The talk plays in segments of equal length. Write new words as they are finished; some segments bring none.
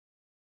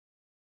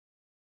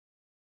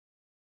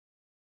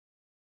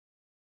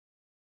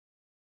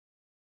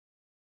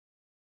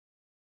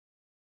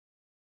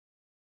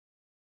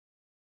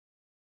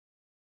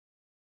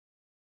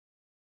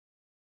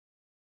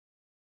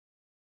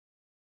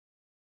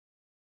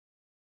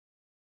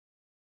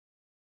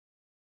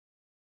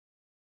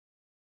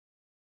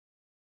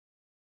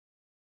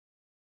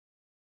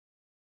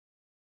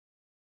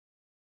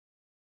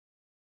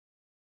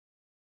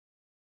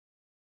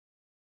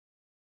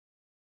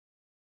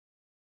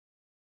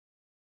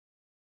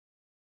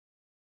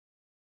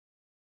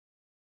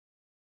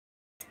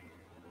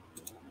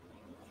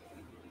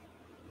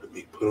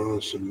Put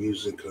on some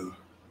music.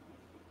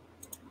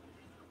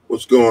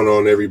 What's going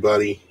on,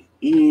 everybody?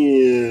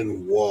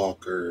 Ian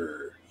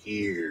Walker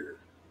here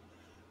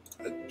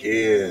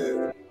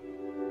again.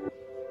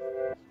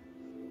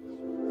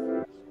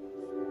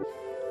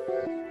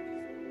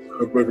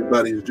 Hope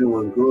everybody's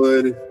doing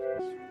good.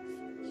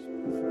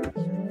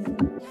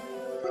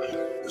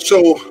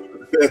 So,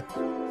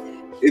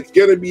 it's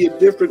going to be a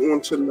different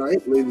one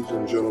tonight, ladies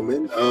and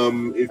gentlemen.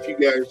 If you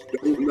guys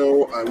don't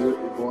know, I went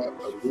and bought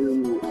a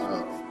new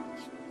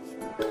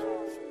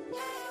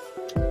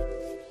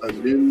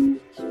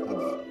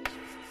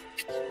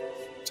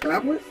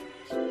tablet,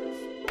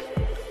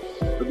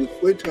 a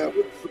display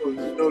tablet. So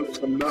you notice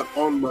I'm not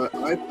on my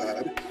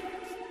iPad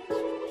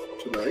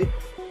tonight.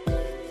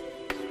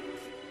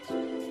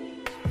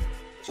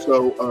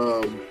 So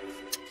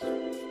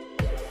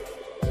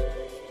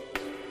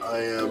I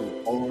am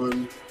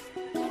on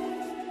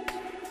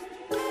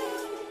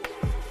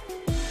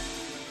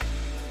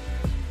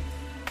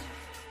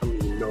I don't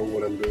even know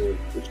what I'm doing,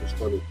 which is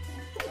funny.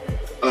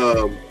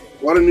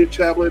 Bought a new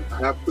tablet. I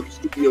have Clip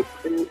Studio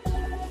Paint.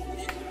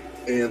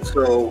 And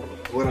so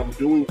what I'm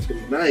doing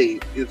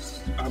tonight is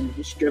I'm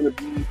just going to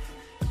be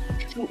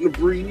shooting a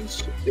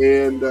breeze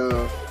and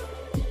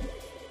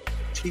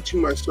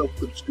teaching myself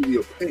Clip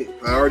Studio Paint.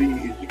 As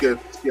you guys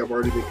see, I've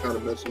already been kind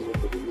of messing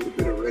with it a little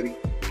bit already.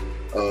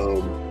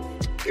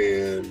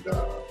 And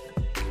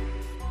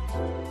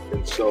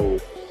so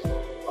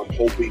I'm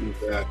hoping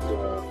that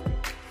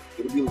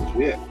it'll be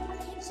legit.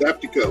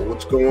 Zaptica,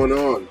 what's going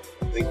on?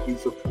 Thank you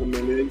for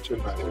coming in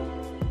tonight.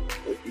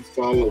 Hope you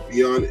follow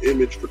Beyond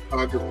Image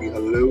Photography.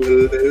 Hello.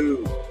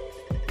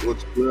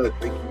 What's good?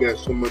 Thank you guys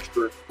so much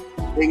for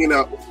hanging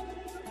out with me.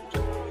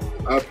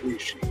 I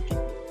appreciate you.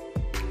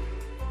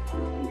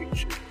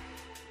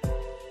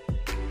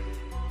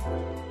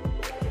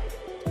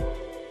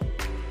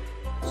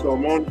 So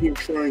I'm on here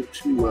trying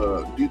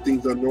to do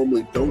things I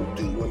normally don't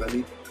do when I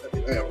need to cut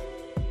it out.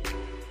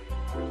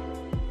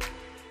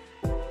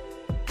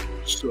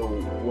 So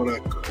what I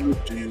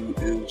could do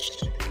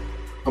is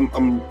I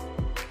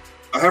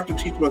have to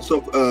teach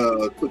myself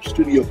Clip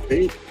Studio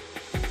Paint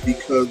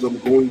because I'm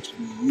going to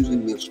be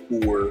using this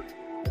for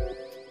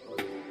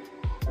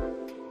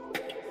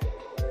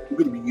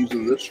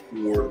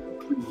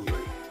creating my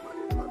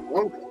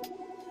manga.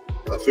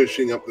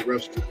 Finishing up the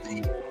rest of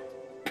the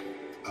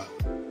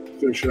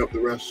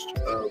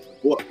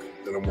book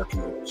that I'm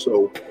working on.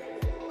 So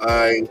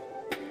I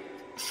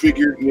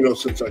figured,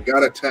 since I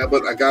got a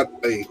tablet, I got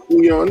a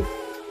Huion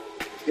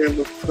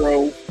Camvas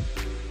Pro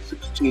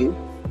 16.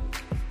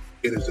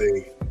 It is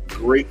a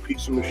great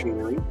piece of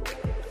machinery.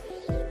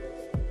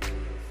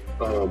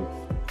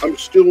 I'm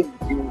still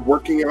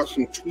working out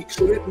some tweaks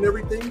in it and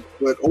everything,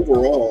 but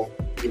overall,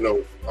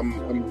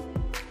 I'm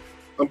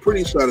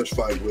pretty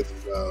satisfied with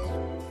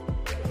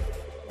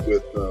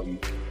where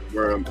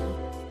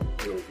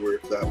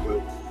it's at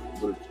with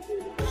what it's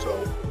doing. So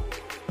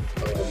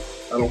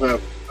I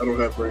don't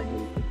have very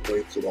many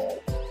complaints at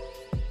all.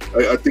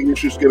 I think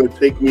it's just going to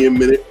take me a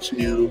minute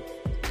to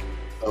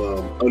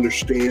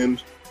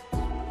understand,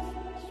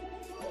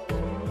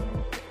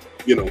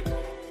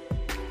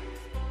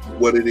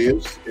 what it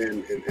is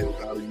and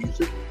how to use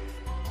it.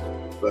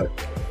 But,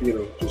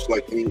 just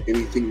like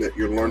anything that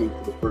you're learning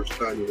for the first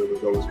time,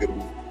 there's always going to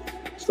be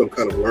some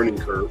kind of learning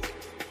curve.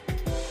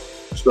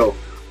 So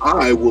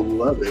I will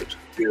love it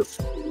if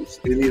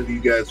any of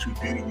you guys who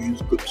do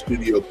use Clip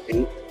Studio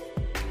Paint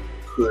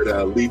could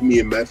leave me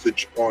a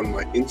message on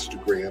my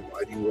Instagram,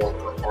 ID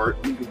Walker Art.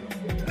 You can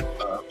put that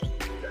up so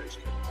you guys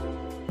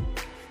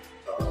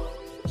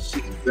can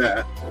see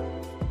that.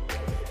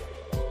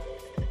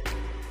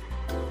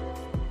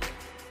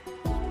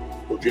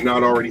 If you're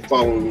not already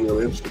following me on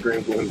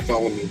Instagram, go ahead and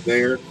follow me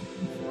there.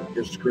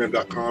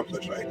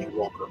 Instagram.com/ID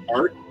Walker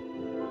Art.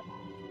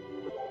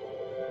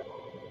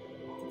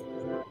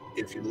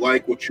 If you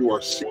like what you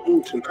are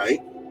seeing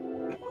tonight,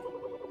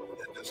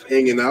 just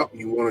hanging out, and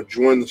you want to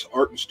join this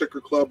art and sticker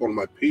club on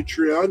my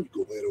Patreon, you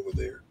go right over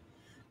there,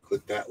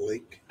 click that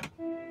link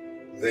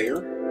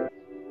there,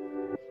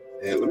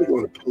 and let me go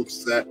and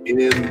post that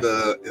in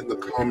the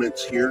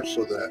comments here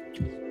so that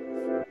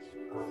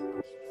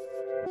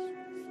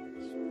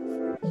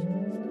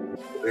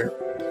there.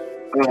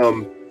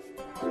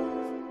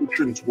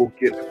 Patrons will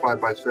get a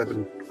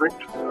 5x7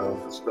 print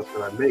of the stuff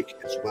that I make,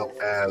 as well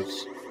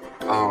as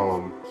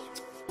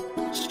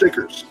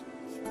stickers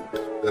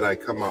that I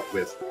come out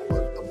with on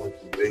a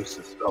monthly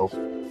basis. So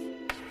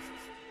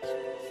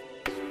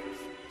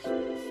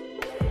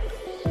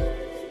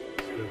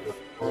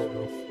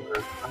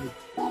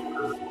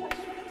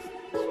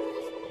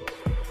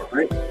all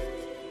right.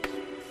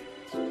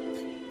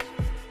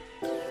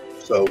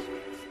 So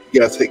you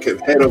guys can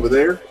head over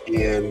there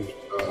and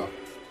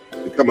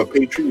become a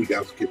patron. You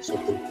guys get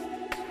something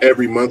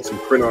every month, some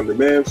print on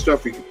demand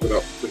stuff. You can put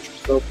out print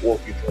yourself, or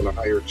if you join a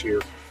higher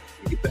tier,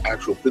 you get the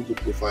actual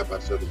physical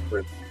 5x7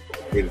 print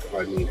created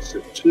by me and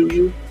sent to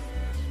you,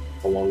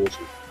 along with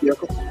some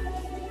stickers,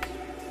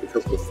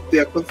 because the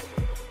stickers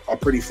are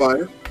pretty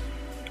fire,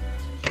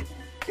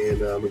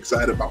 and I'm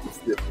excited about my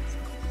stickers.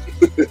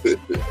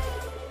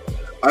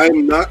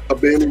 I'm not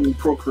abandoning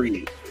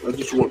Procreate. I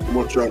just want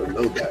y'all to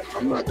know that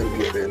I'm not going to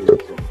be abandoning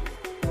Procreate.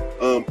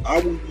 I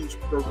will use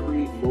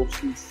Procreate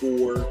mostly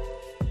for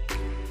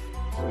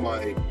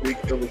my big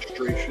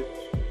illustrations,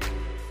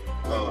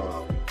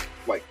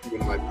 like even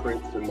my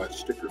prints and my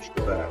stickers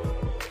for that.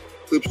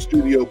 Clip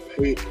Studio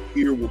Paint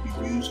here will be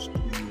used to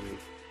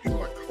do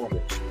my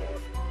comics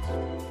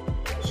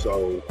on.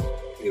 So,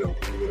 you know,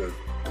 I'm gonna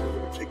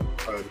take the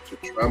time to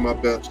try my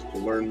best to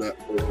learn that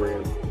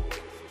program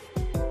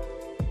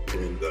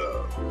and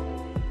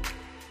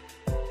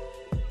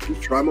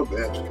just try my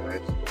best,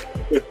 guys.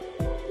 You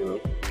know.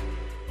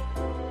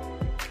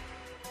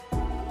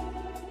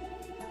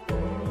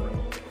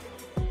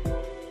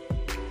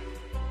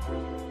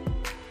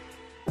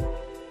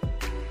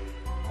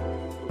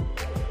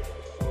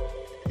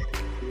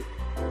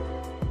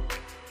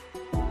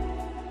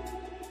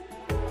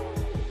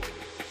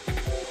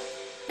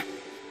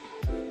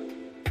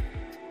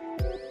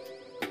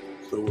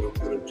 So what I'm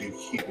going to do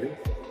here,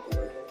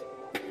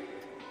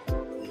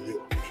 hit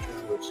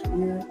Canvas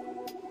here.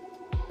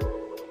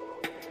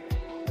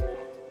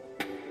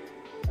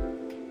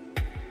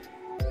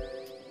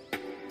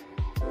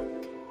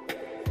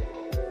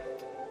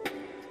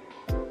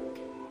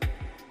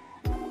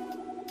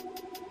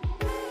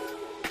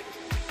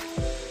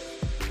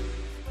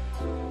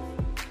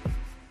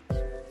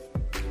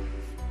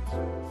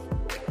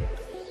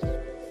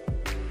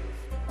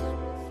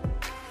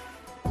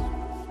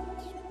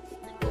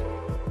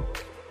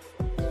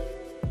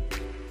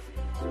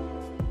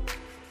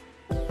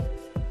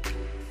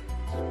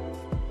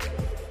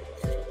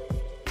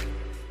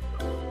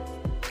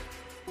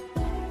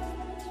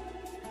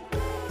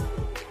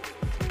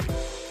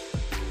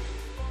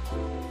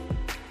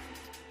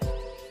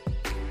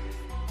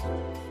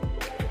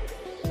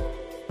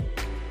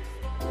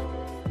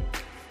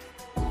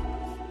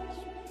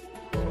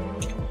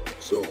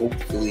 So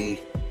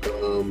hopefully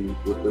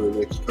within the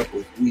next couple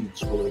of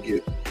weeks when I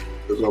get,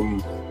 because I'm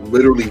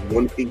literally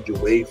one page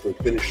away from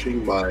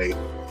finishing my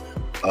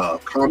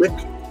comic.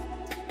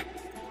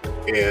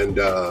 And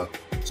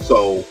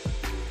so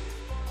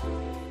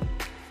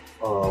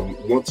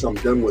once I'm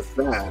done with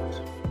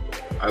that,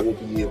 I will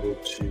be able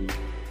to,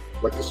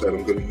 like I said,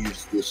 I'm going to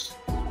use this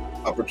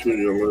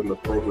opportunity to learn the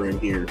program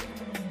here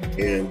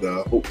and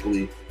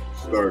hopefully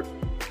start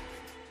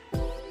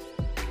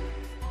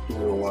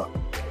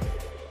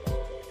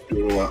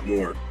doing a lot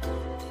more.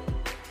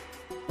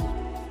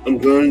 I'm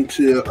going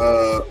to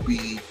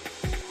be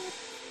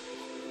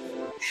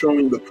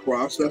showing the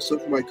process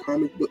of my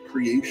comic book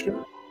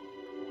creation.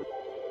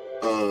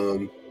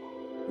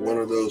 One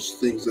of those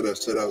things that I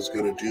said I was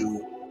going to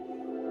do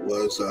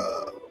was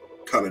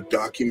kind of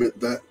document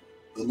that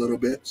a little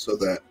bit so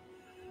that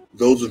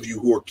those of you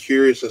who are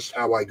curious as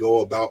how I go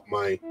about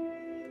my,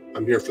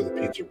 I'm here for the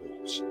pizza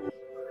rolls.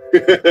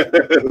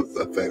 That's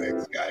a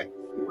FedEx guy.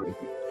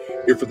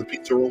 Here for the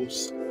pizza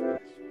rolls.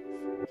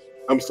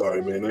 I'm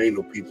sorry, man. I ain't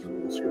no pizza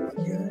rolls here.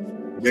 Yeah.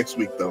 Next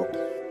week, though.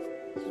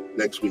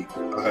 Next week,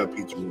 I'll have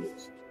pizza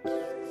rolls.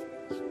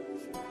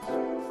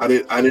 I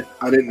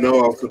didn't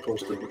know I was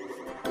supposed to.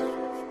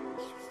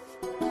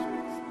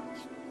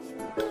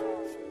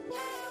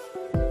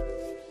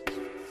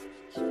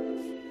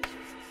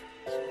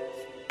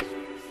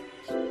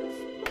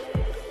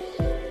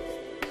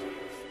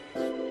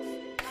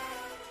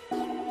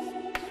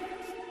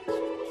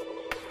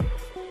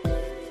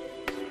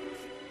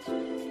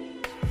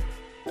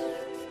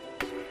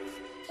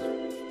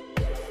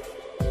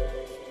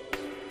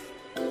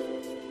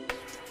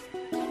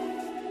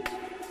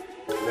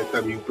 Next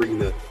time you bring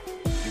the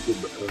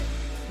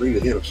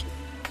hitters.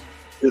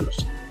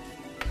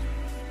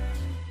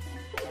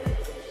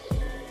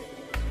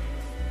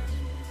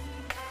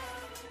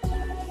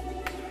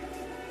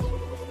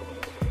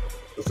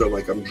 I feel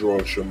like I'm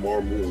drawing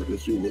Shamar Moore.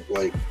 This you look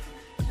like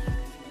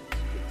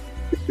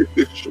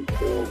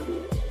Shamar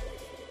Moore.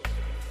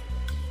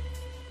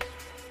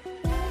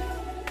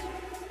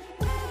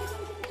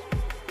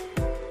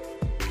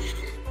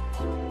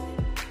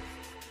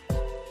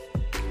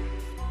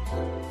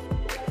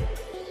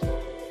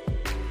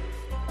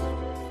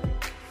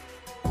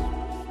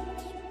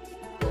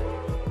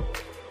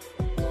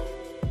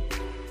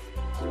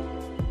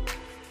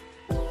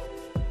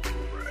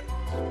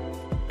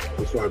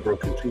 That's why I brought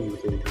continue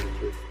things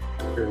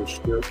here in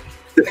script.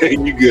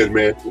 You good,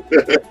 man.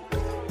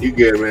 You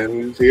good, man.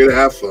 We're just here to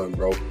have fun,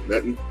 bro.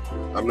 Nothing.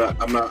 I'm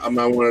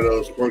not one of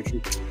those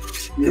functions.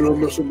 You know,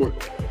 messing with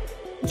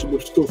so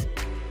much stuff.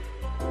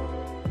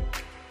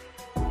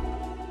 I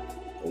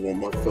want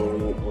my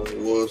phone, I want my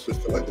lawyers to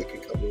feel like they can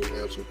come in and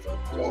have some fun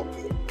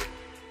talking.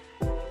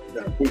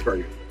 Yeah, who are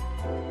you?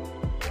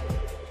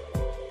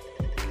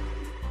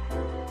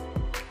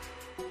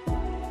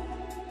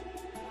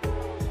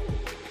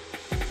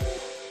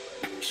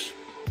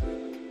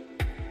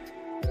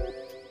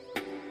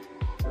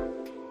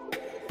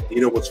 You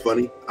know what's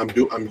funny? I'm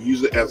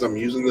using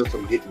this.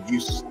 I'm getting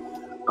used.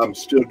 I'm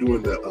still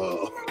doing the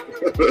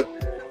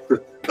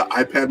the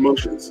iPad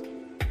motions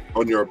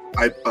on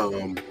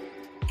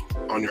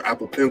on your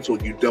Apple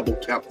Pencil, you double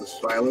tap the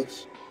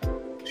stylus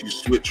to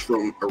switch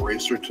from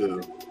eraser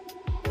to,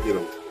 you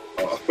know,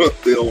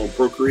 Fill on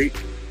Procreate.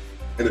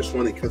 And it's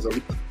funny because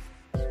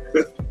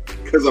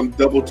I'm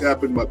double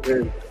tapping my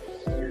pen.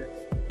 And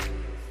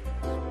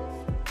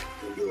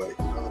you're like,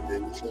 oh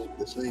man,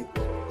 this ain't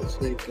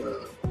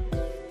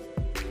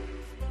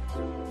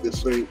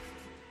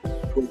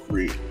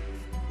Procreate.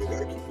 I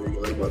gotta keep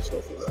reminding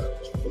myself of that.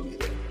 It's funny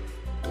though.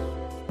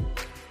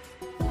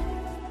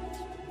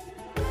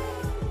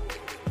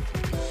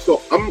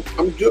 So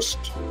I'm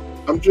just,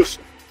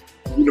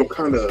 you know,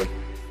 kind of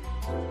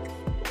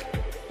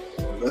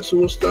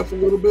messing with stuff a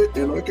little bit,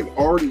 and I can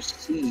already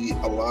see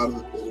a lot of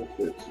the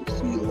benefits and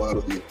see a lot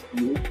of the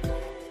appeal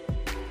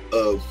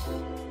of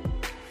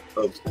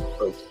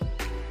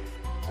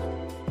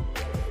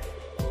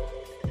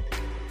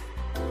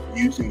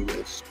using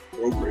this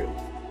program.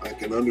 I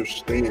can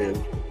understand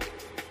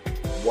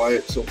why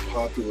it's so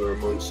popular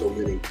among so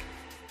many.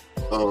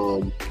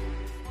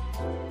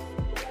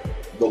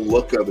 The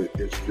look of it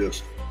is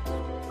just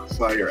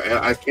fire.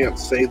 I can't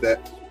say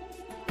that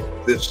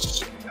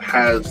this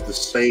has the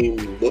same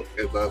look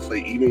as I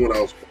say. Even when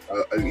I was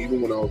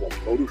on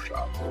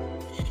Photoshop,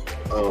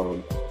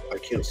 I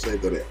can't say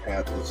that it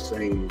had the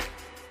same,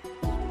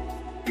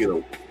 you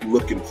know,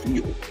 look and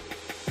feel.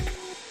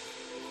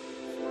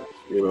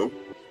 You know,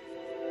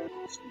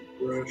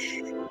 brush,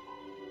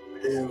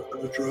 pen,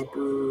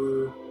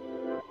 eyedropper,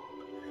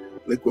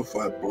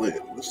 liquefied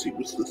blend. Let's see,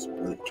 what's this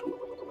blend tool?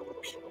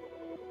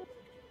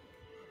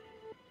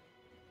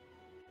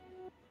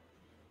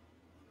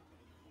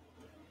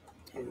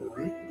 All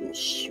right, we'll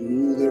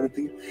smooth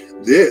everything.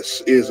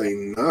 This is a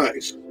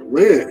nice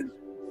blend.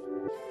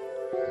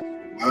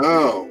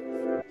 Wow.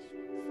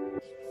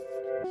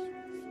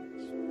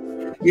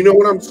 You know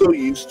what I'm so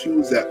used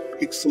to is that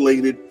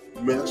pixelated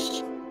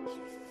mess.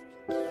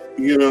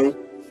 You know,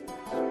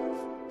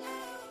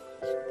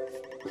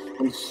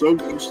 I'm so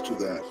used to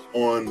that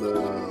on,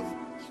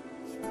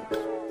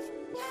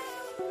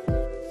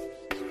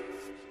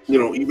 you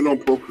know, even on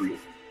Procreate.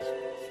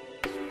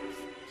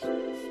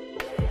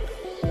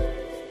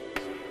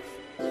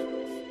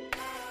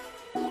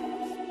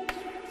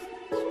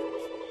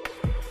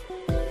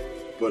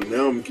 But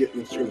now I'm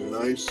getting this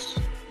nice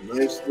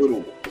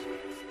little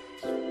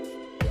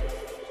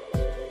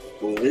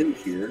blend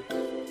here.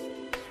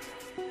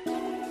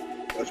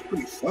 That's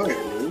pretty fire,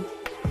 man.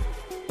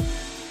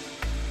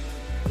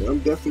 Yeah, I'm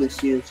definitely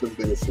seeing some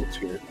benefits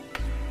here.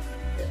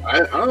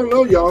 I don't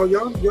know, y'all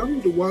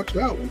need to watch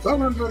out. Once I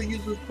learn how to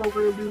use this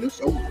program, dude,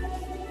 it's over.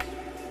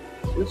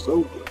 It's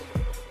over.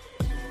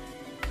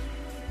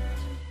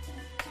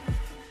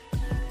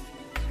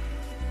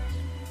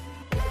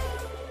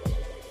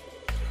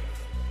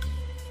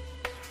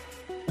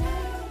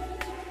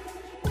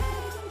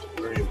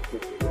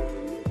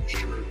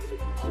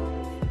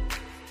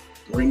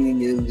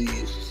 Bringing in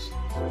these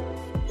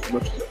as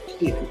much as I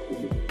can.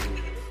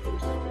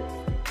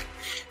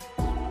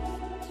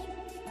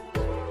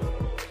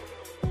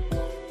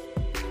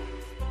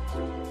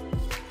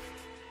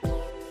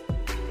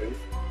 Okay.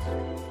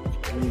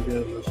 Bring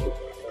down this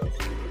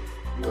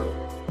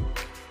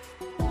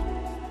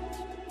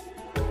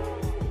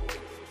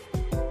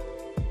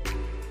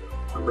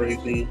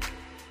crazy.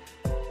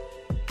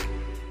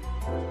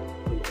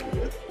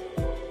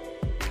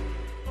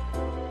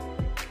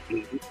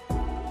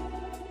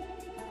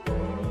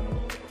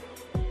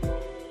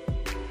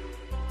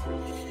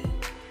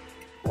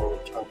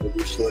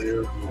 This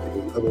layer,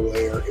 another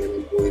layer, and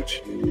I'm going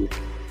to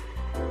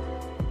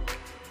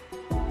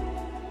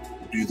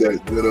do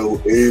that good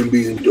old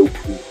ambient dope.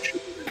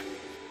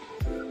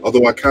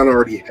 Although I kind of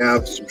already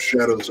have some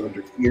shadows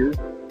under here,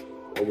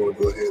 I want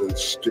to go ahead and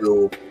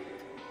still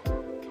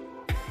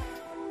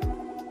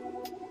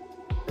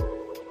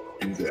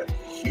do that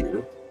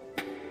here.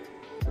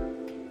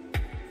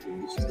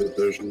 And you see that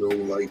there's no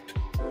light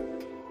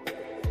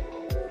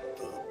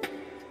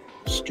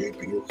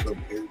escaping in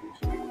some areas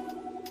here.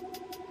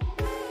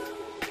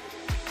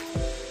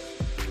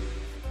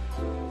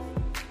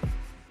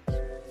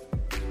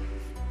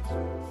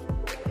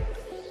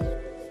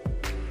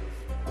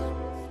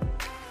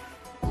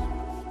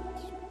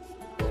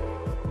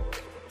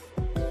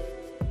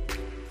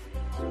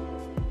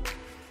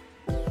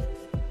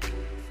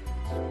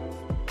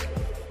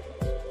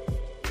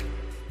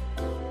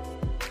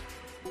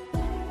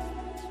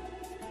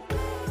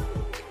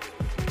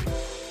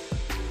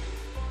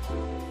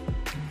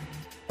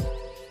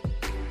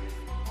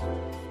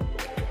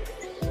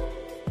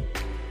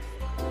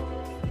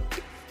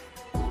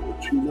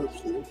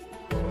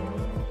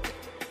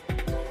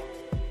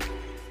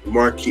 The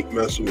more I keep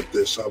messing with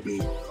this, I'll be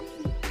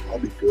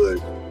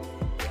good.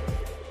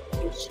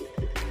 Let's see.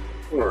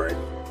 All right.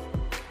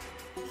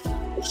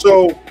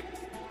 So,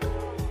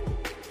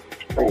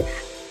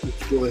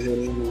 let's go ahead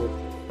and do a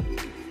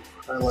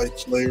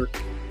highlights layer.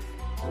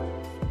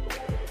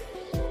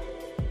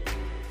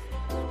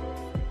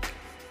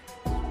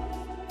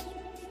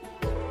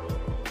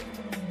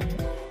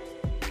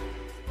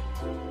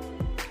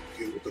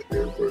 Get with the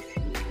airbrush.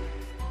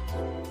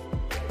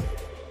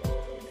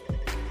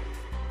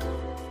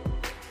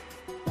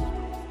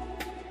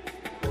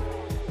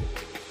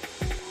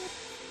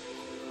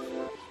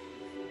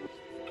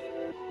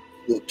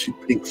 A little too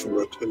pink for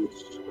my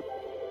toast.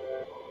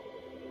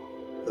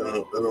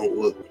 I don't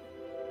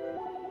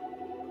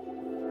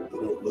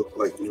look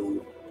like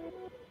you.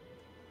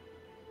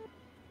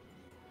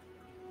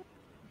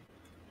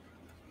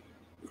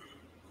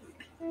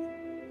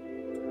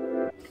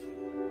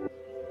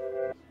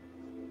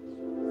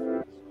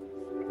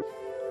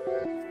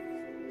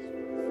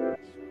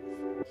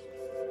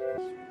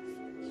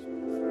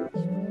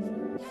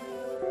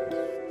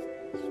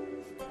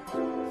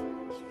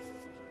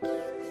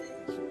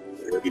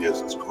 There it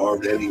is. It's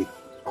carved in.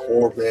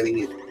 Carved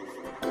in.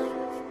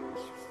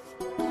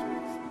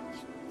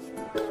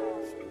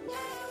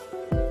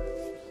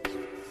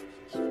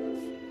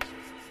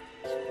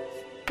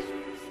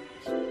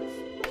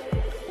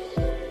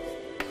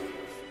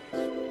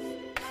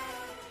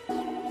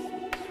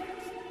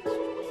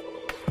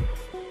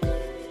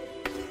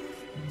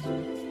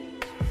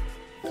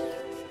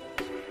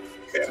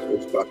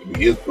 It's about to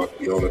be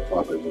on the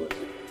top of it.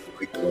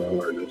 Like when I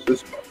learned this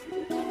is about to be.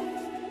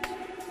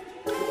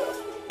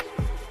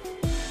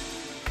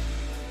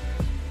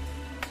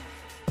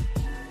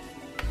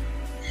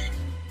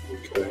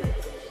 Okay.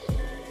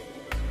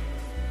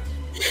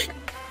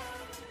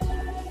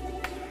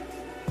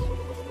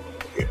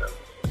 Yeah.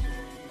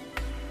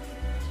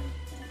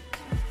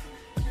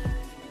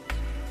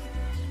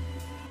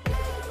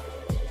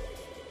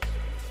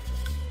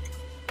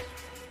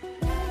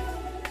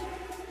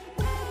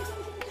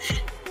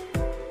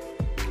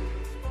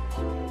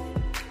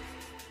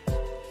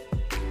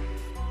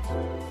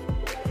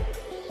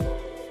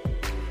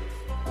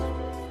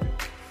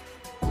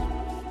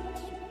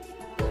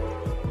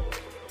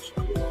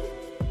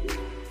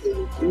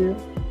 Here.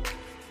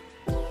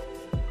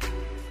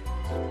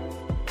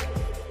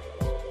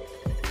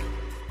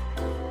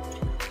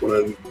 What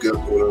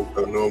I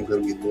know I'm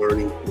going to be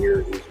learning here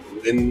is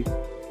when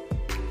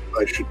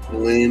I should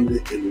blend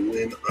and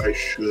when I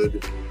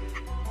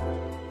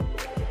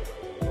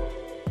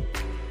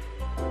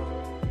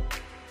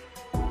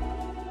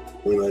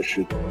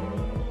should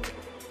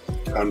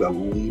kind of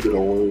leave it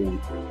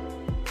alone.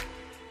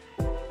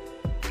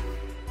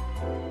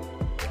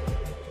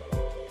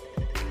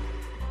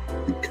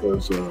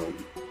 Because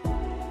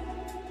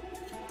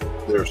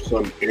there are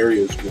some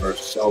areas where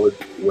solid,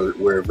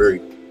 where a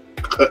very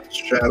cut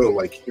shadow,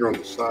 like here on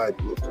the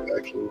side, looks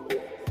actually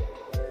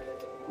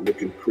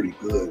looking pretty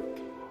good.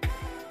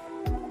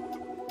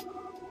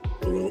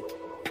 You know.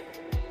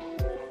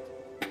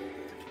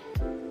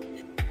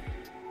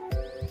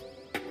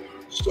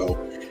 So,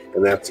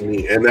 and that's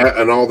me, and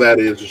all that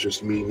is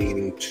just me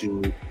needing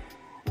to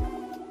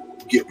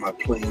get my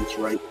planes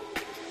right.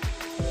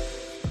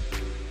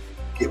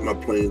 Get my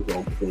planes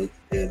on point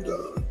and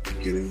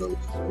getting those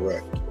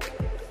correct.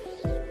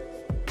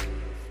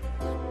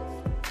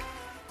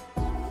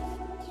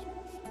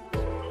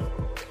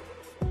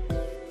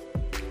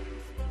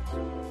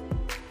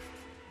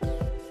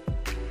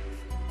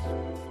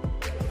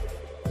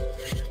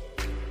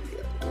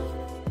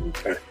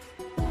 Okay.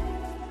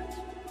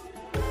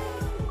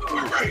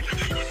 All right.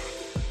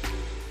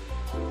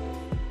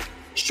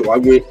 So I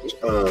went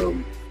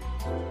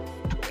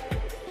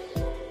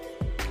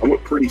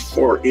pretty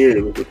far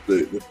in with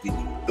the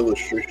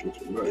illustrations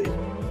tonight.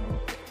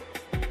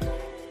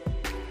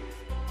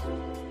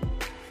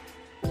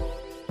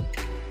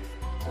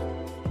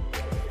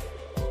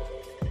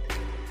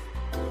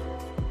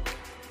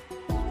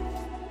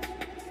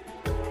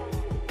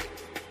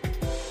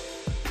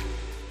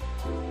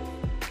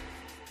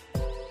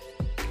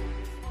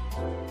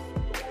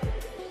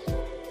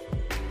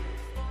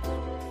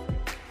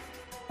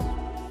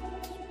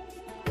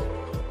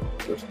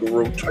 That's the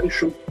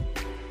rotation.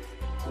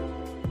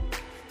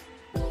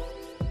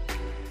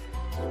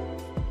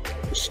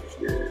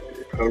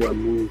 How do I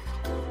move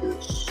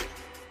this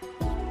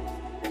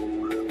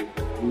around?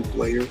 Move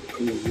layer. I'm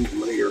gonna move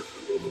layer.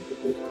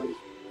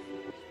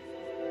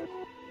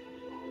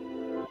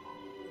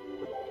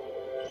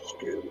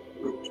 Scan,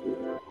 rotate.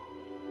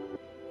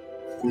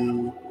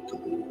 Fill,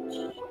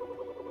 delete.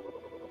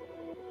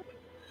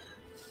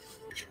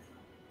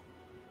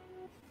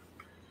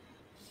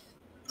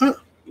 Ah,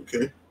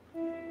 okay.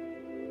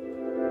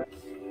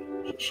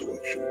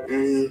 Selection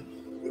area.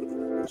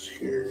 This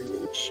here,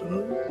 this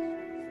side.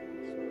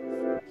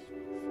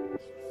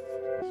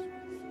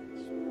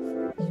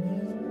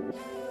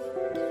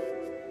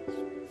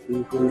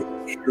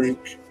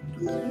 Shrink,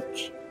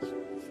 delete,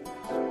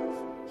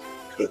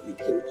 cut and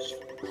paste.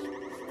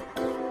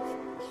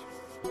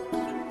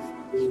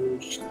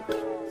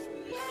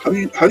 How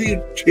do you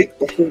take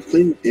the whole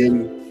thing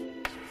and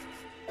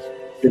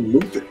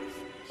move it?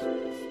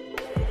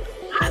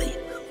 How do you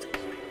move it?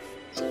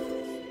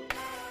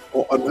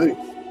 Oh, I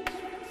know.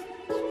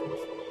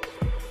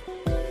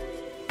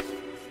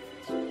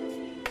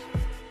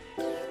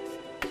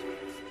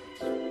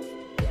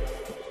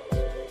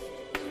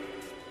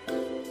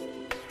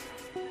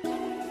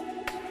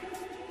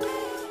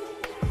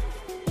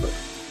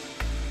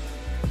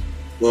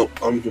 Well,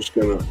 I'm just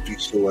gonna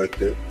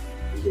deselect it.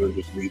 I'm gonna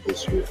just leave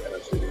this here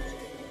as it is.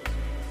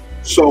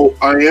 So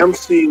I am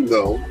seeing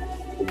though,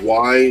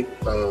 why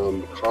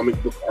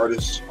comic book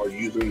artists are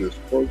using this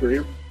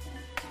program.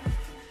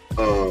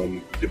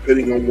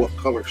 Depending on what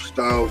color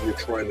styles you're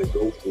trying to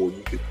go for,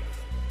 you could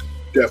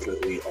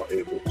definitely are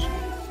able to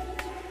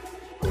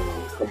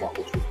come up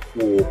with some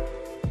cool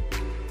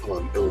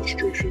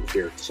illustrations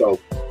here. So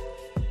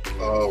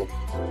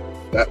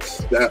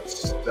that's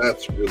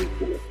really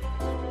cool.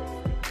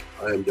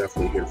 I am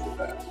definitely here for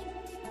that.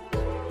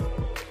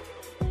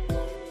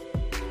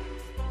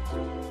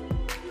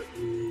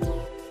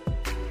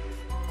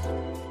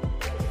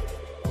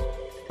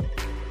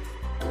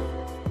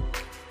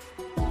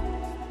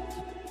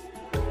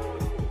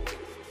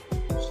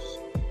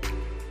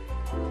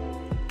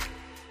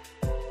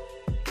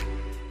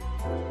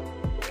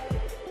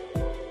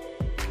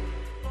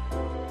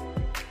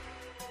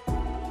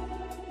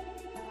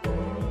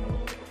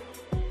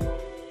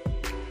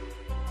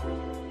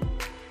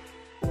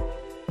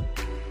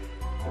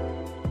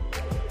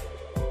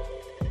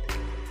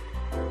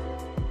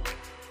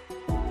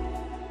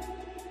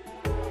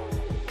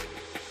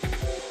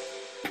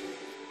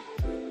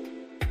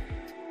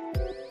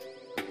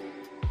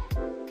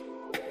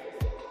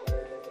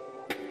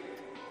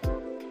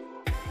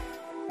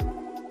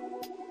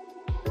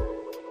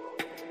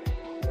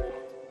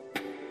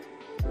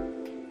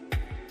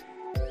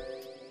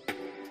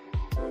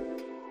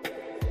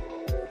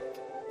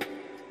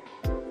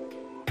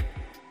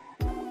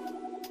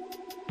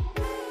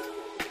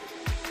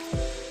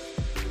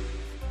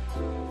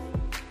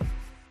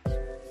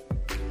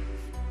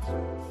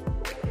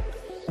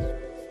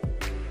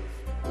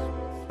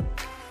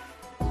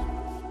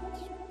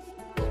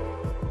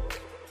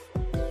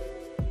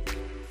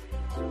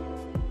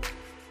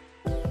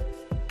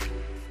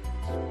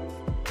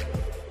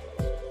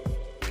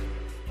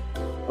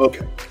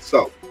 Okay,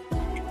 so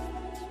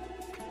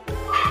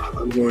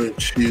I'm going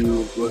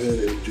to go ahead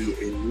and do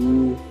a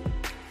new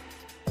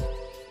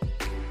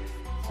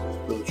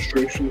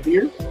illustration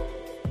here.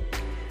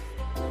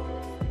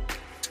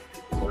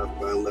 5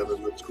 by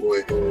 11. Let's go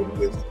ahead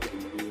with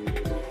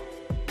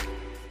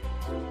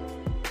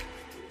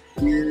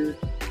a new here.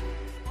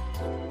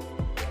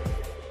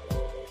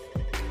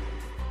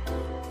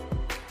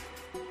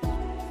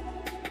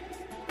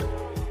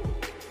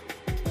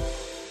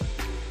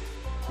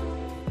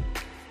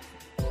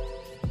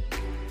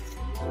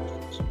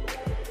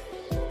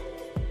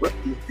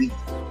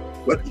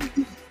 What is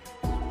this?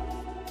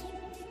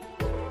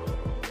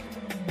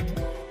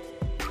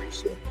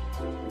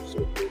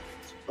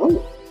 Oh.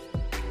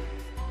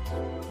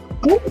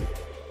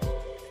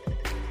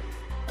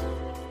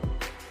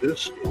 This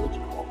is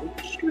called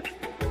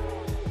sketchbook.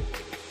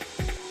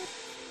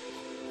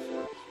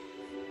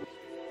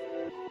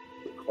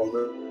 Call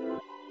it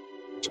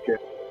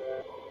sketch.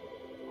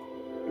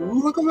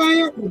 Look at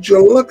that! Would you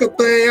look at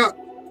that?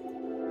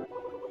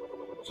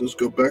 So let's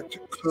go back to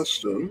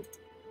custom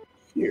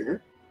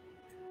here.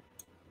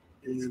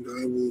 And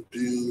I will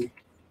do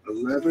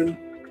 11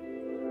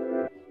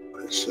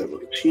 by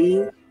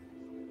 17.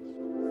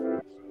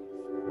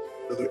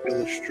 Another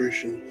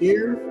illustration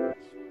here.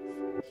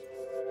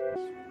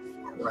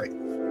 All right.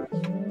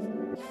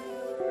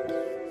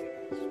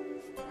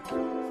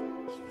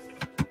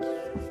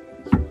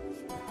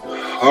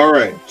 All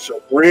right.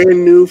 So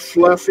brand new,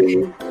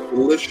 fluffy,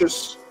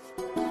 delicious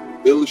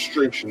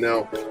illustration.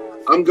 Now,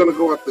 I'm going to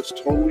go at this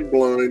totally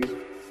blind,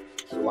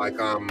 like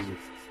I'm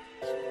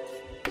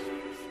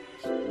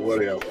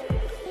whatever.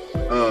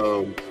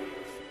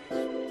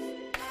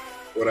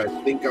 What I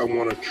think I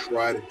want to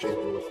try to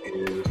do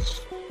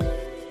is,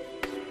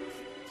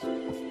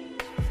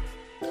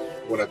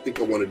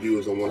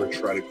 I want to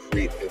try to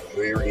create a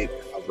variant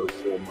cover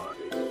for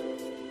mine.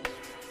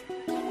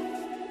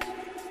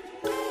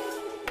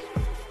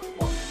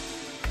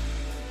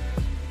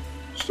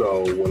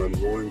 So what I'm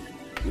going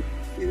to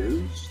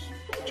do is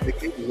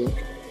take a look.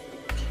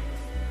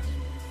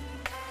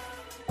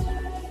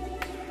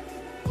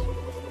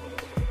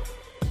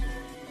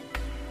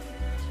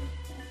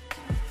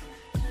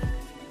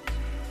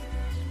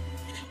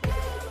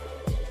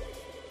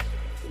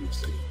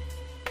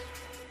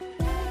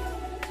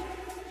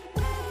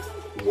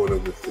 One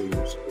of the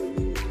things I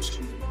need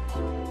to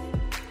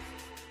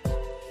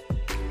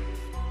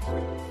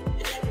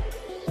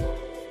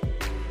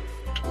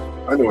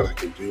I know what I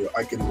can do.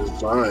 I can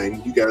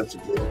design. You guys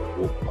again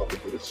will probably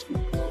get a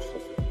sneak peek of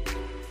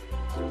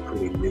something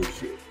pretty new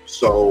here.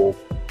 So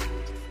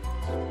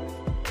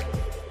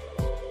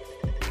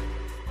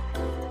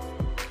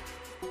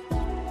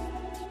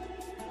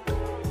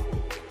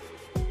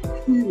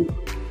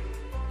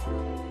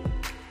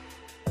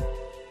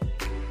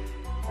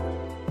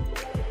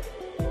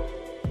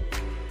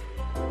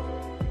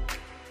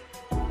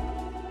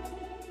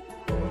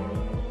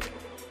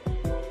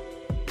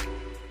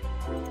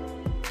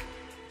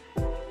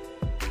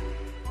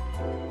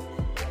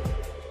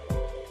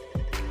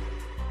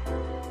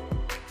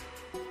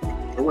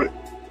all right,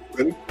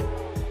 ready?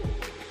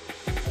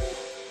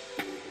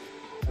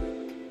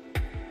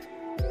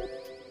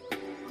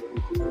 I'm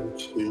going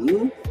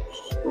to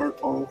start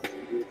off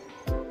with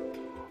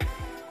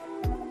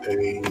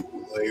a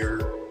layer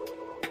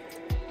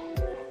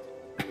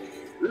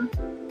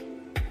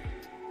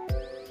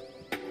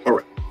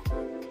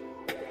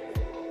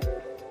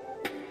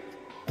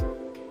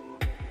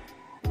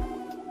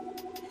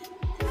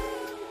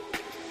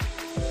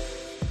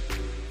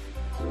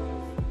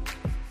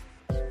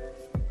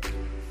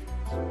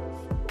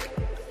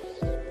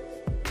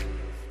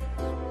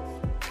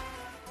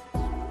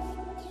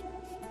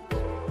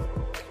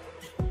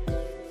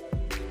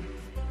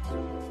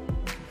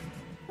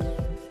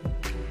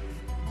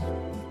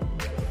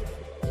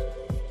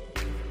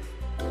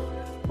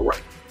All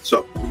right,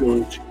 so we're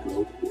going to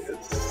go with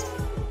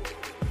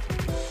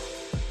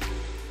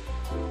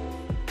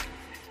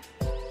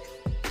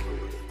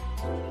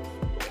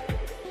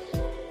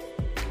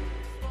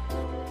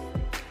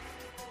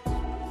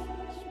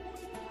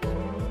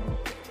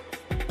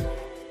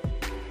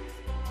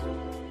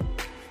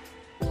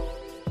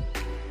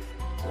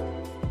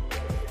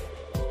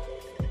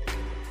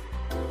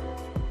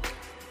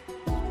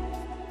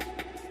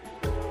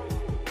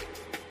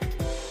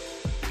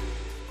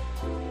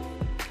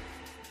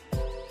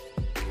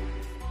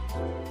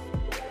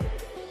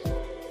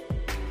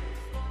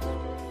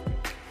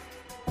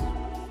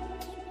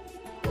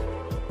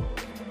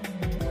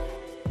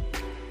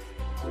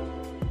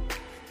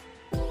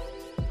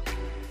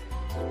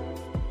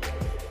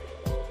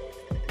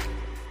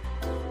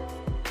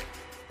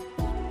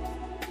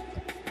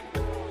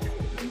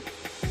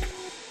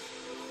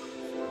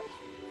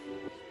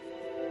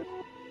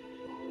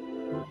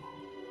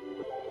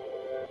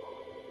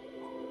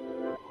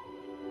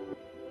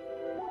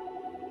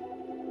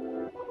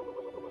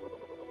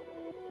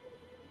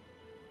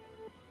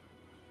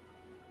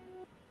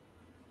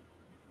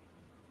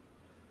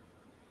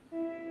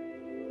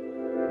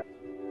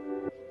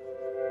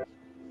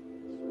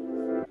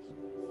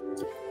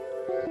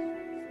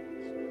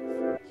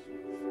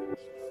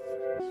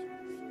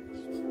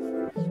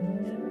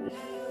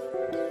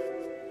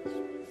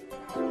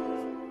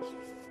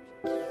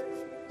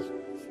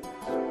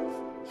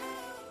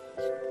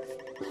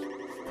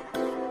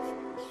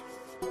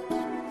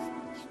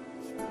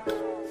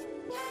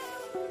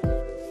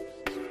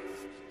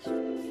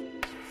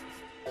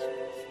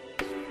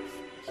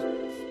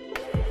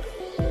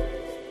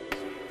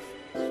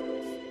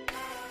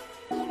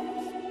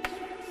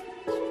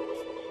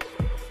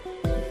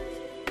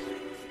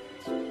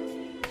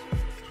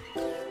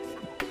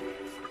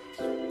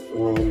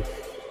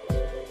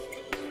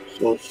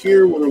so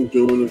here what I'm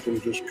doing is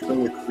I'm just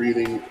kind of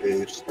creating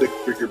a stick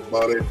figure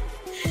body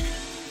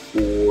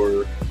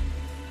for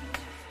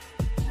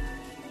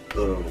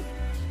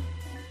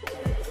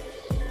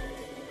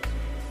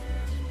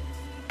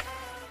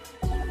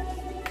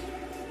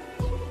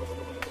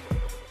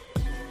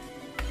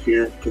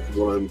here, because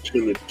what I'm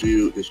going to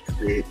do is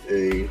create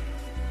a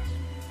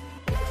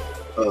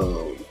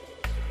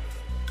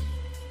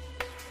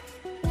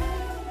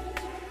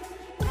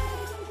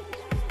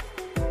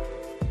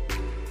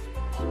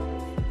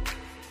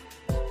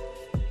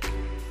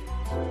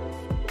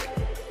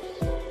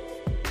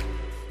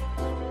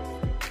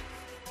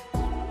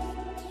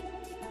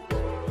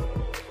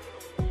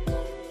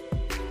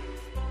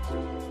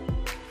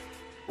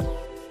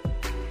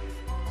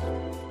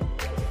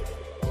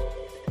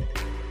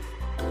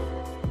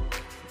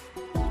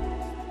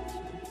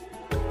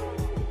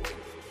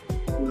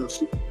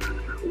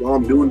while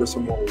I'm doing this,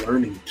 I'm all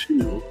learning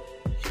too,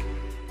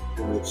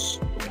 and it's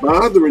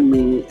bothering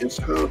me is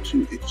how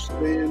to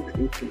expand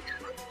and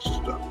contract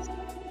stuff.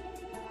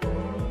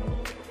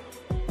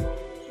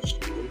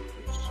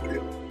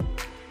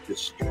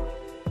 Just scale.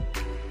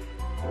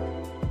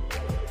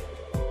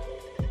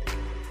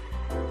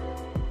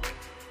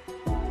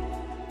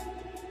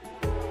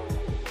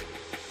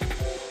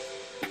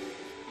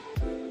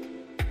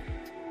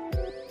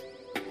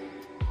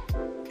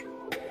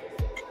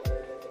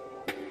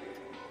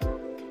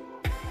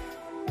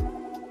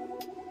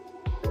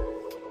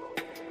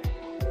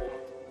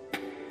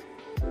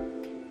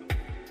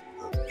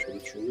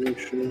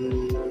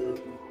 Transformation.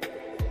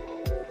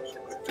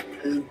 Select a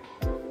pen.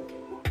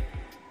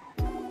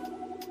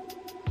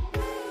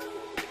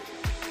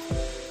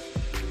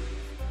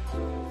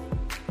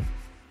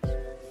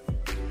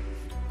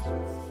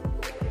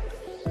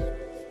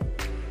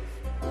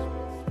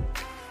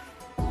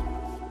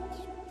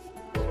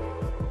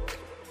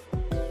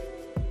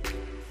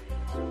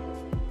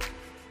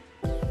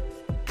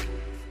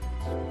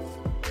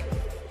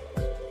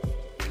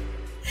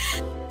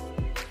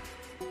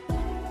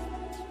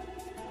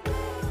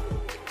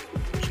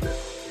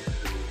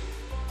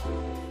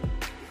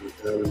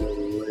 Add another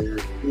layer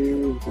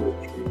here,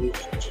 which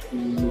is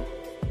to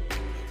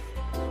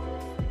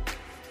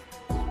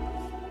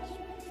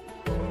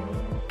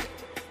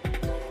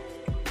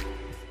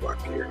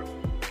black here.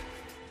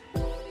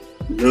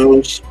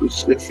 No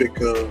specific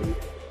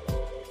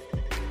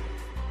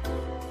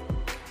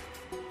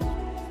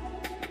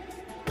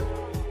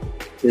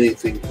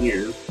anything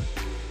here.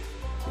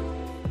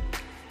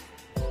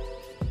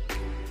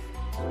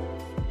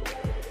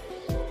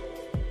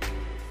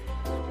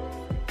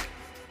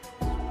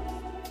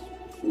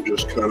 I'm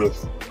just kind of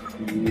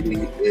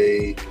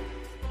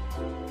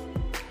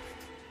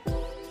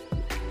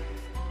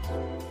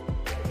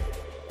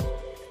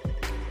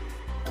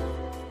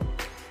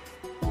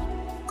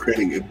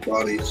creating a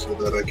body so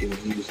that I can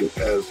use it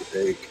as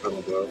a kind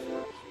of a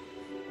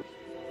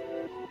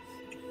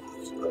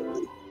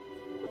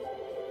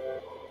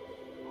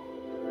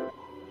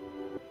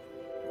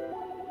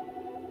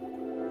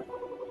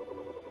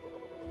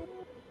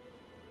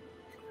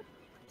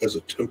as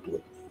a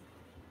template.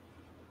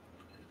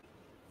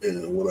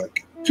 And what I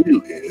can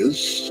do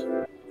is,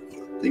 what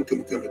I think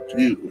I'm going to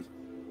do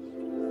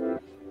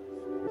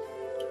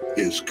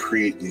is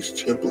create these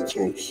templates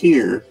on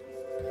here,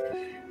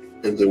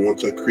 and then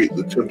once I create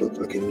the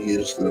templates, I can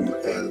use them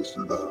as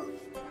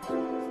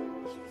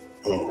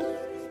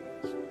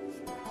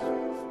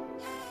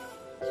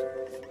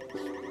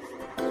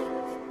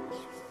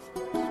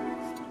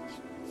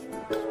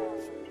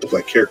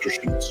like character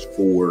sheets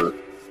for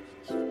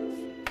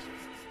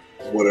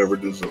whatever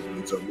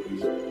designs I'm going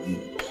to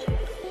use.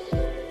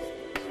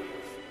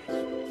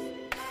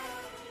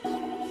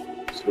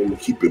 So I'm going to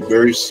keep it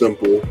very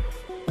simple.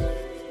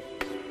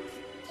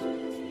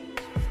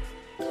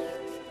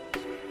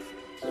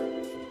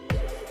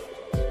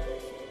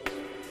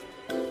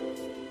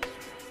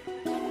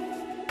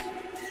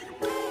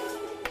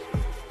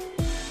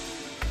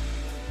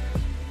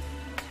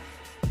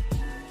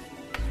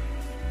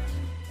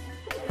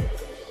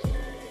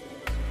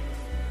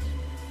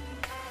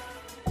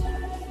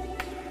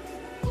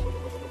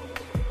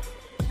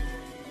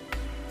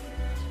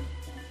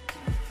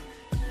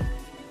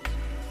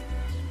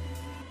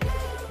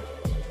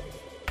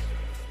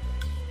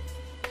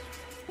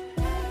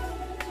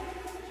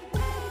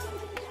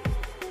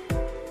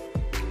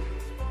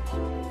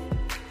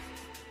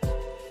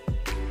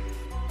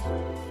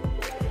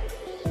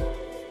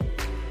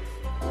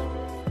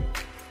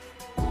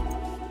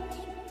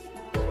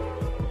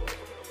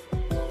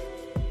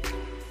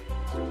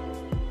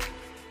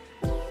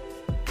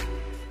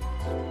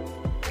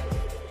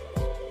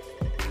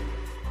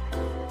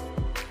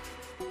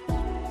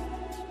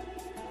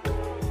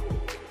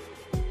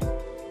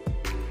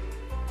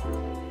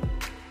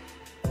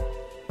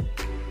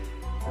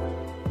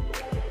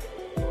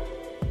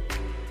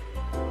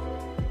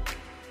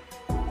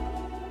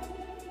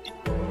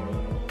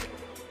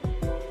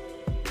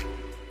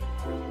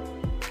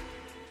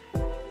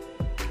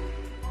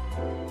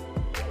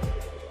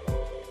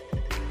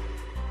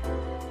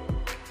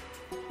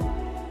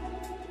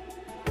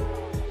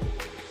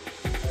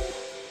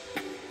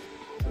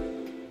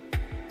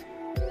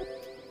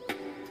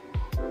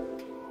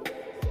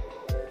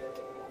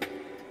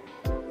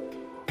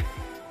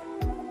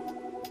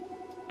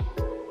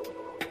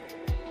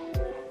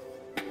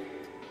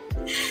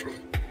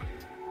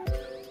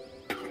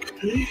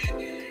 Okay.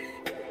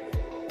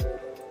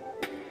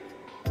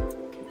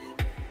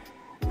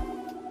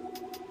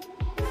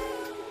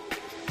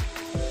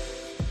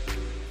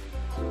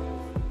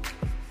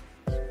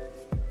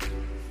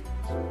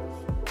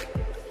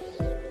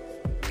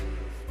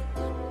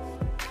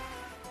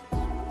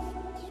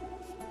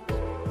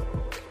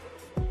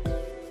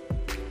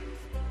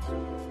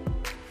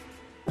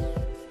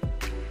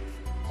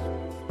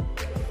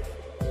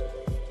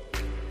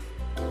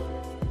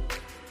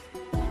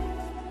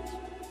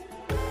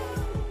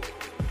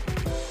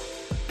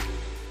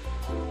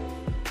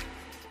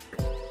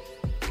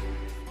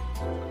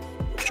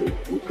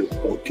 A little bit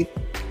funky.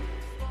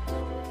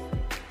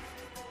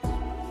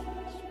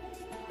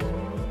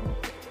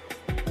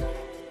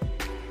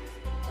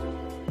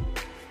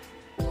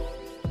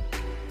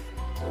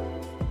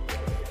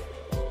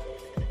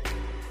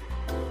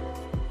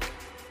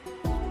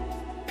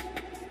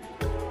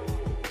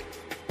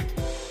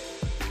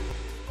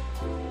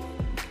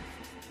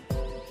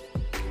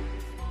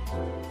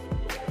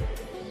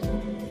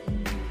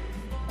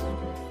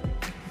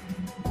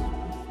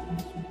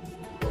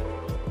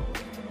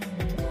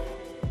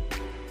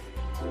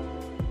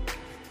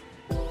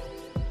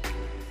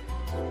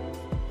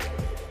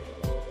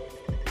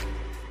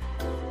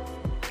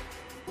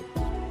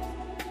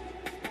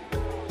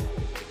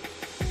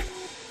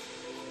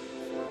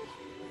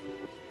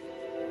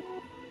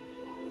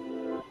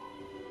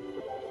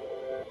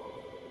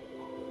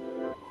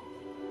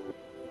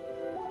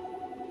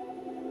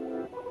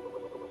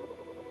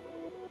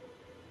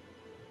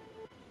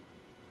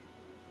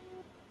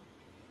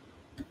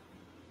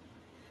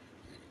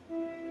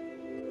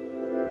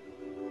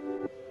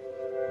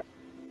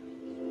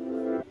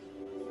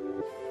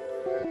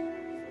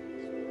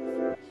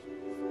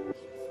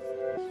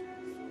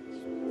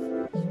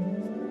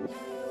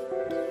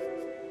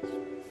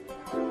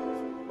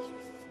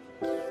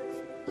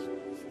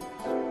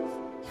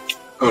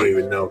 I don't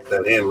even know if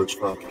that hand looks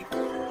funky,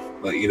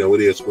 but you know,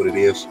 it is what it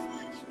is.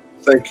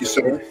 Thank you,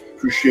 sir.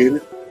 Appreciate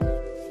it.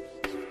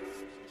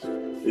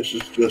 This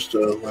is just,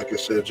 like I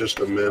said, just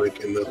a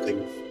mannequin,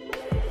 nothing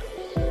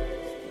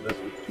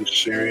too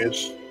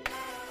serious.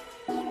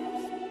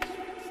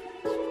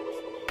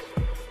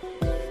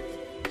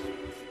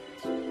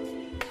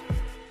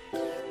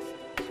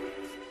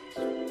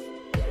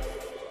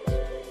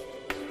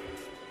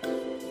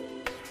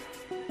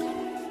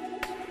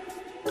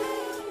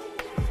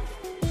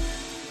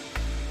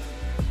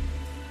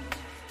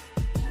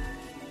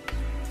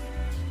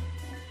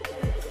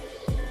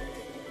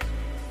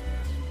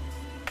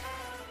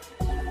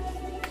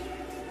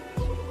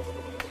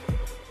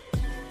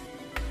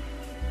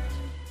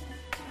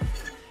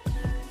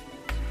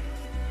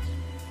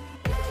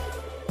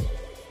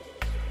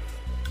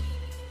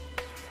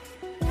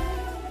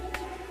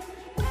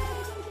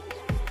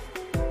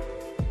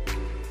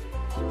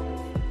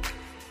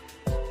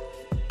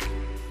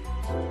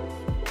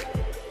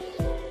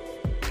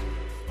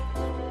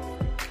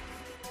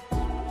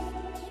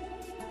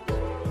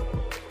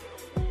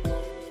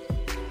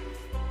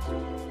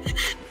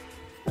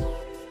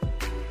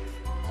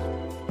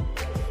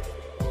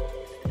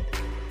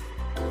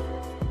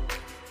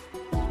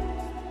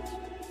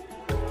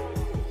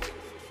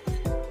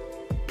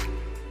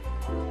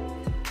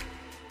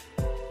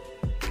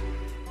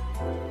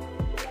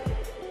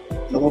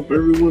 hope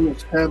everyone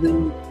is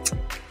having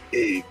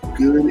a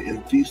good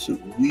and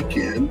decent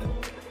weekend.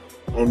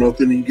 I don't know if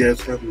any of you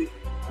guys have any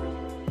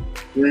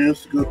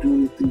plans to go do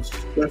anything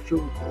special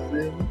with the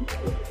family,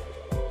 but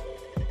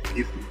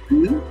if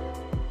you do,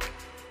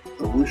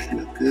 I wish you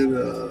a good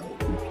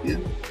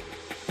weekend.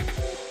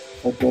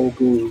 Hope all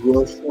goes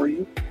well for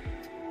you.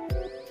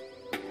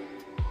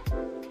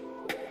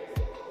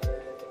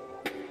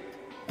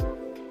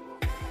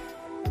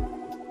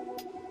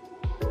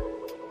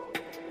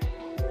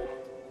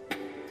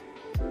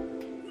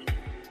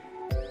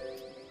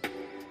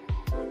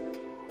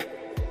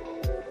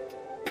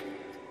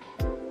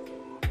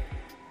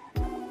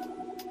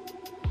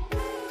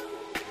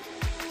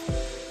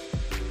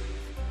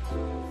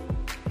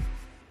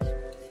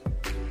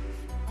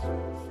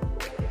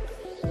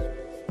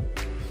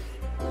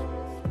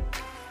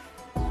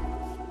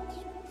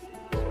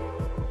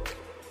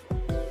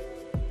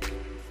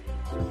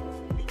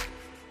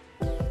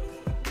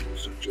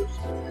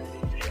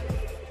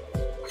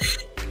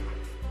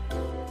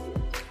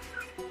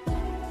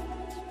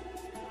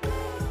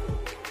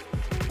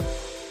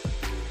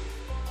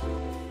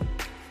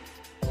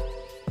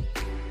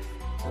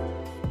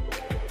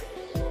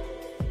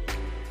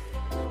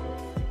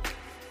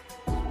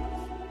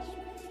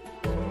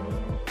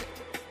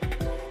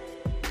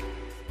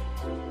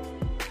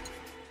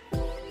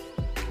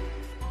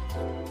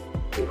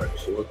 Alright,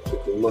 so let's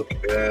take a look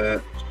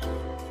at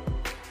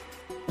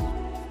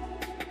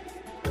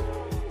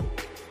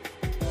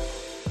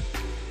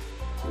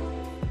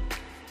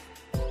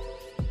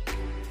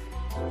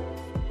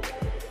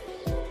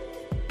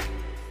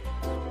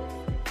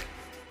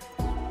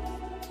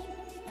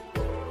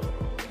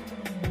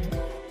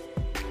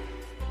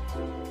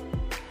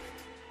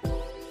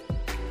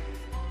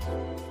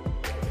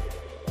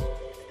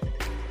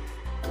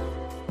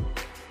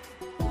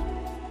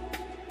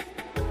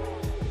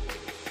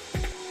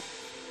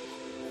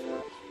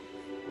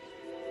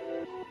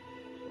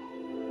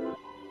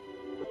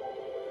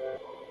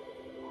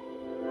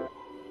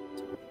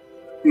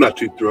I'm not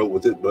too thrilled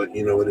with it, but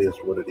you know, it is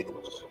what it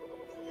is.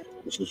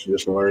 This is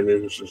just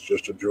learning. This is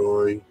just a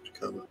drawing to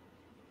kind of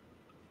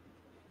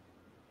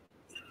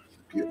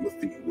get my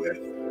feet wet.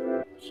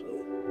 So,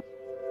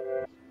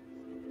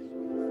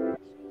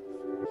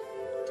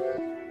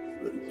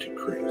 nothing too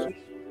crazy.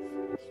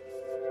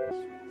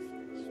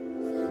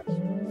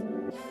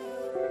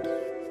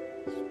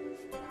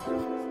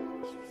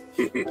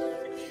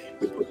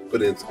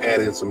 Add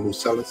in some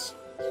mucellus.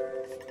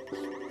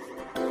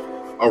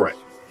 All right.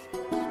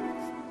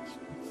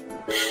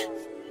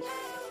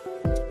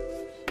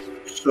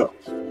 So,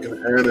 I'm going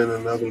to add in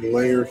another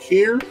layer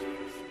here.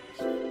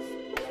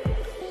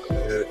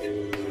 Add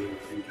in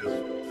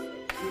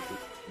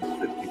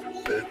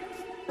 50%.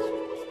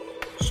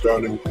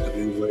 Starting with the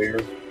new layer.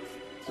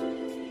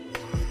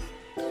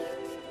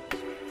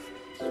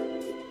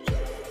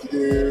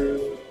 There.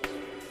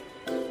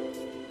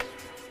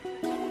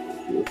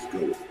 Let's go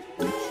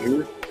right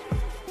here.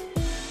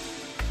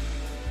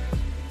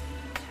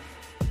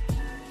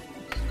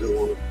 Still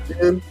on a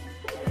pen.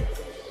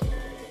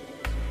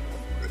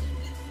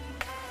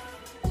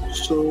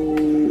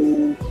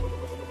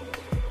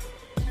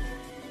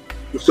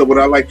 So what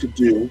I like to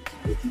do,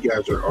 if you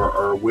guys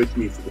are with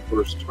me for the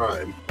first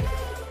time,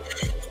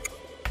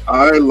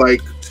 I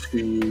like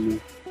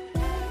to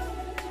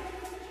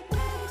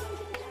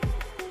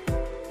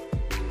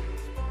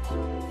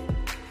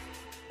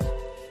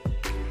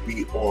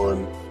be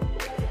on,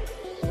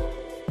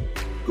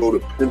 go to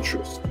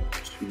Pinterest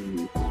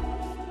to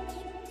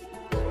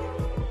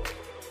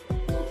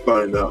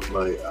find out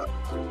my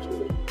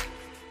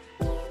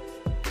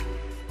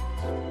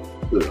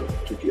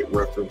to get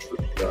reference for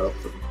stuff.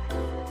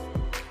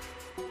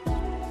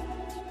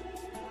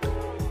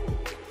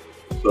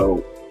 So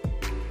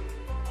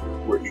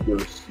what you're going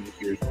to see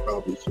here is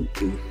probably some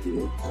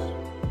influence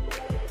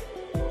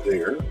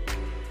there.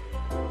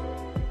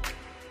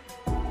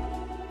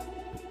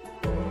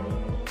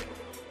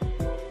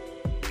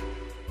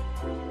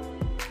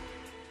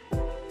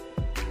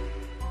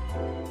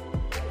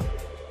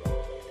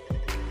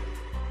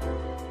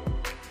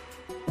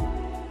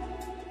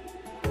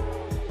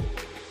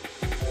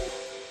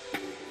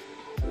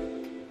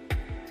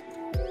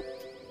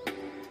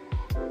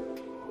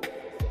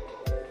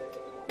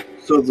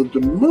 So the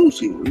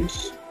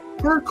Demosians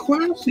are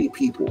classy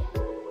people.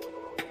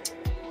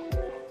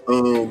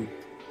 What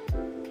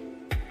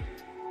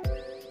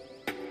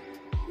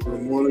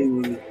I'm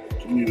wanting to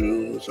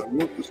do is I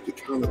want this to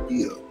kind of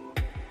be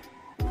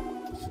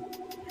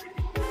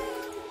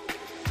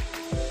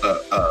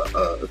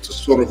it's a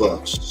sort of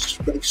a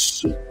space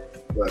suit,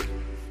 but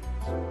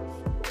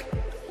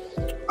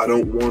I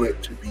don't want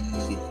it to be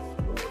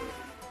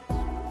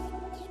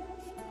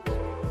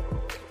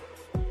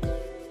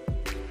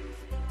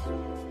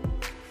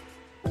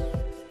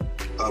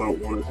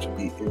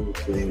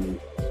anything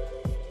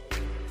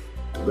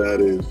that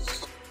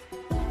is,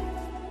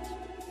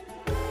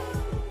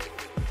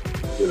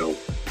 you know,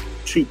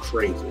 too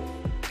crazy.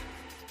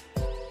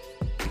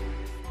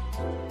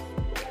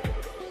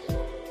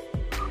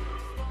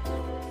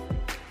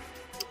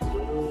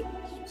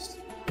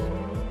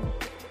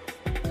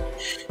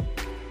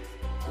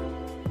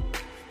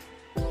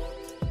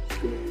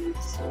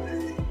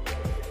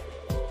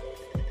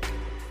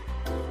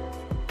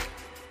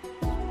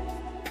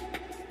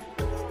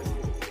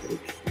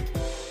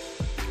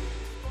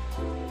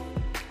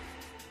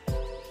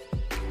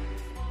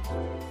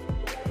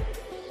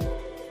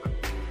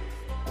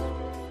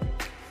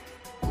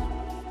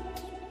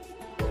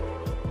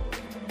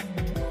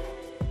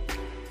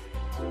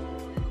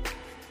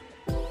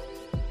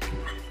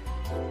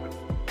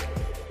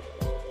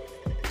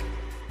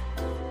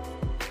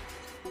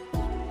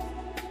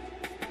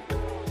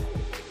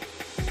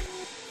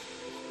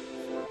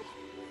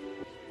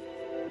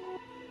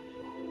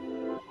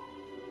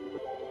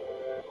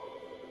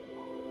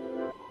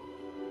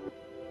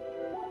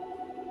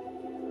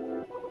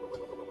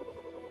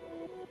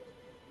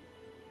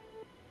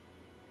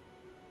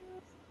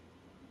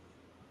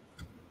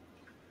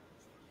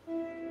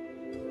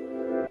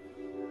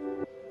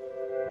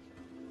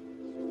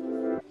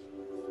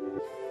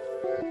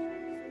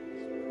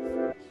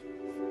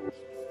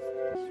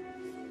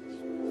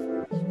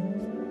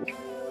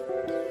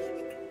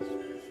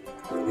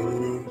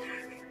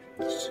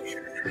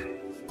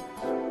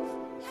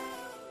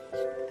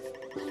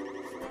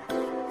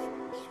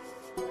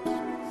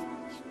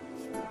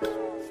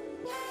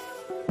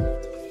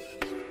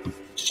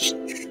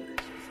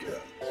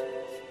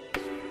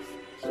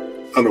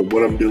 kind of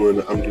what I'm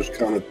doing. I'm just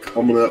kind of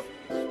coming up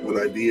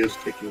with ideas,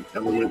 taking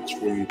elements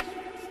from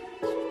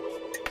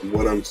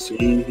what I'm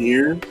seeing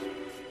here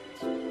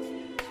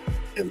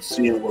and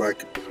seeing what I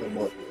can come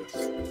up with.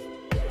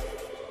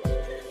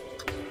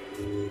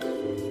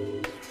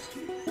 Let's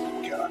see if we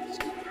got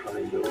some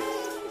kind of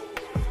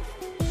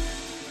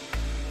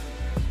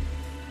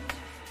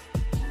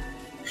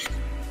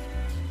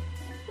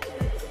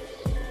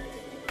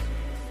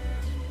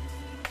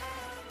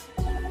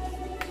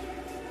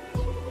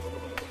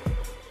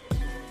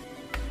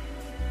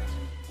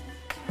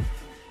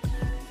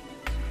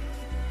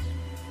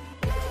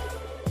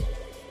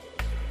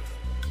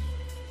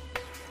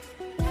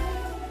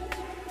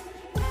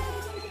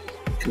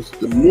because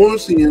the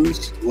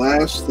Mosians,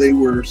 last they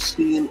were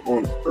seen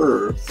on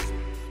Earth,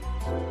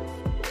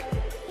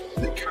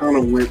 they kind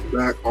of went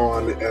back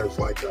on as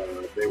like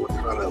they were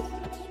kind of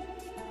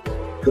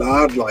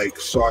godlike.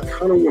 So I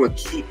kind of want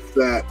to keep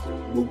that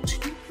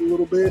motif a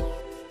little bit,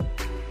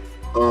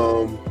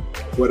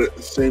 but at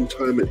the same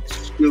time, it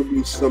still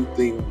be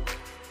something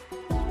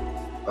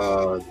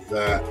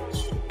that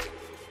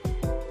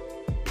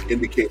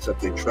indicates that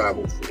they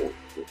traveled for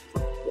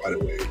quite a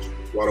ways,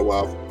 quite a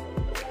while.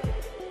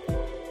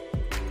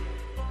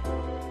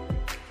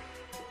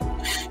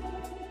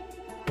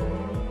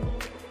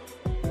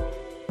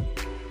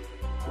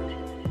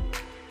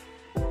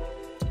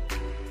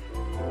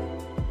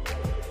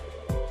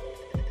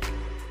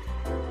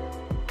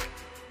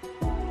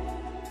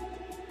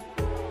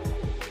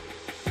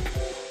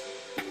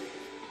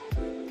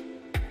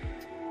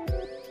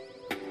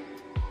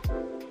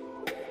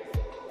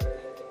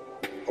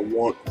 I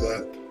want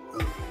that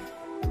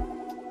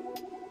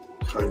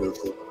kind of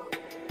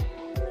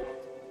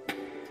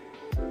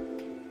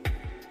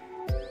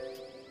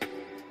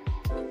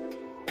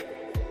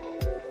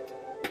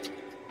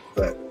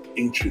that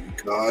ancient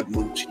god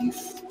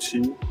motif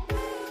too.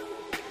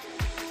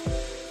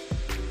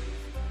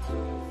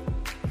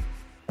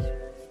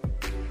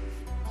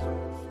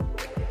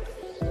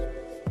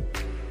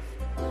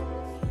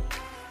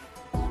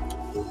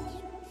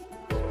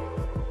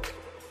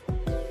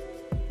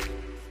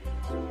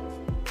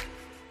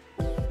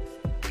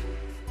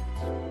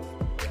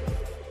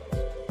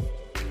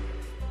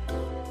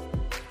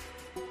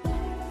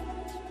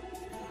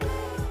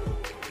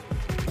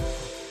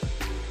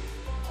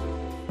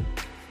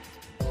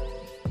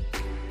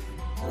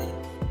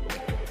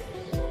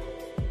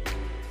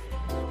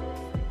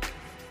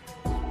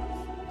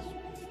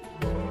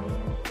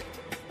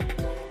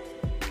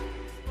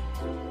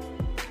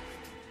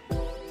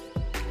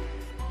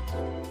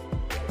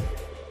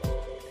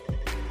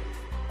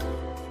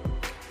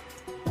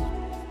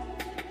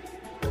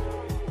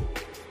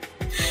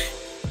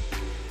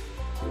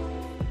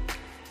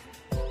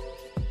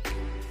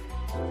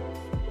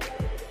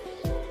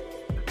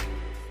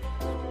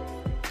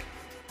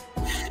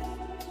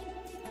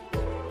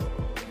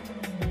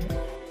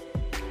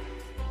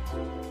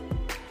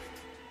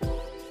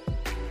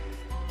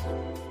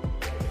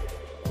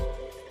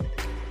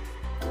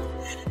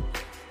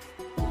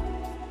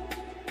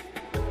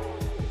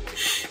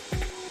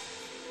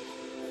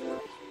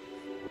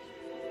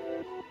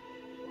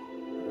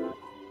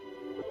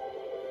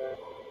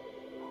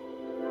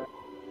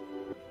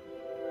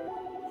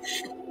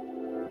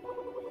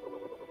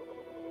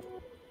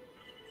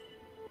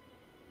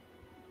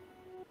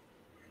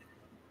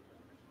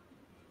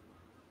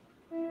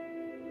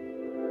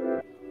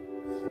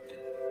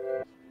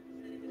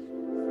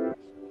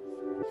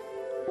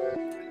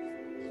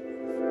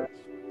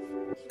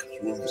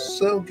 When the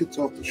cell gets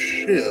off the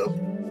ship,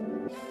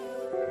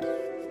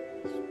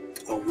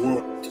 I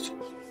want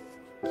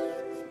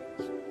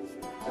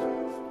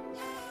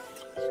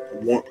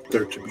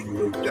there to be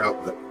no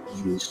doubt that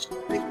he is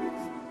naked.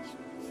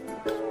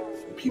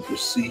 When people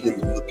see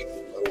him and look at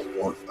him,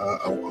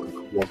 I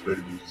want there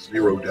to be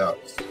zero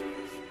doubts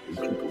in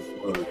people's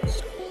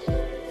minds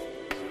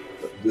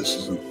that this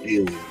is an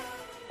alien.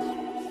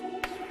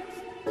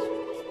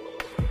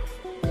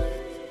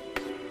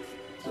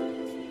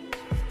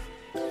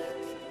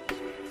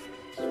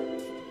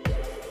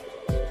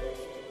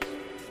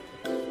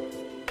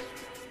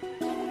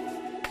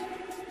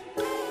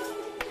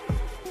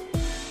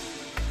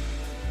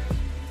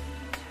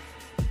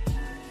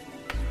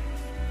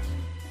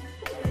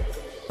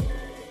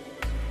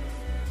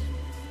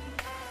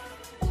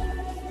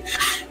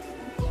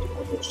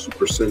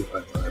 Super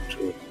Sentai vibe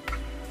to it.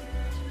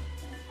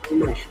 I don't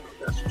know.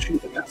 That's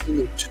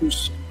definitely too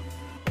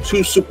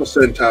Super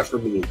Sentai for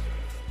me.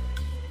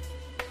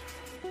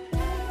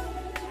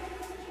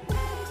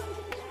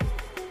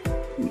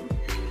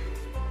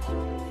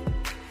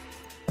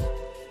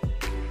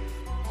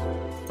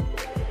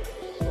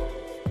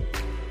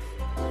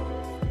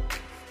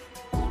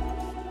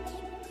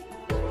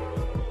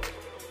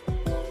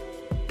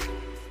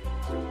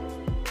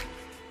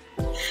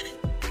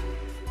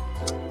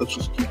 Let's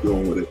just keep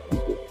going with it,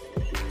 people.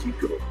 Let's just keep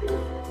going with it.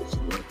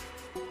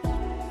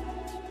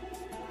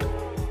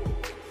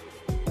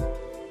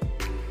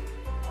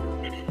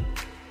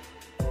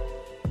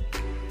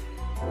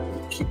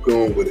 Keep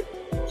going with it.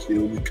 See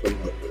what we come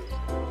up with.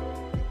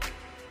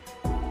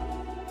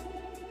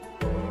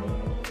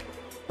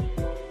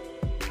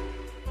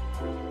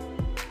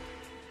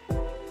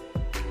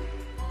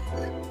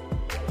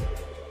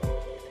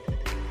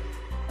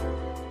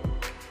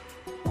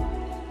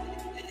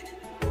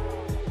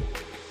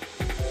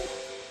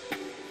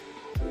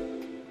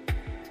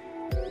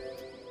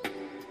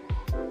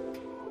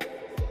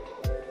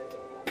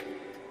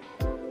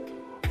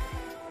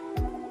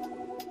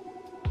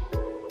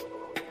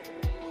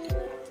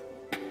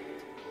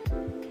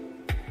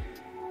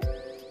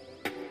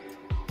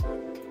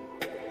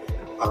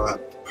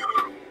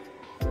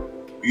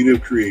 Beauty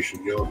of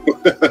creation, yo.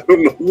 I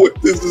don't know where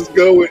this is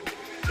going.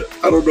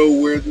 I don't know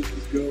where this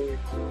is going.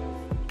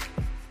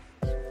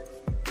 All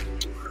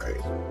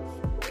right.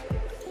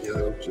 You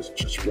know,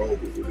 just roll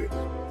with it.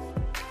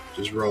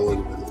 Just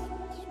rolling with it.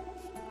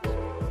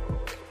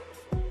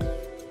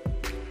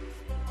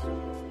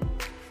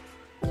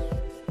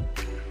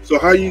 So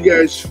how you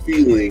guys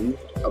feeling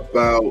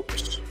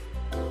about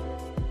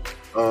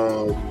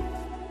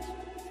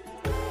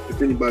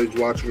if anybody's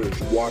watching or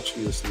is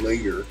watching this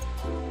later,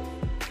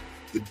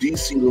 the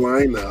DC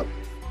lineup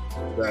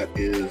that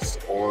is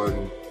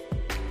on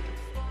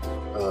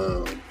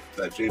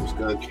that James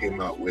Gunn came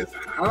out with?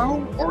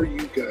 How are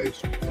you guys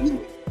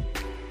feeling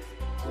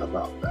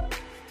about that?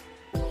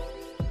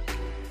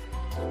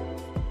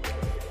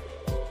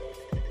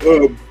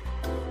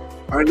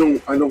 I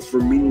know for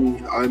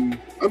me, I'm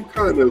a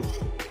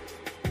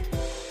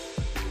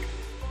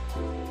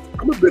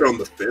bit on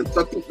the fence.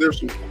 I think there's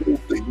some cool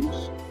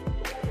things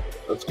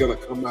that's gonna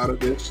come out of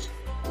this.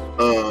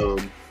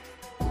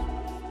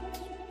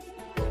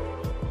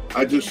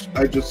 I'm just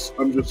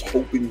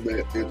hoping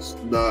that it's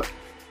not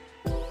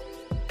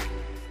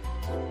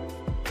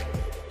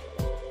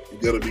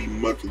gonna be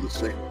much of the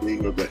same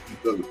thing, or that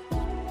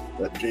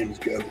James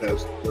Gunn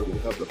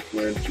doesn't have the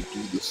plan to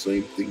do the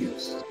same thing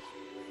as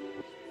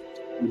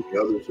the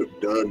others have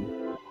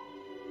done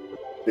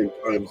in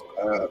times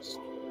past.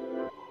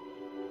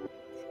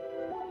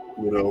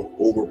 You know,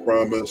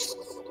 over-promises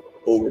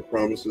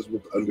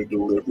with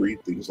under-delivery,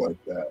 things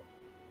like that.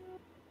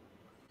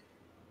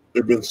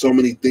 There have been so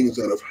many things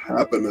that have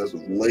happened as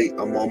of late.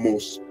 I'm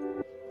almost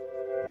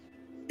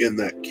in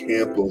that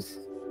camp of,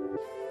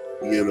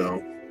 you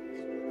know,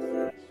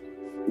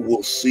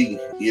 we'll see.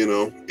 You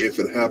know, if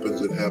it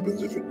happens, it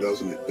happens. If it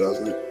doesn't, it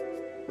doesn't.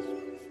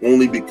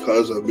 Only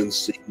because I've been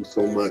seeing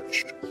so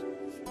much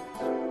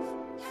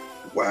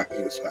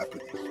whackness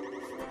happening.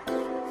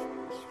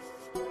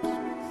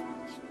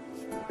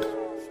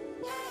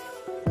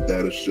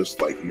 That is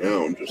just like,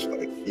 now I'm just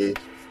like, eh.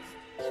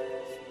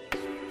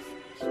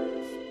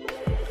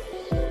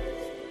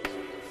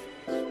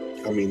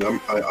 I mean,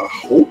 I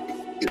hope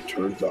it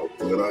turns out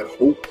good. I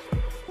hope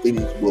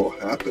things will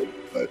happen,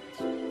 but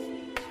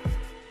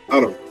I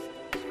don't know.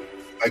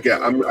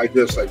 I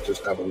guess I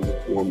just have a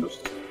lukewarm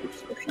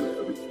perception of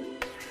everything.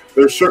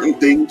 There are certain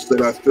things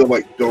that I feel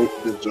like don't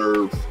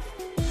deserve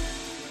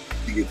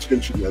the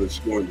attention that it's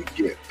going to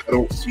get. I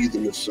don't see the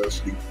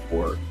necessity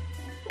for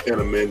an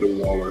Amanda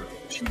Waller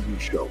TV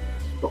show.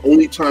 The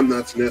only time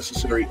that's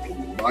necessary,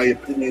 in my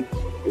opinion,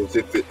 is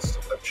if it's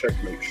a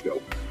checkmate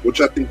show, which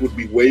I think would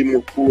be way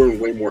more cooler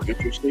and way more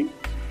interesting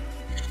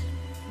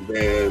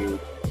than,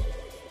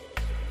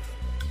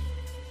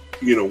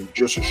 you know,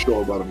 just a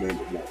show about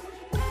Amanda Waller.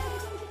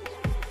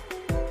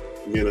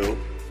 You know?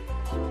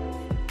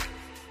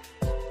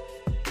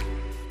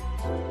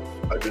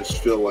 I just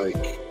feel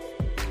like,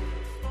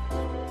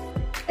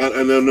 and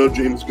I know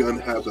James Gunn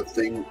has a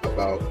thing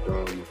about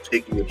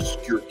taking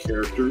obscure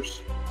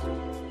characters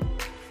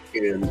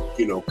and,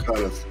 you know, kind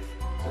of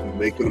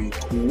making them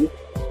cool,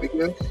 I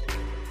guess,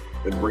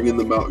 and bringing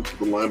them out into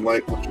the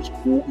limelight, which is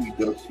cool. He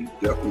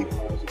definitely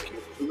has a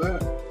gift for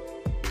that.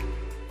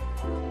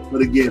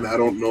 But again, I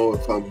don't know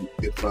if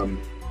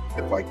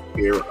I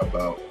care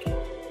about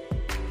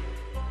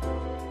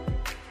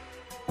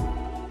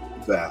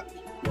that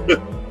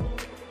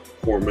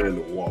for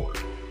Amanda Waller.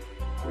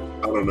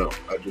 I don't know.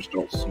 I just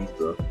don't see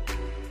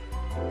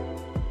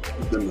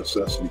the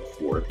necessity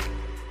for it.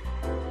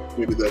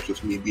 Maybe that's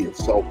just me being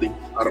salty.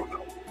 I don't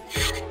know.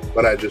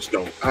 But I just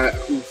don't. I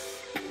really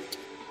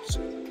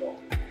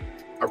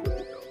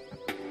don't.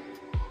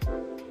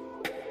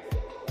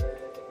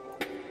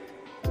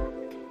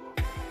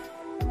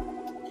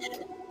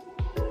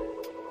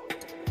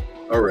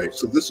 All right,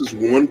 so this is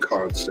one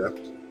concept.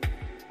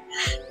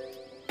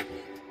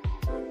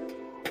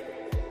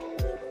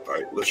 All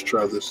right, let's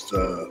try this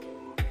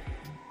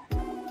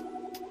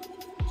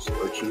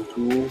selection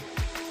tool.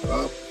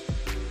 Up,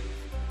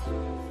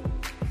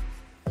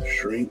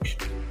 shrink.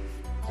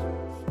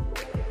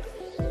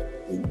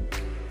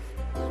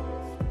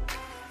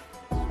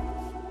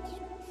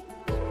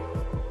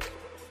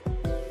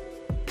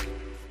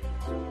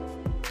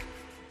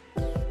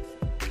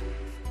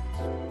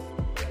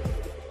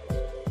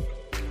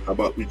 How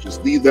about we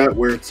just leave that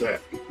where it's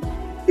at?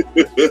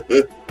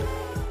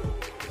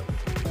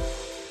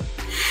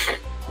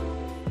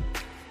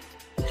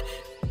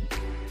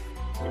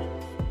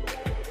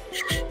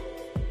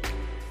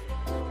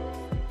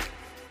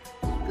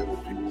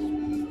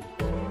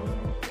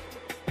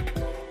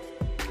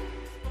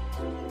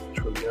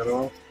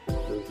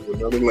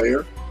 another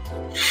layer.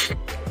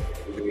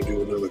 We're going to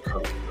do another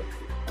color.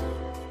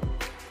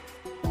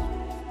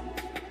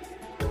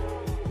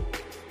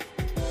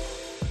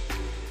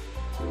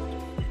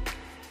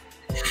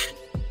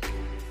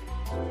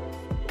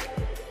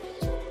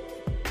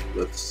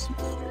 Let's see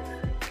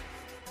here.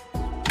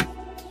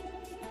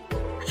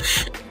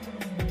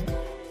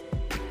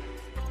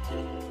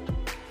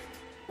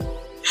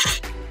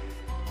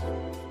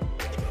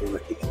 On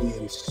an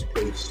alien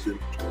spacesuit,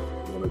 I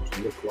want it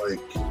to look like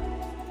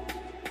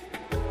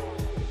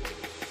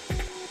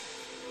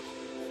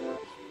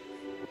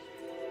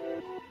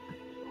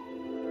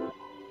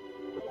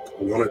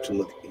I want it to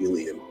look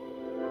alien.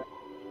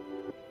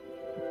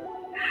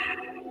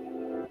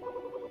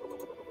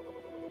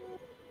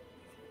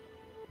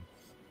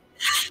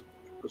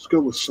 Let's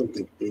go with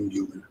something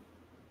angular.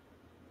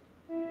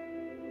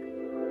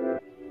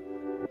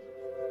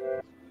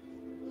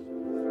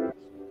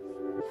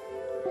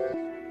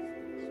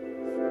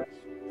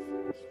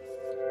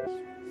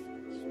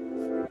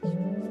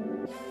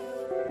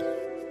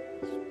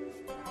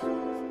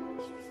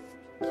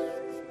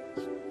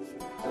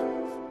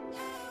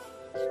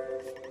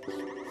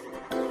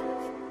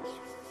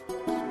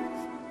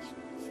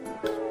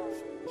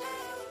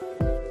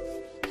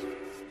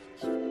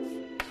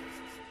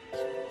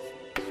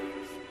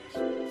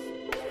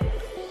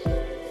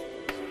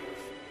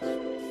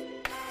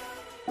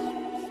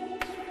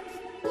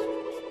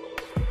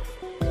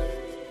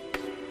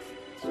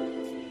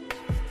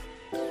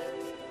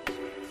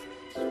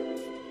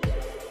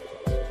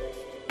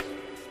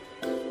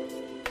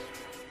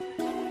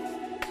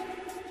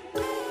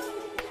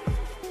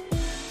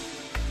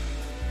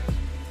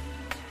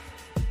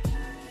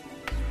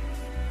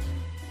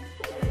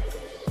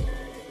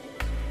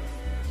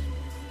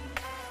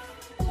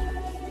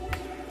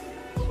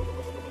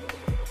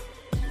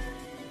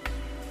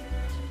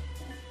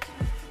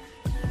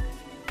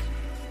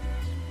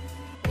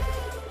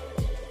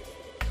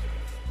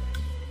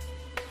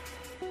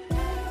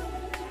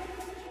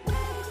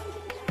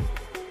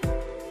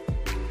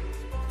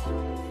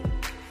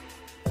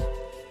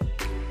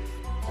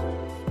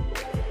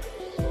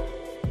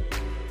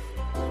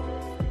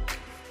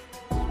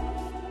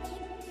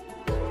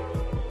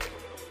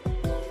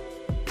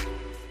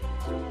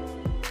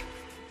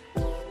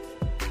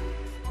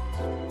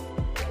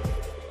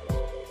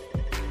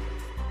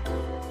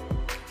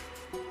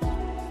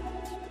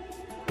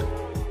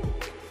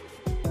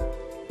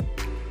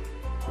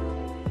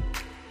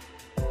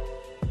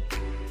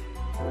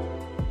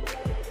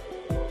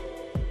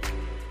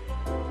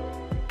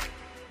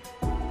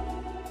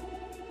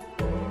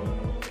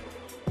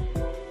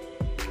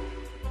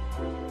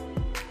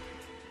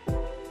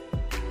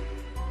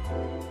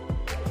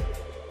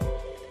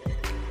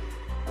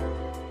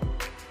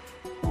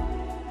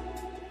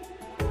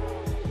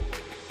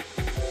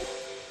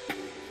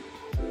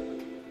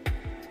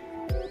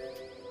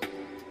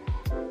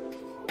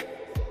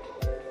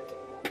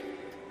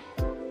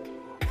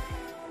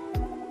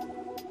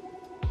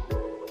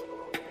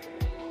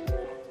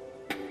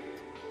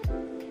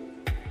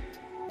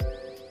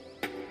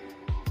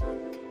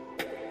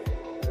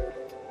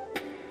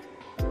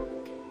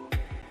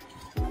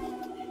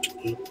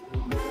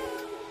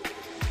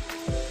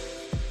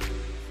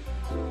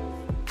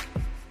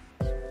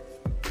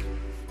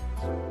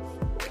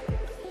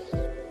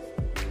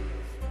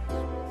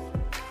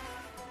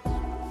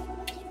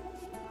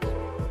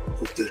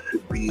 What this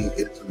should be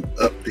is an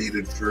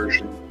updated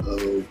version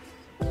of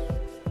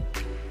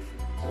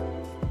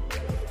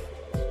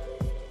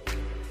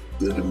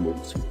the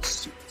Demosian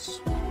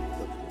suits.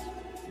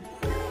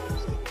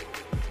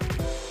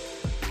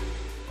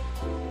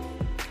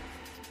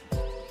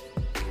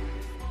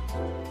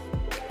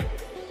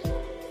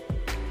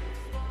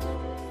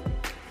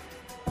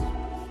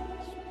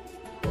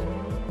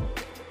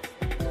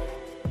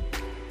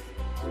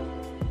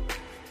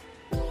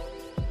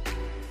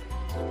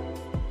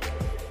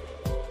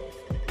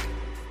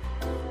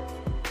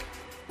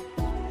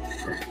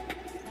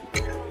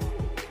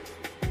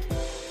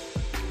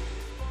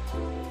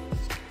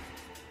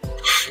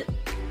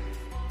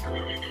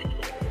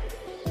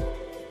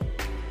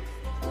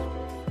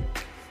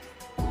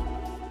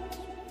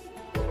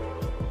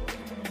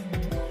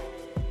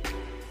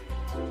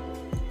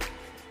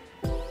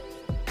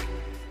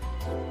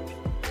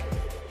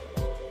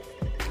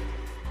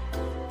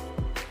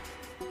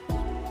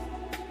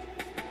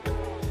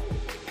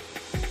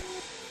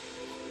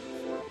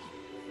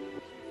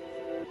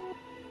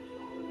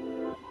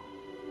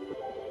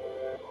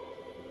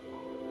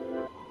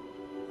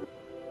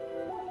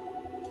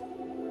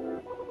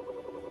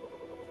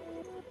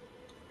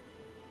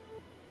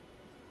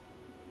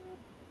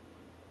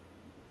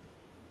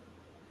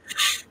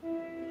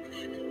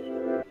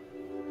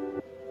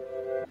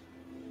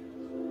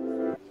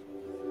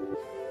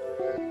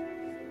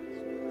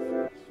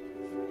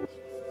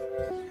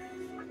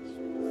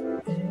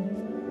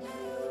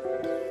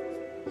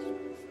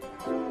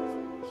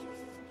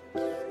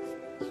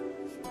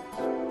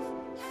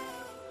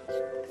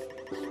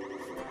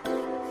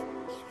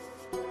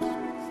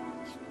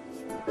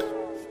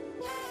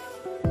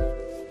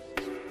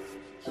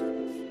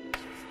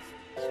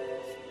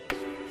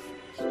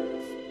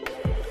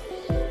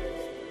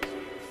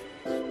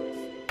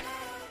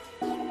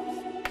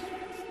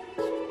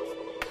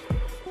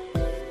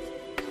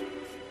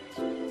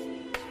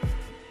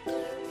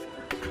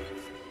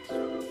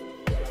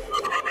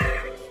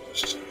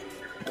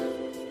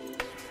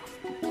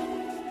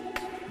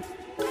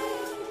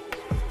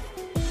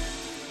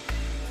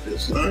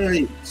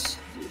 designs.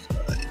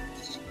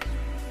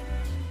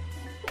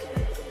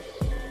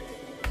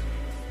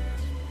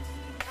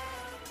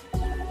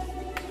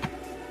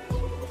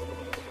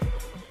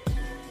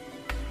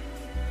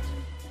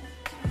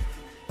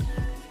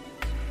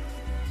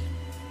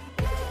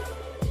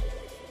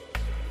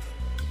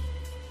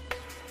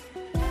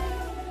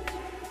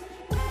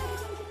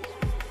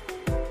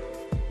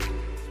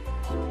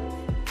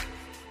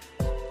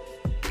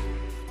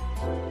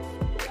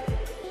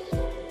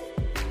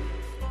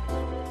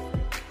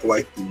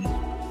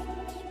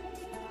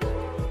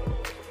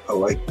 I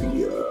like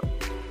the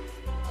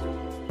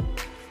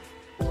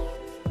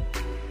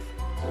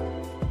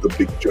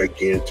big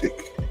gigantic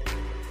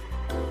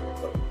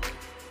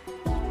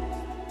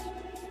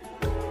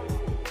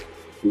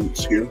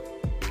boots here.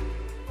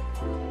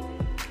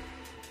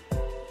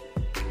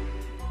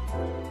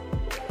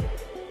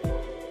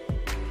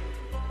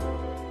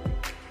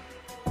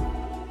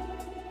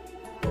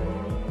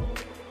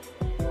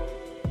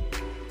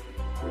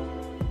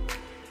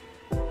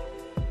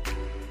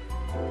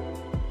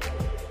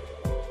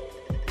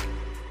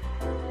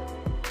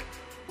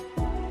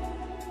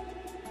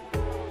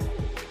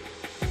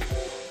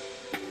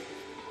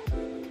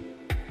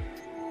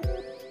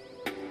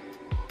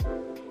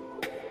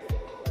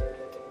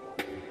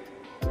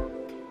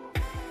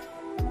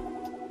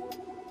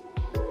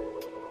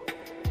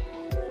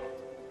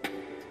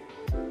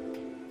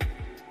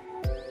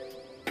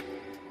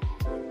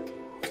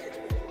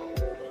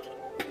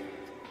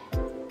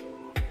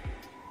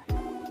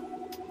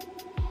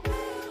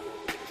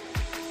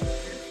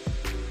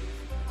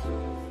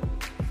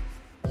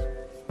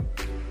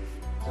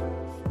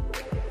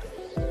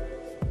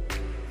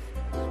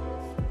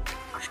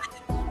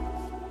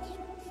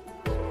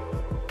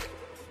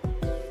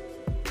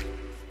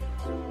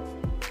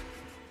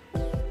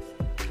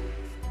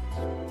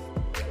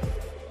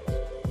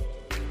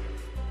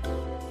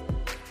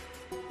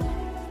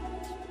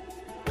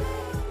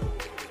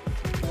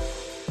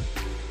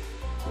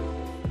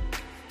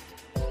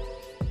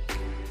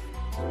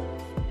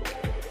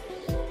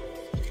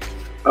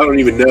 I don't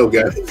even know,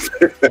 guys.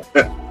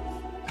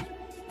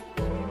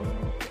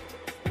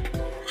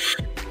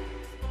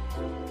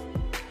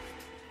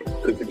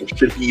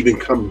 Should he even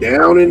come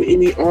down in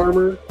any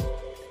armor?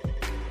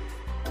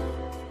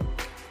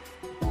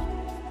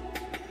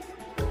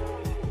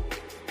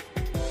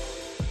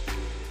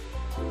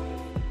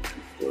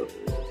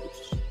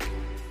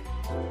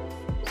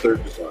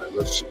 Third design.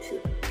 Let's see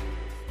here.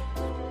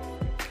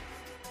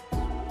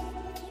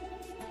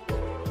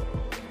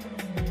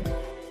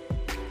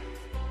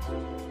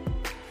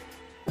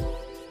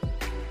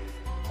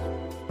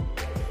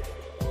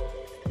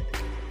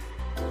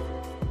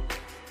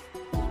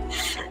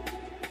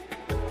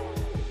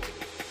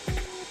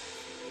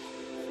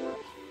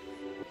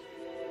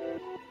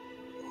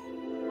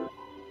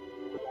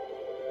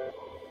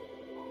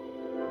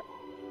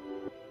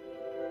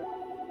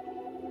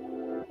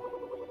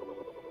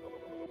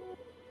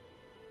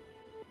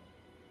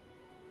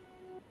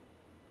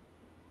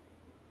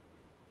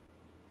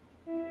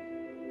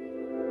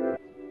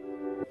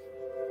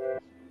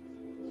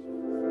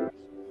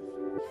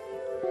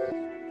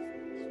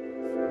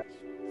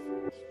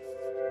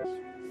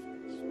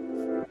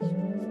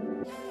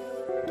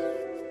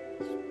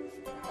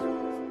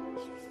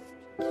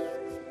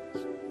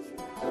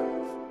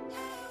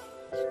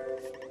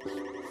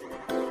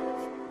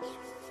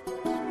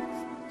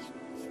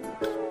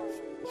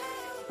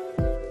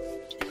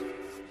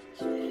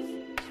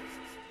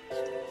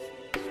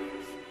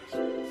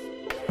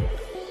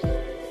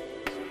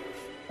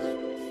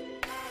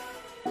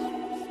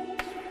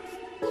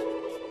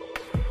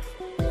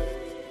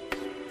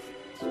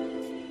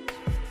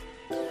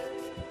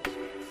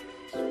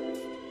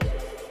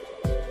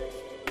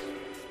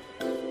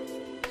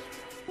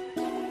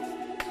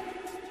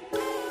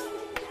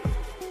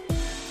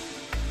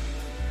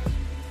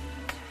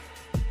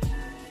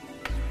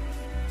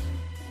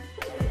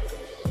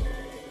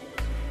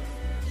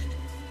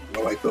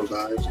 I like those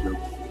eyes. You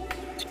know.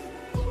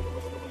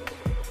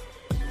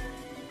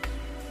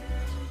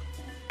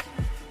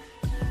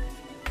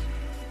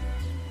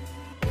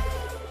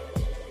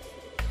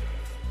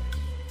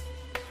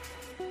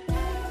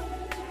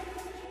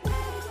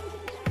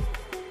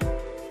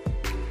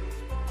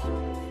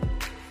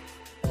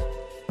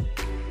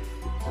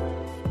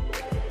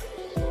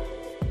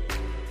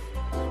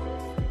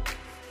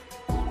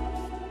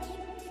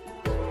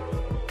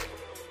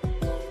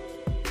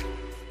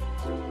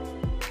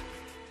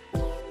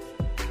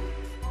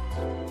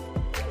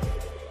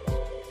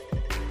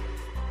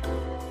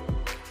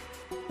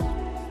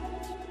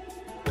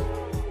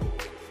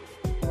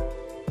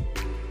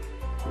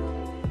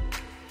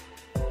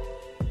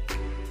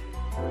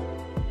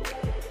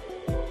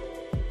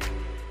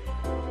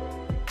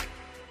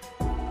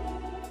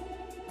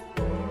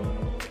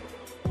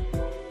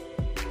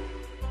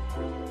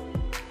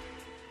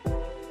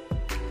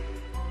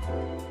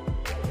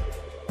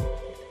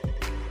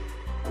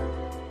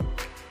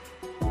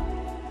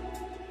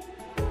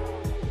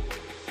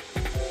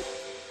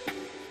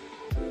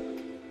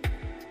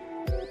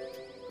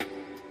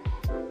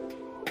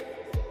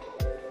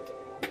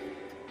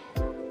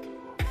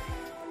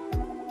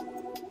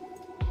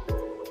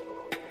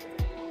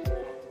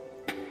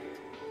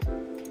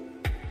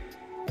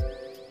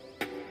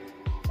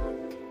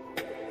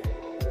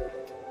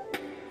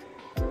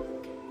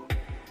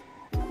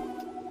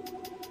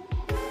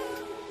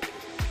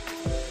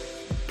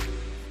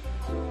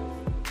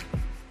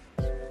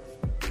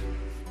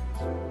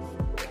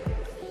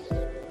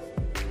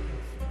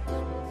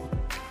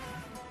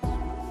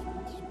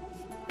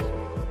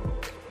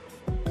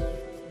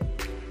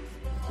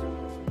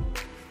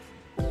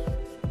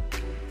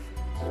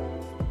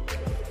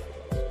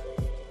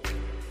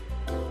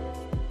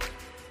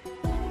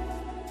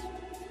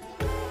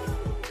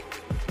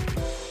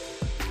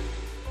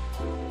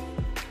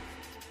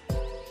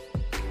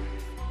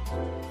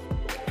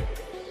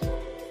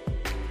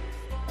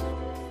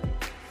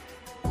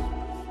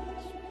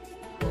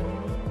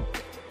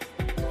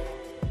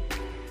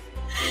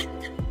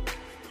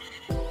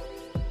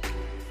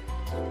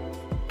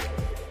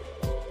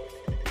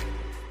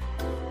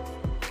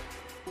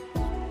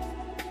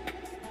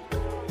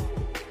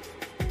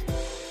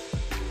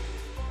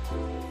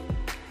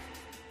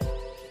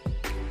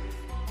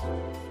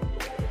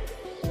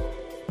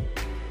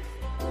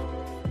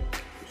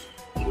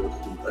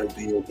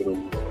 idea, but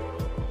I'm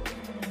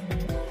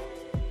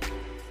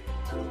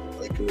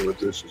liking what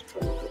this is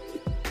kind of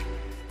doing.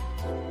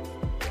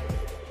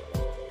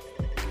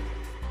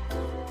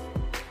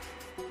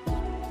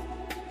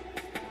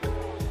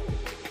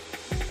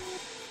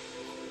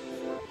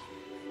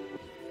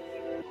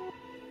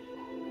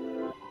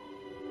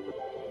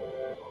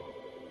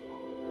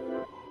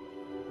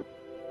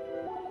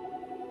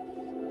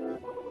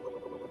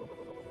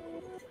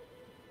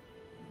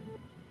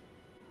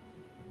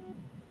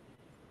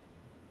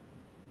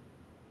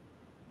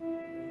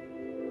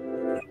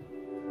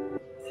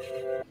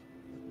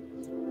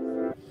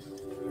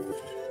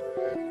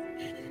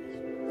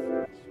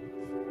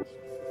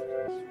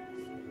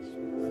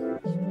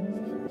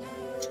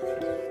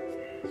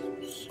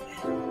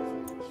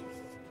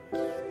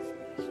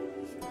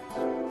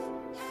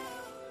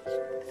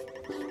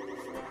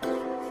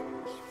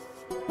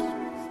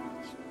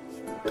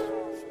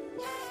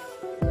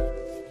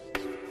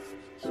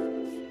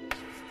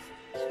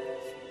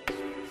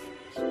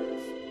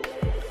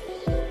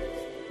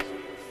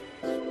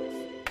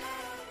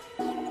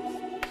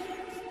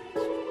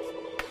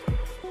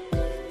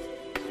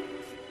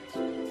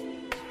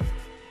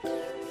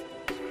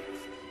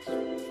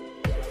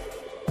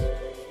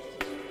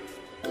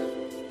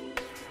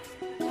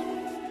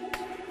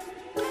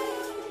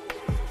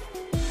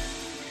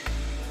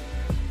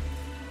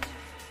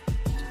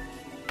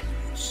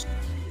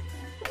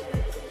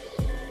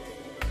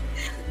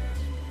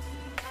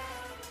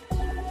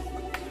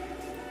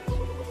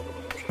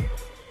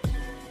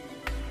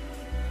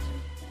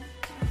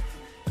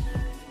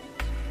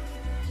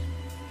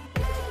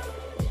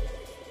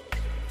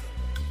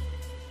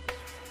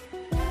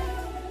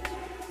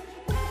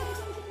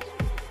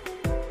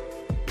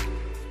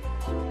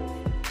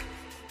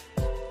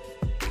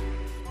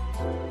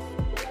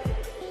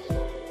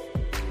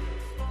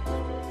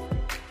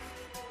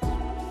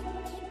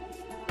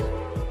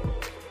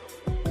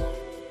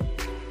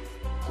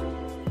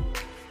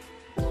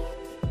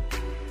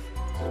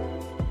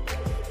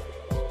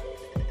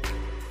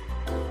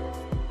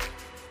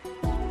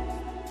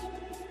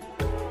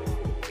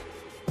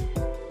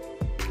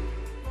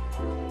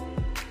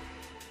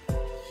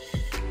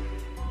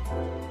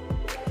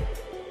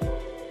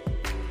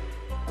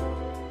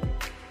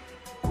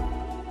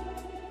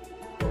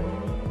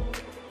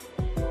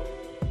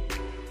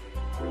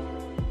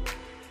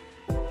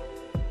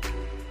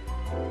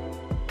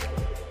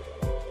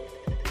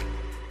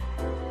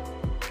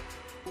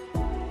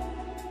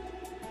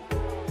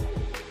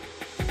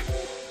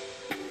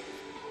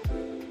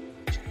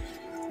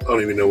 I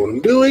don't even know what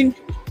I'm doing.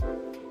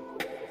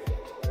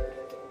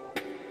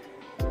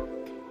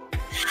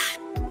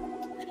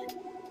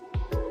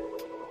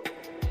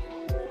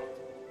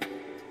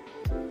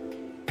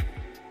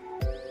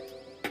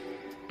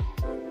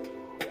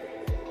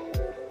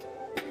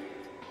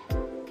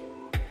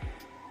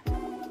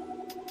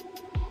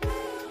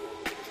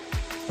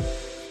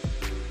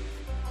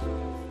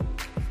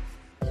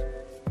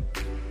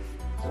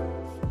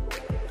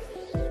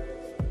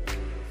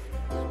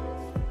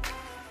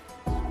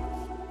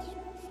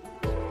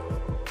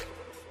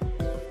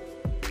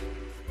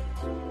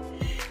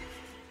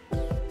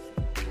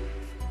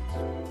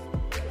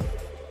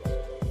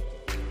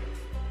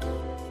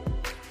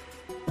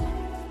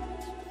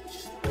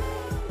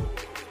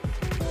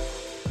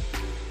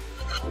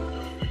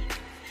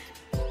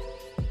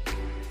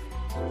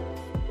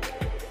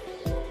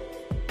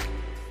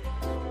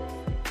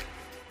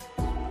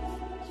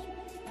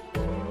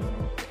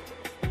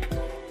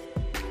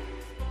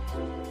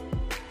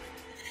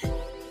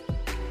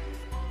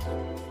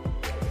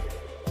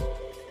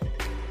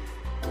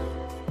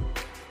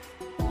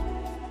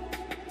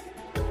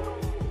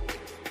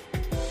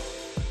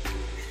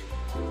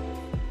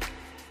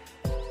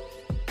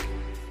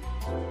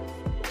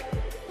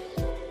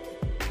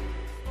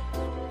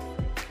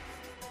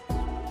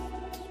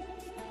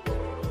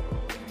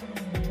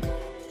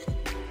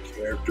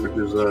 Character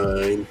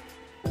design.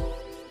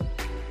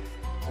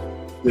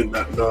 Did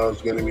not know I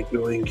was going to be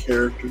doing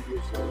character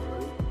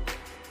design.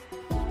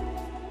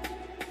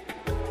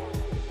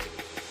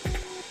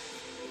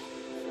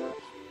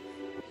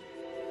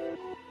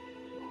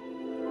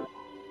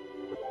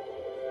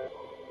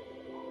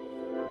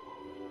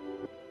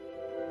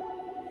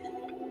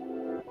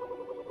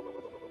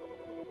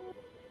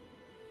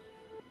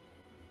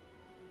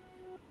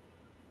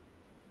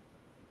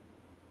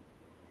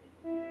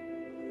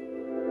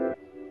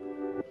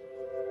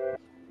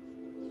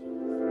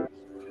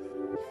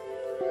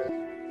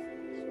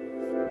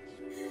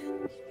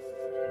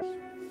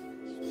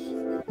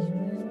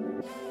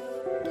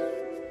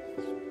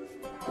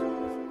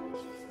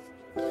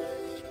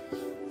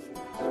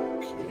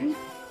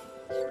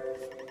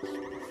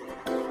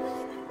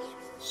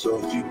 So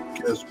if you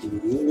guys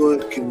been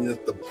looking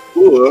at the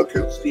book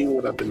and seeing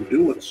what I've been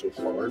doing so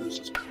far, this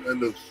is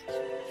kind of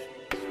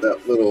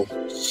that little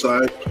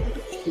side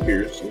part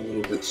here. It's a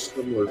little bit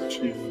similar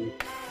to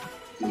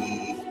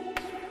the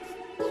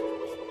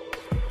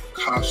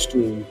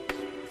costume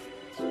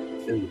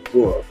in the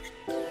book.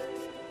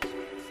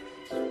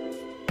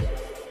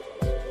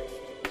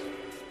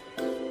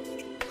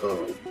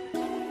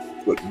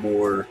 bit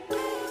more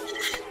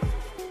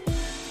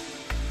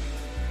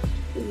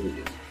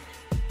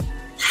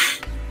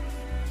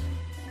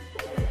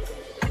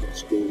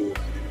let's go look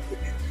at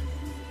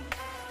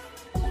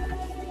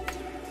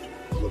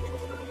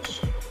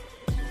this.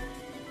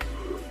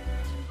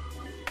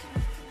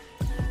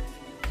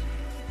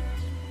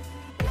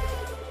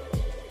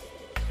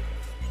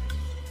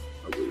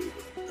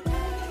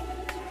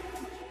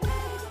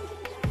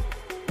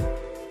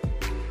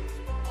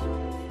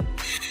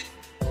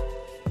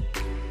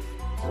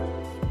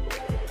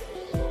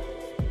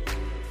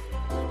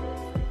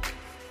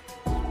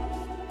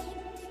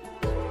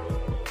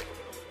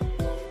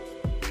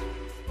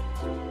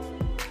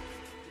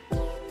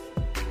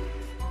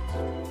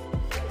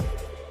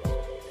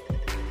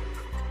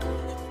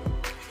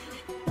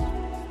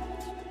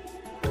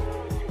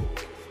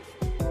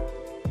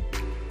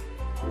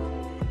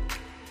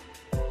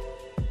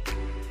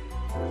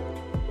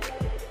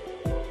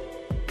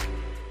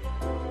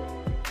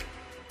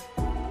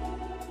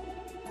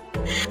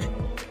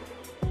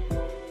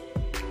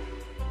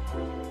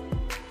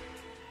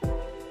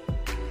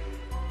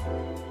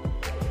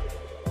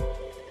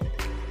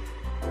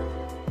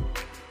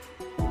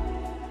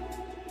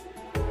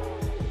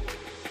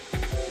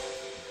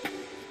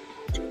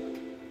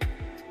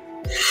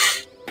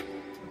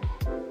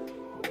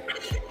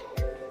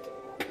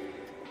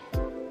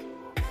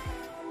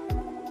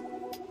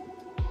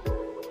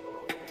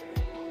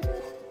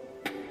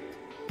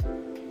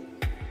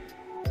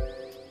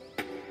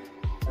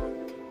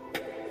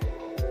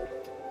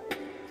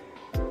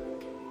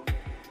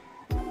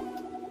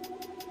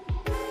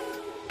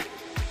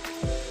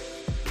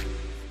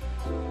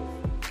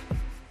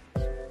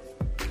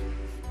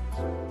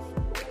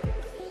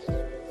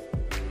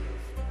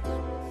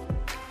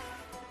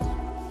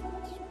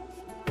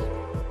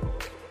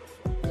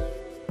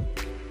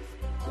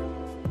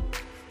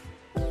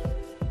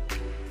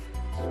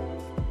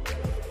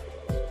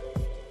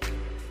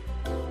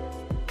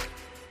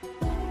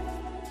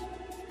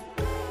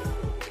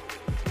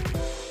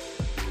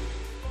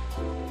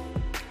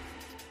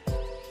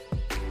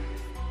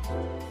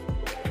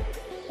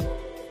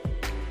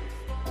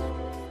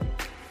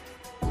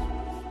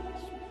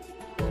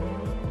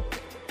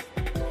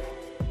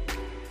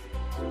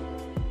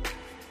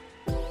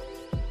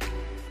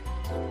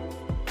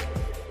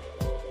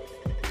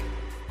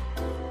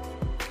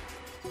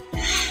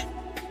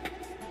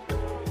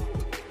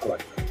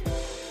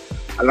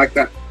 I like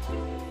that.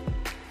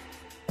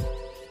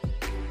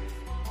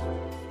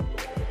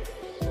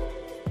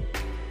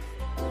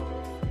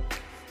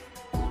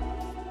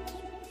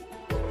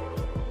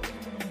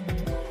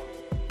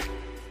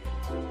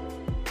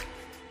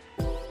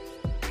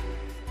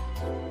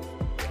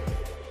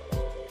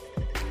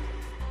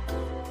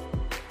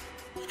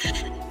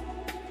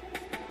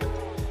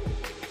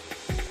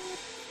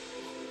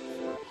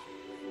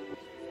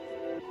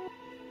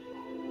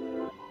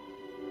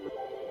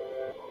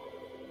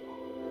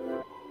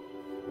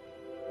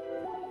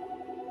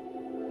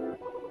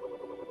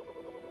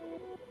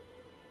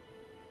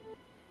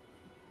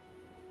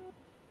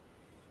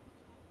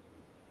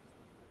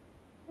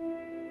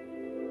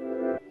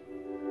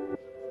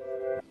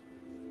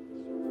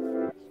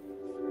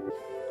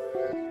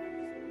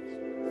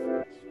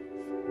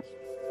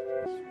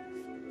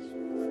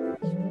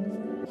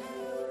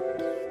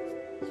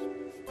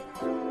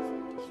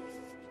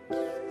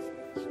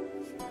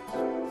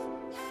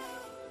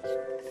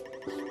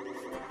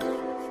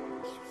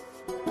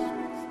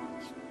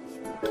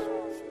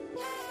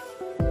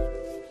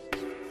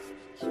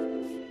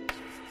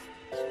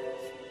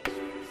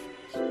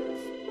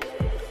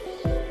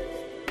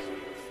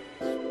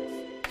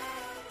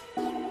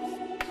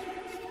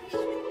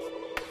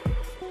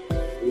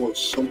 Want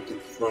something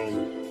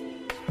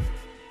from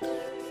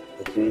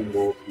the whole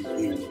world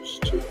begins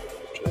to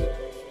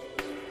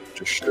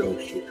show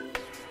here.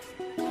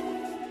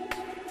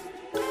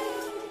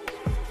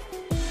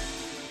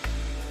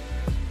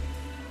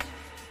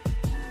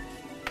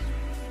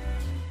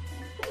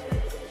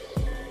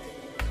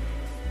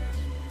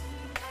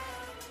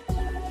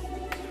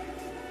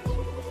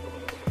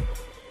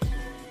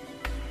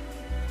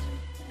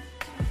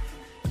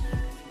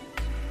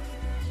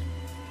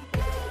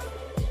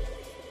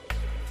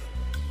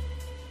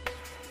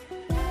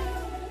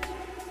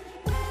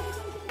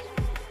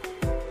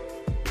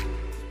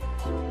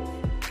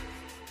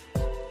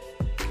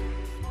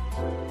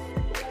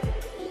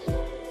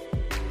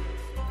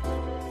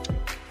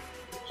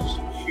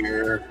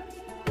 Here.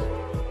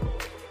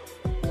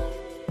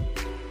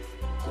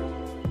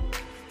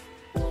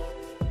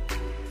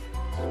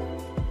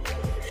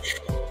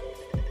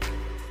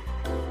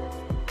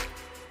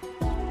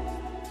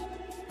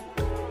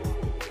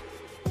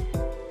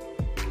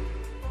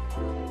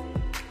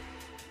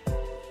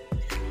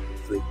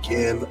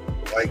 Again,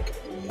 like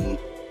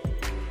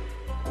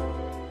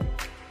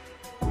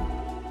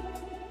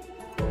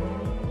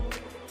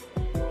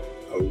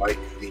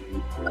the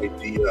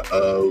idea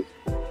of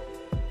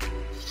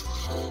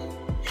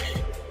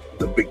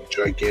the big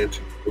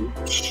gigantic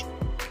boots.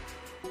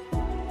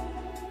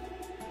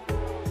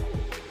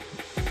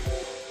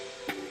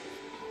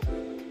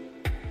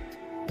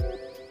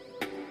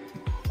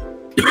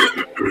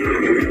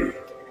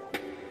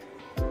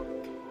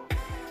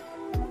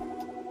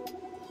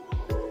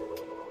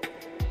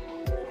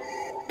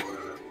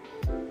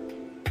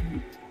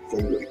 So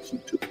I'm going to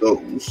keep to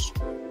those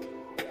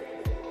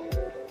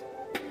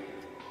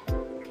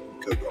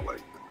because I like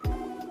that.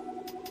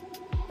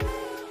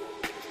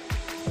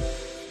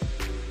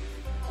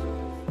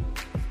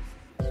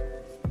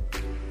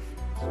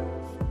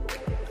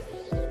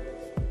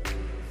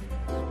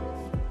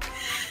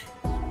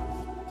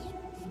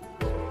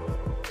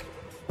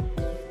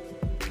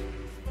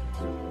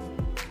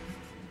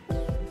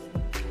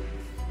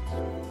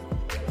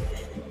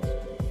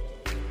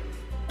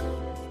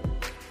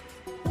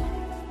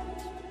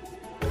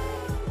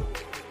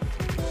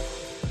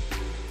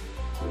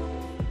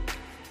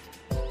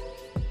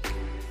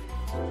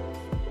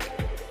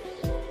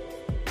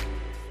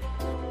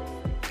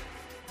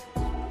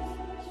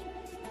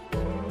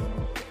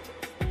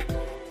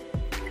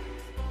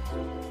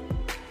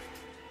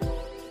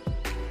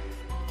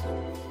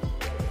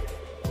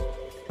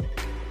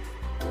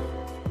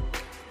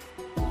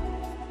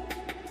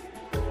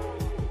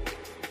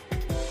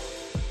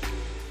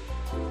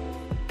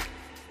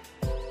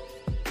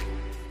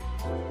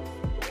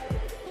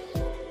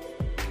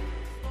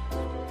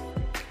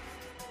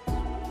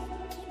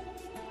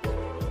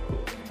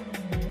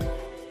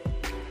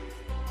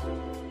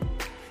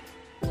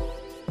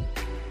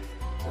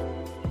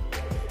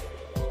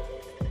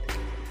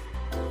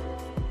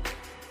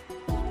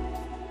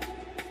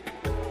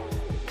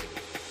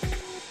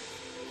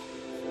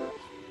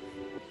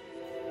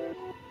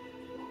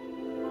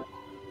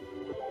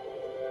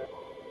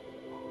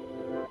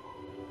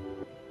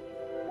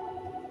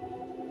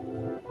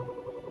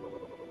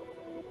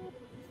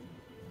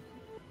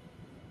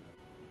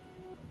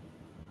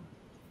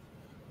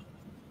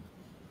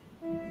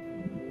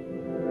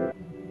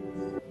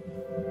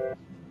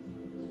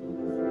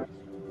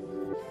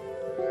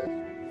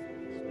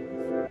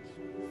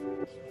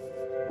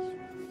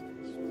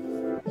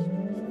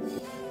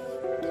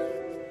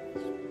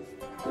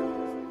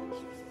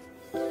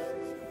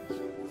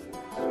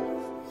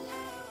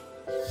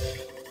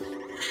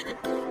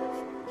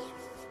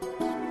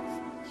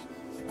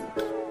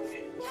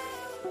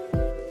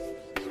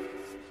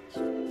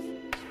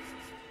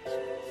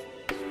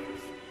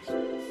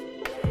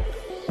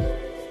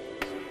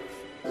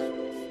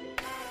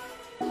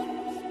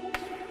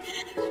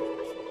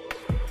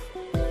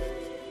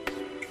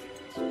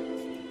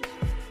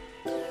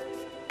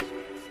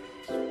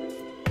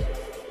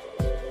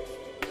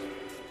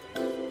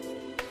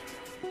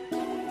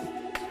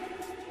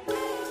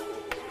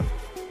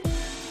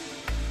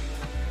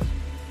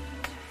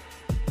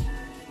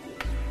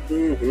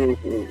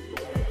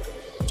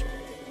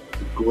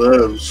 The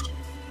gloves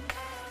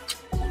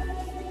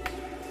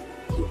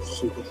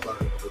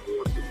simplified for the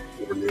one to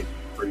coordinate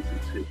crazy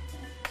too.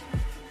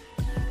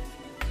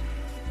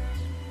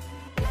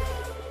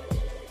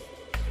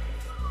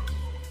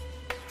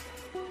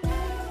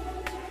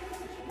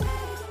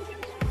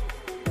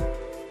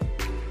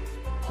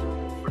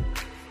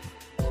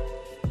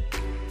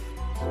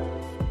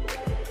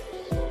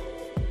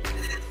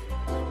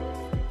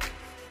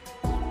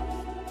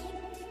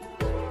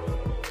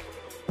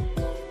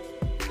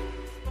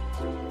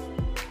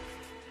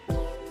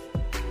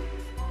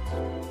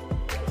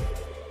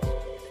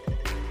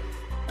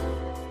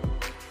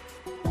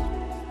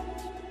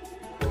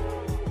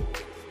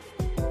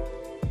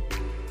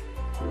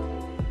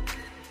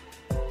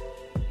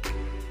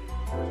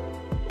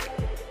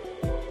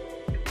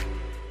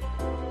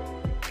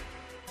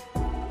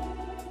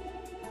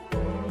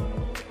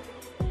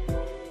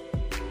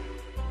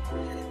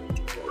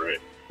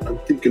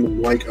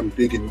 I'm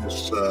digging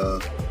this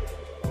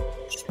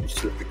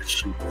specific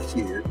suit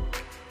here.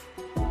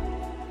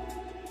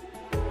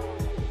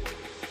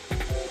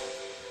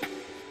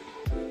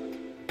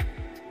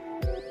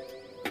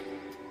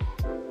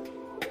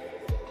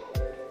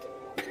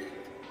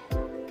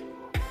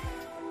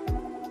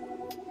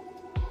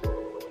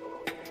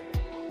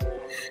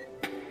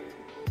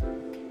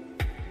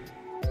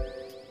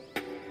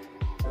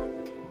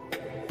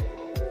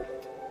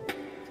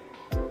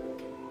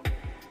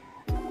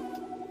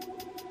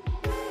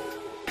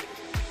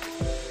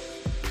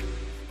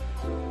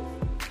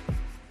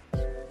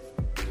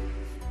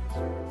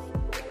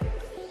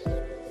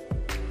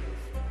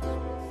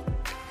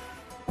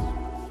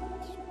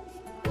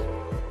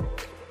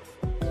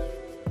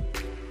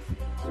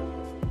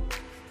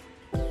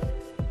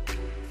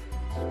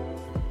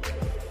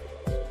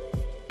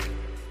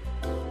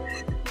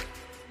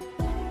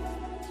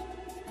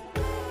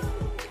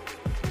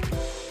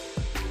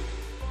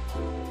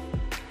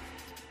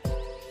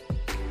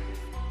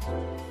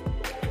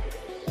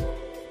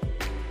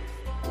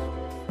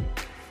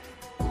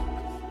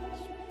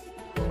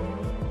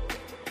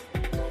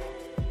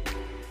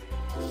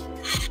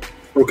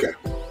 Okay.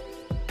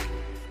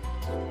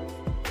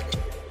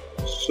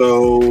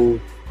 So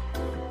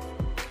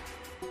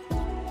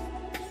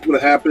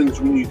what happens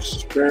when you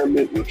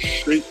experiment with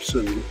shapes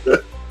and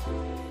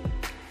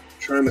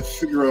trying to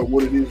figure out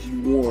what it is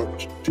you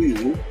want to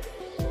do.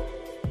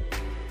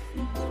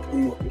 You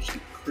come up with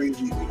some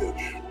crazy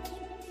edge.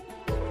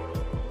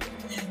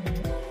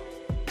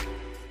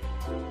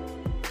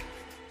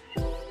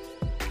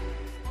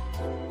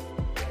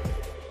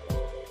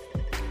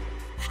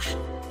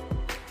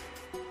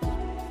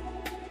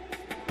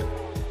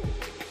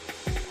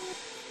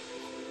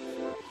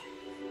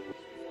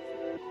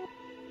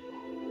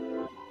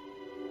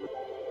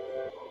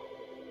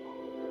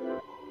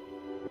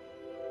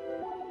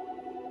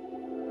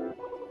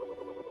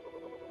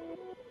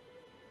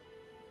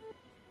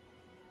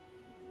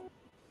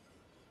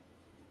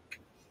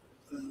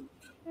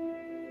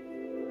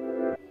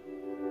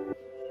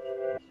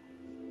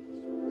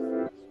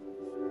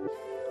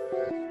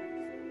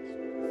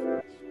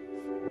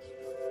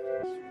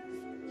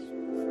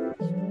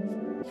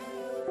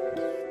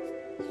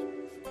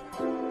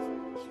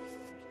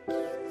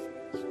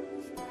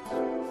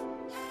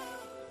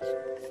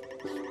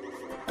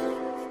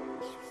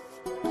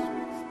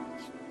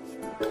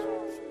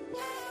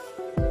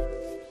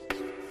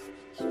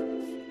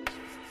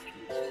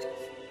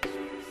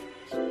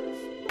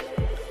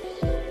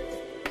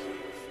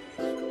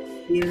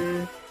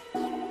 here.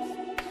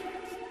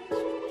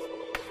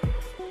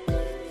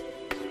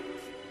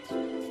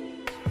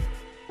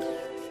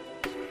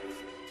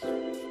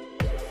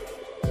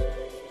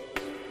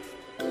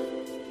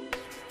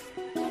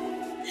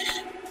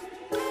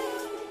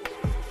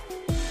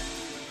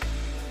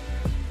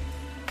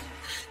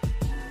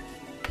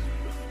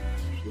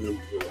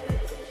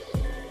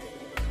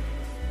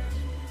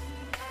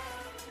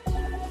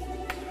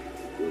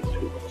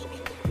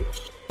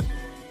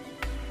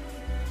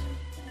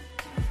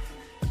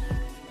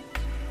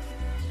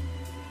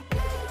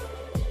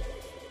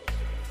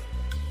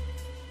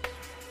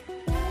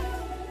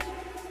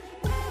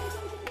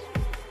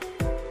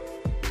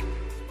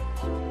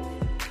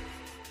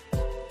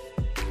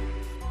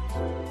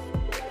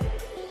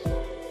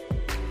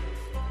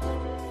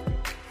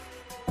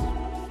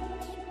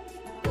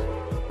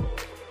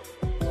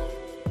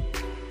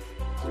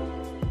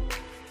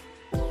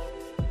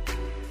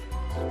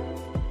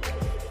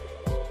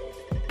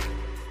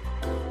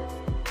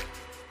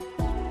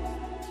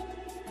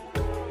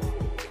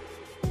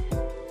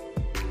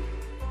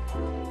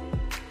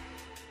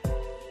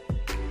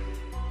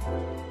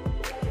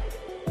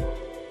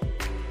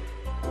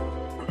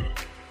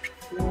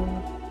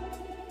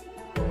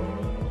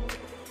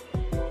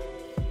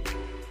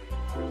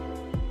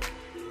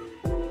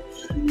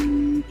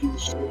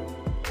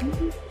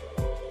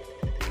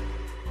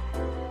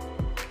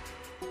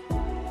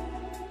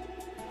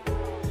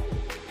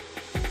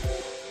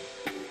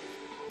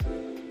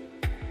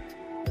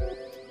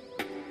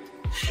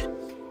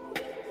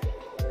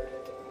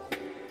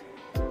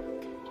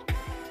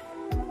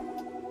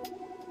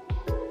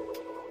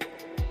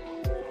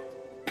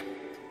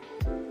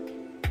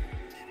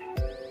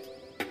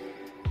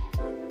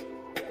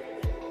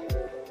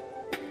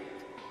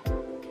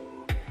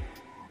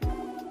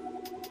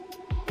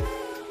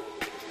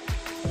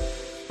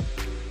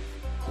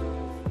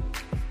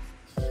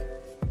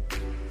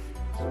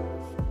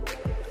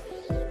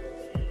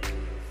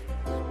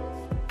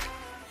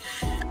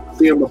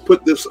 I'm gonna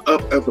put this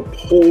up as a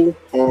poll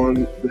on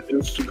the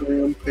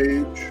Instagram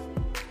page,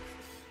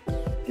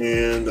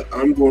 and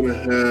I'm going to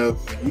have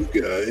you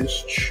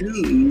guys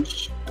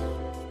choose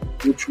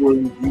which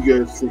one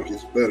you guys think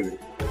is better.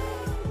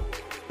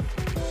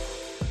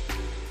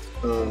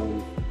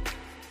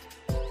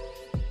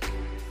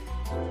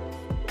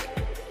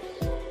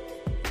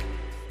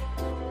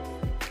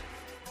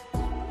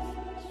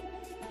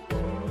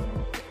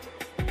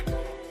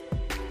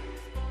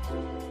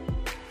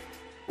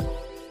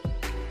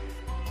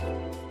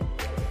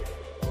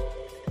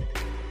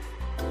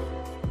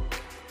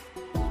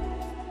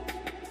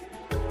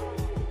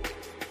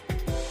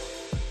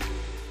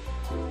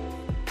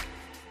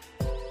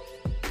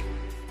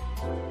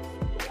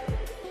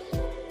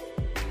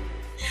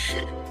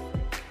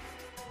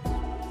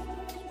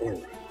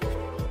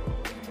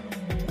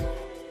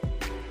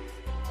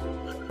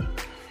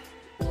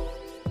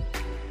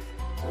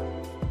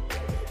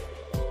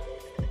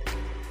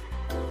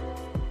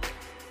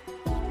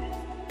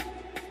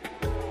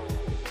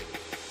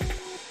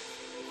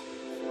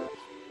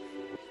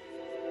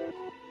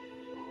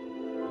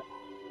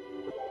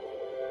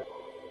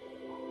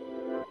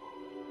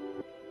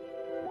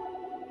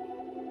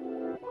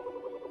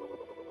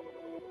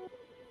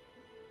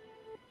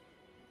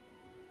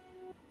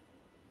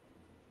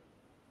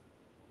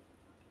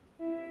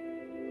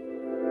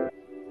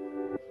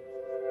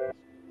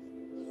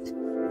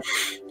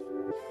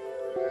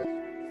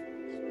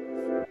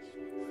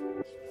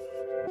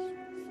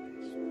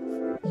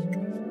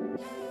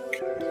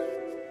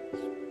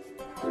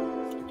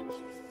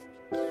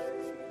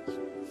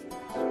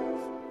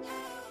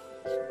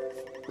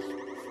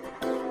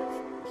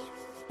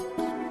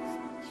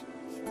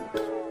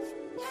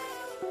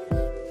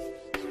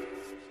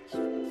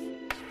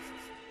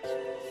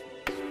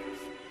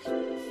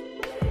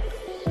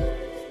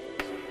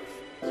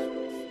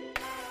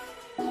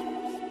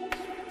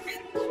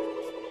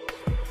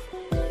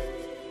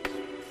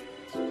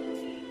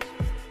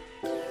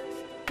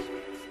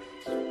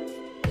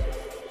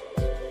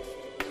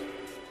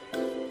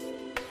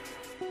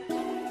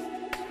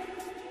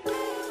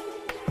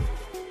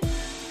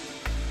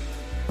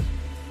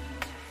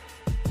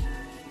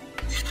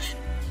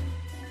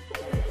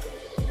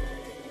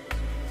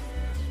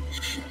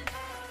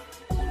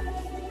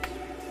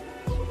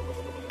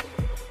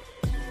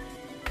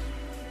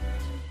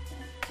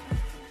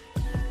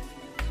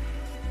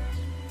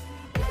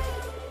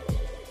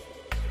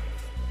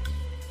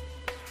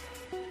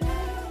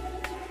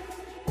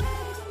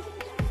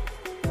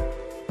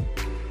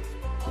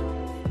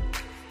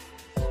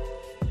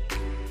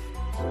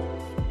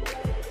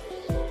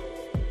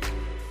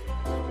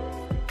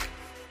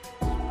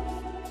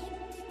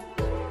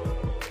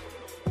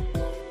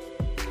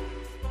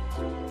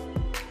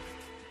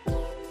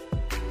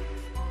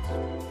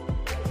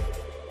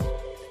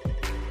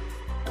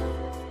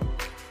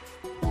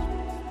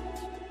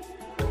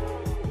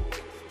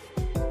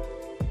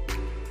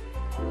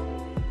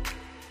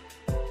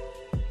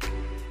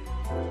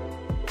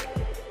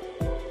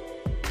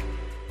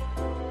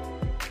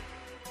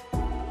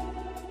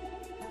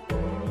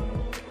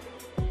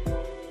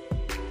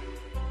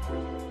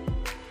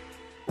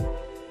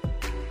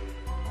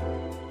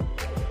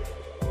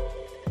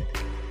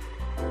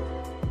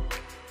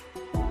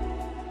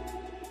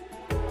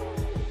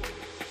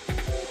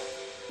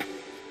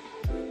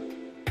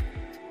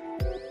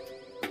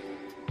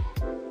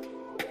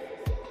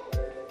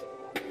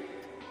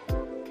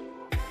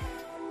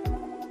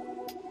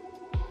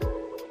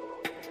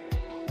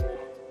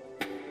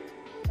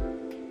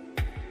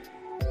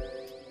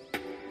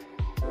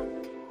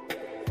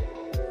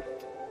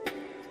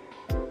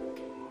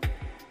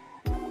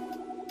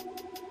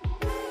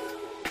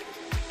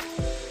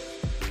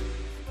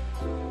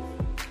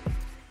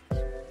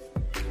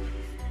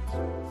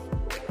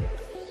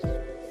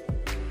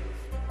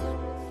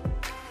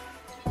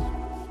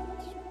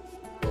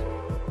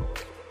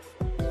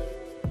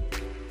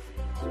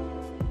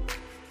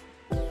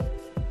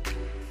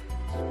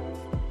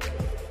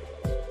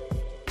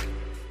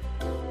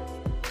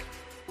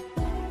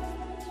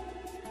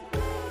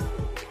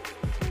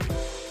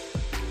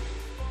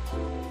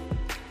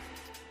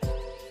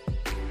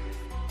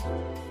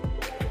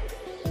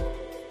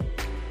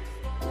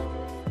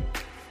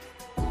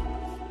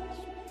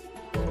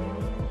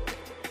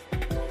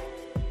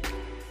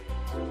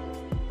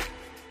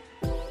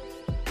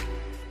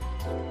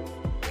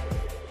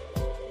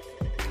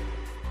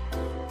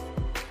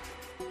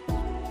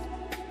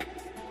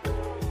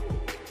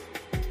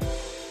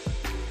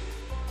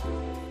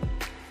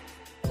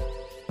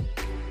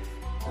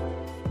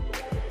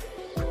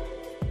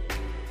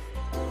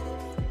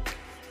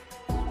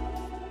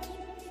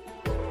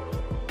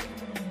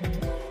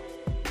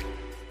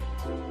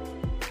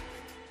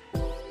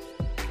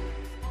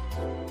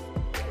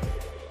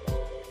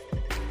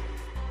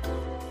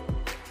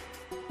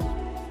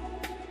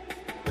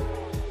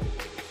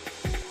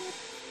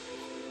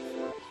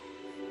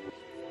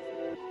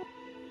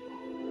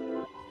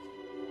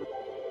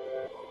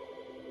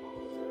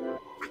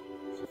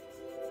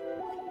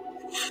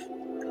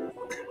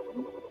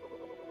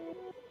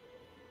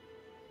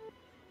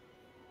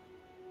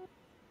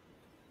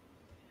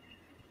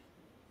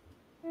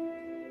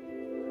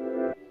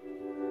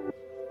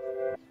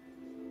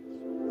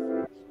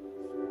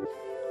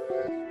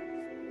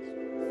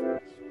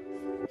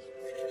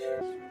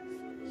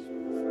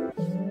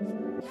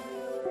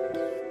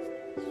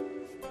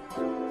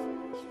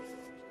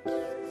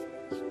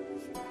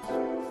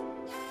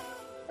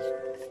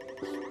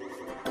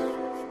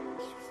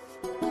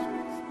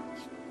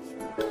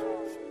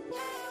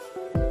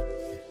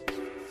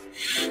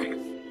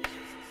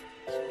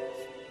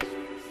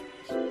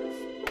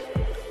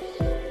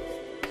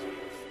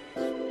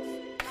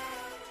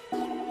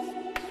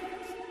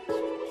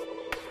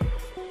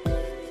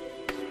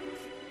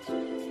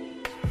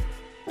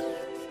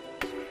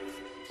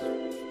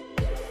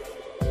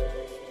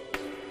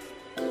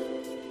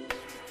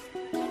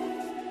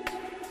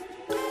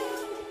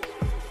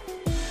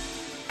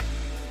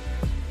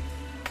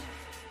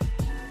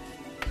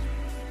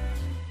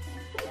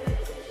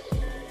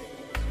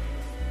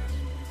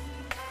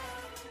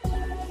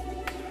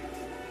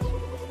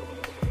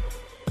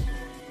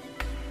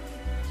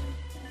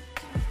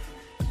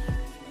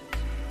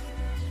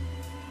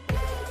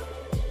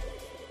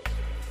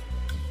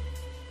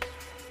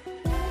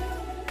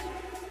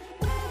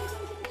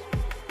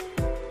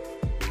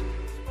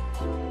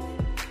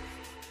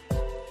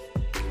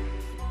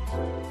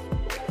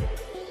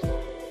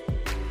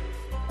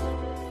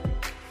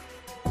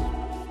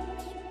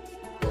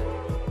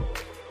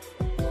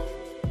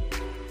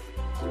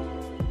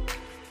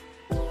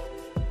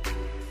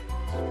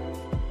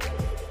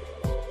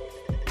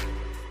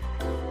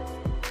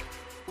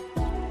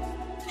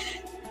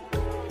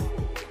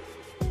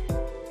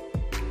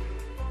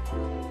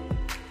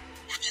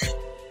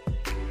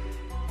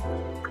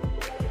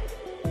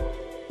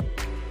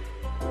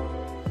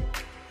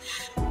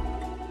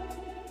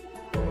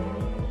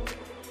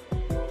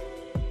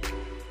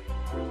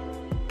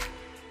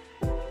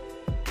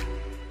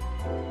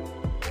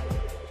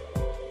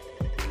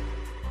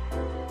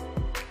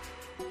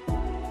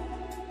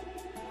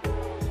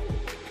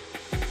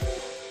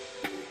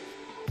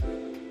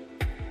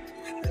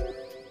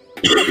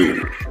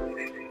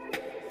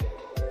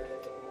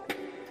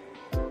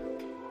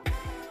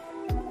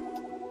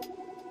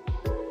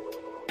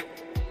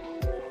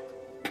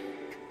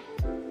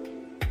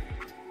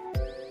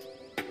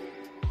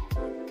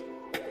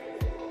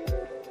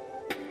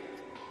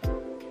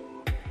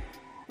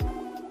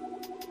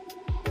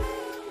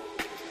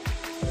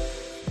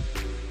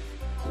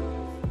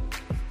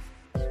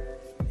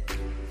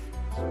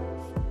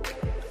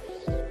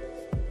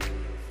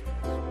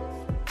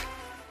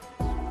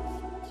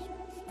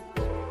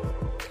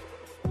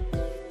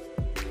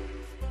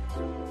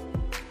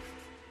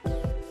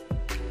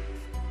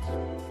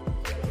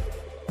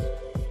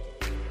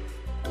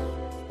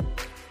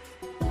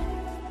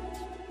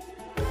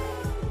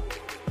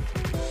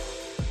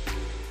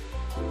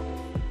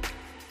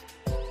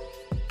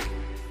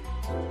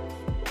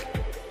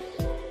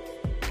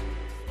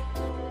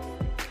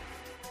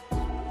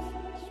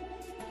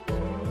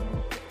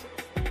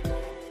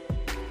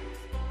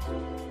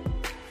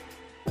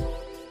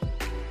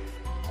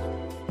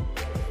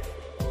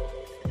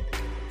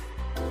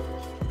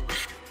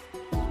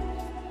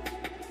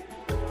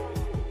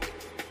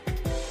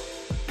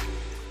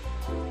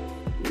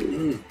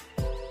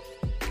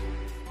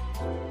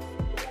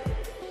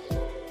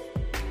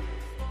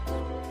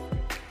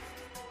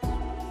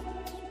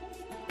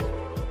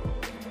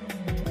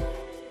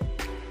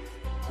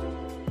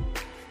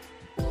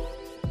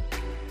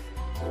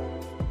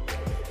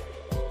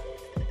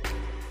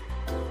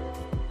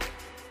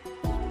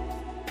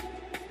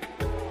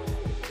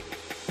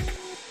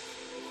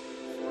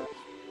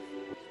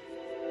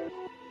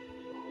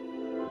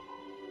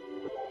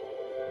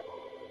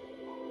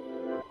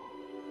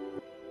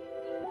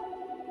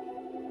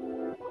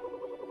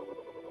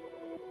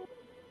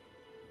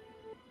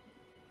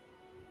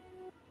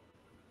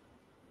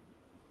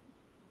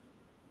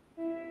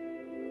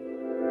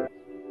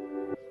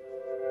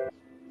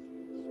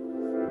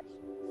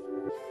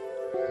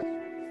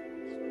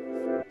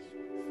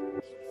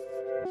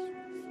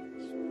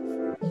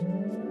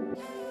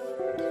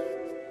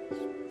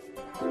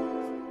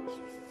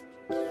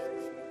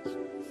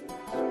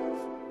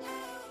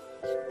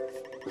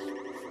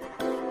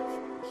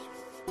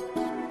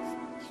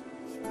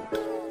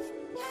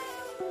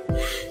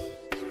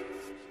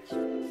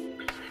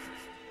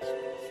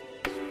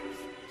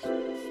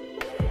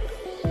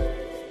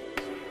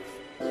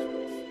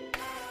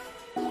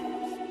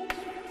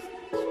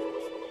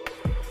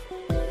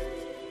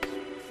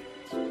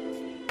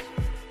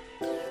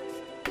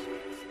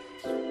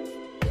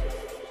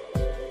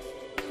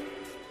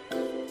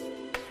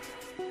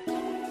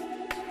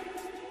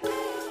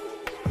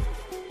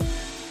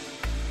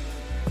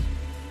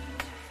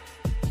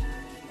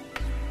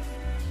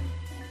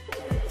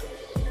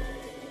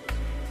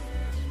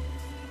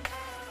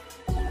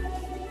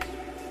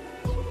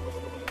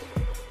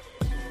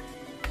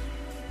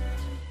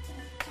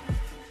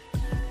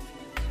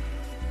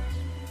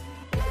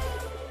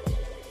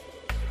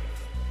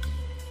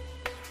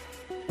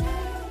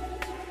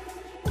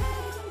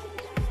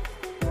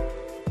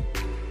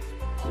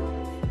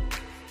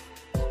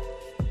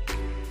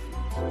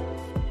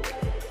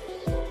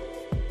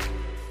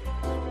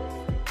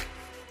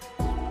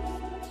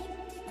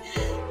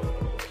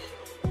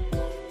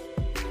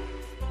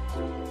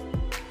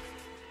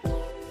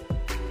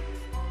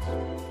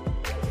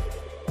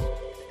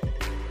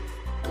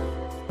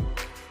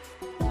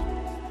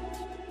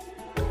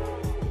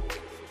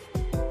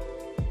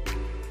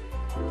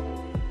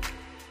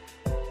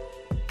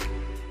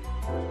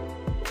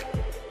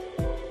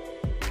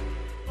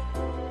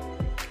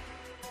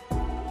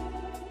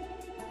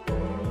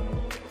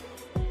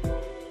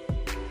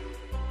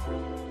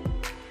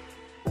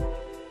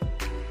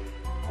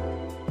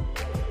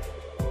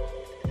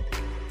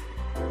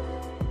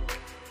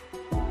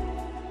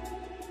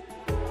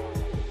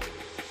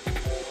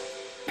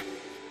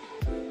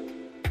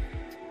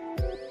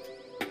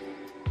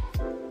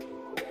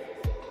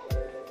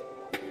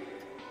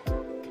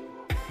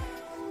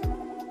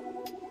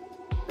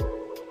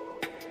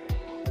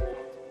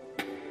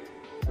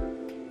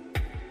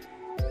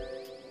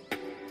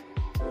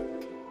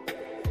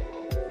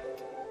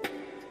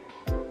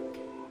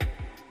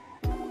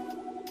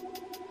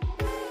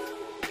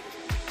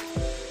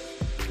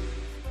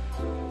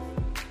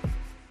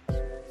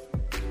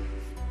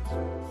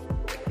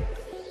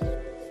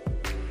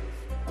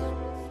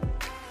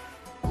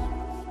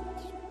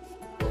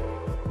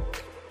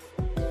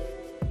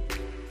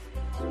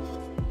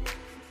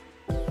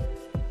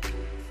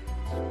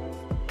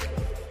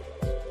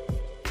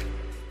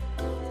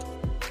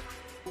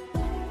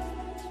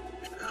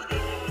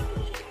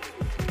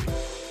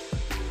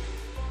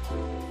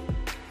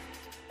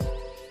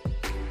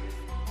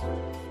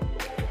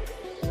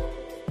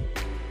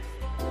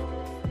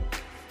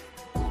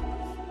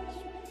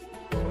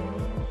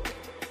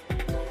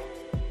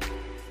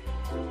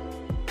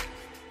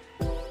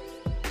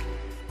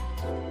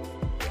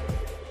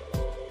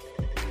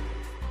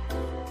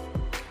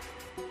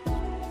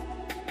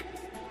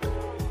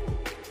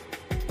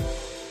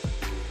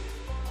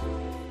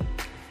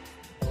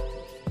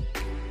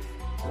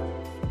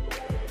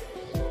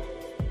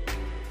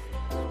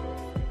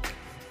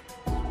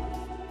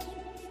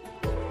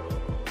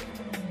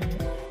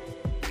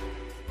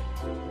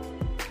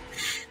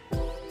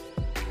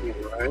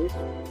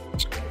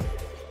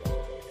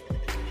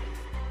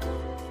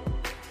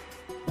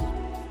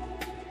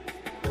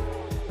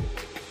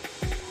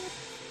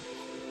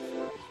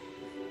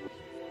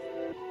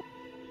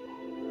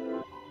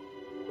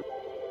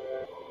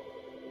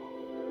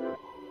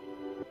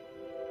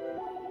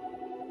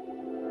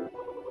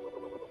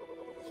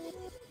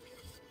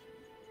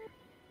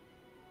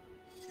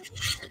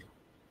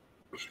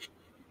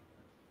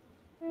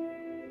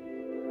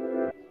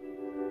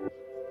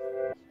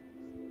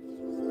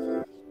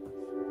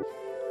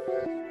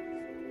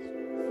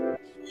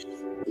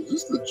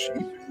 this the G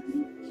pen?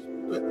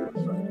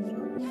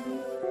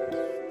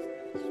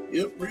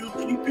 Yep, real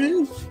G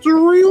pen. It's a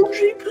real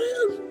G pen.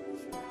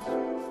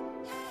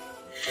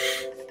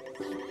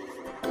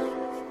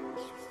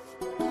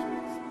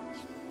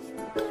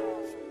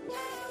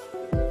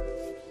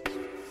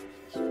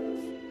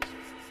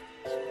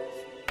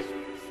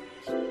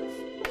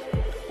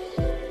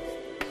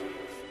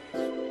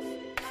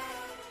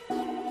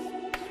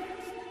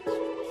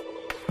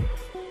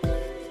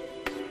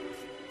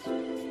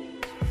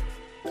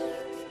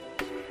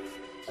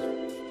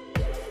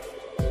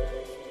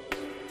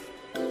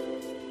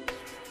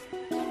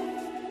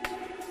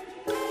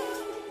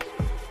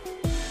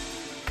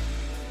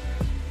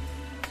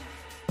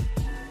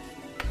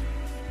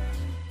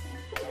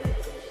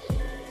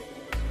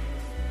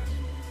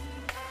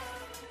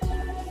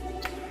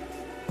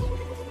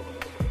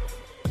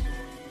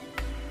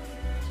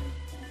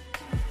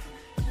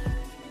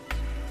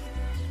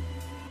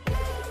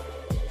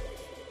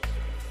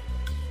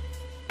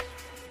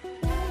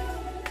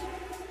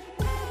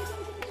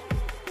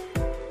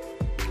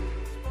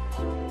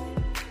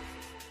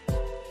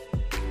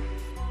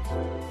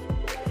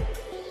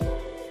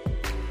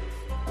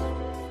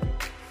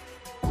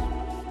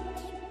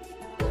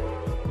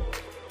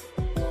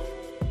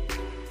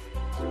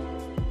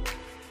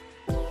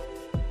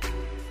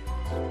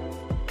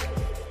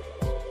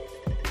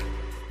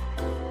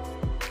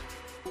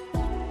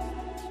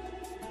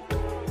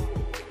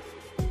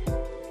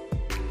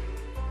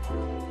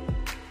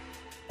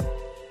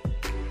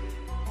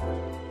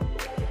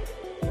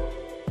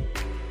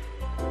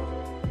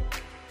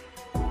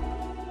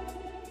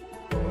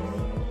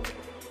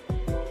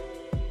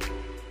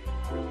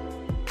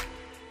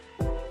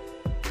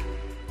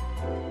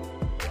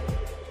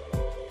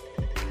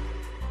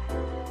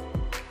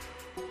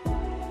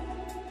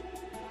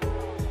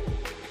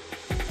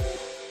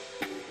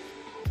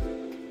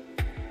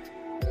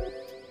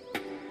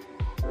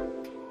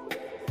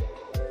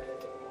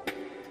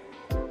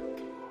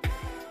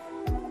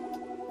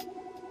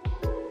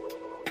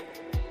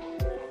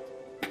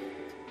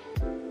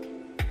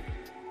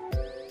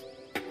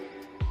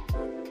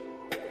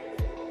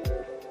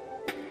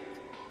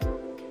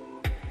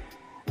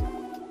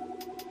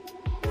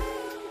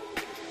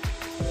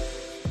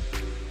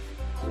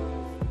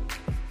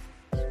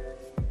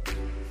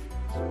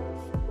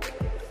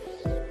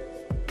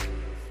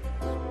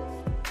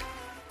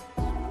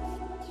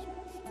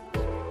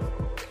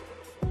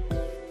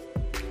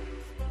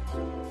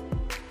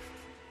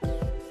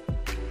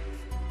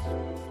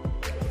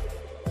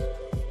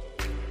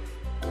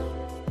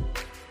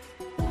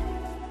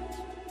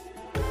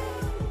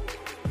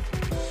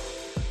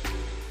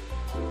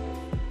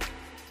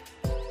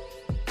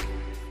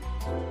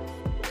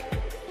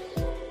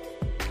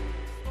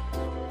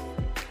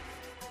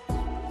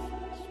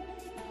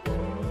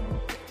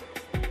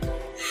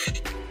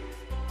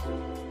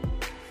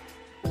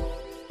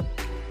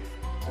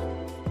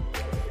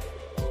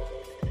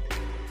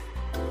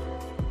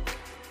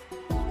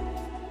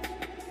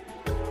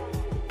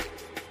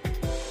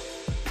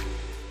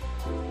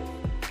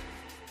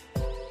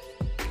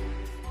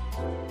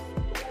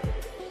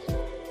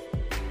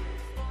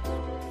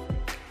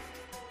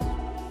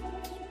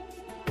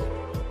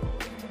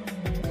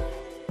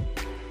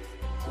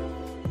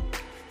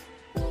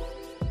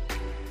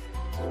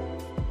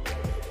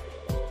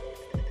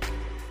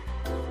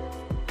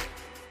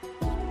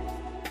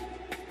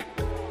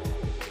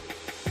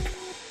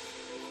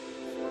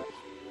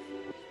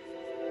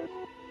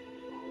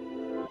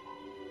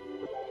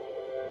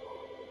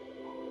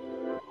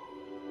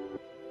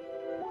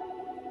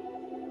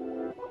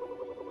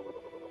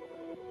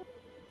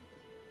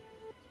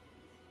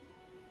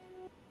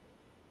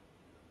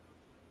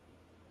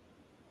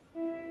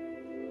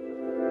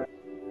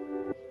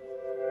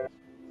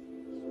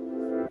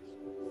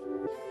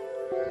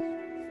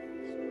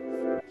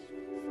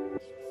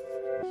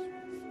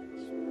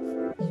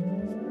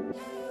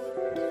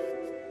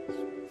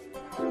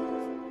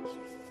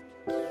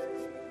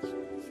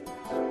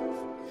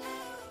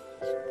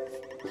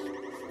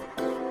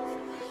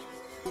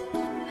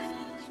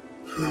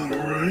 All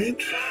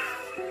right.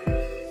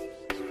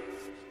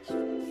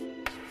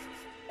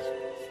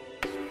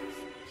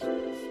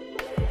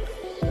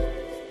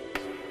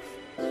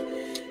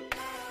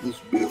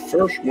 This will be the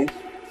first one.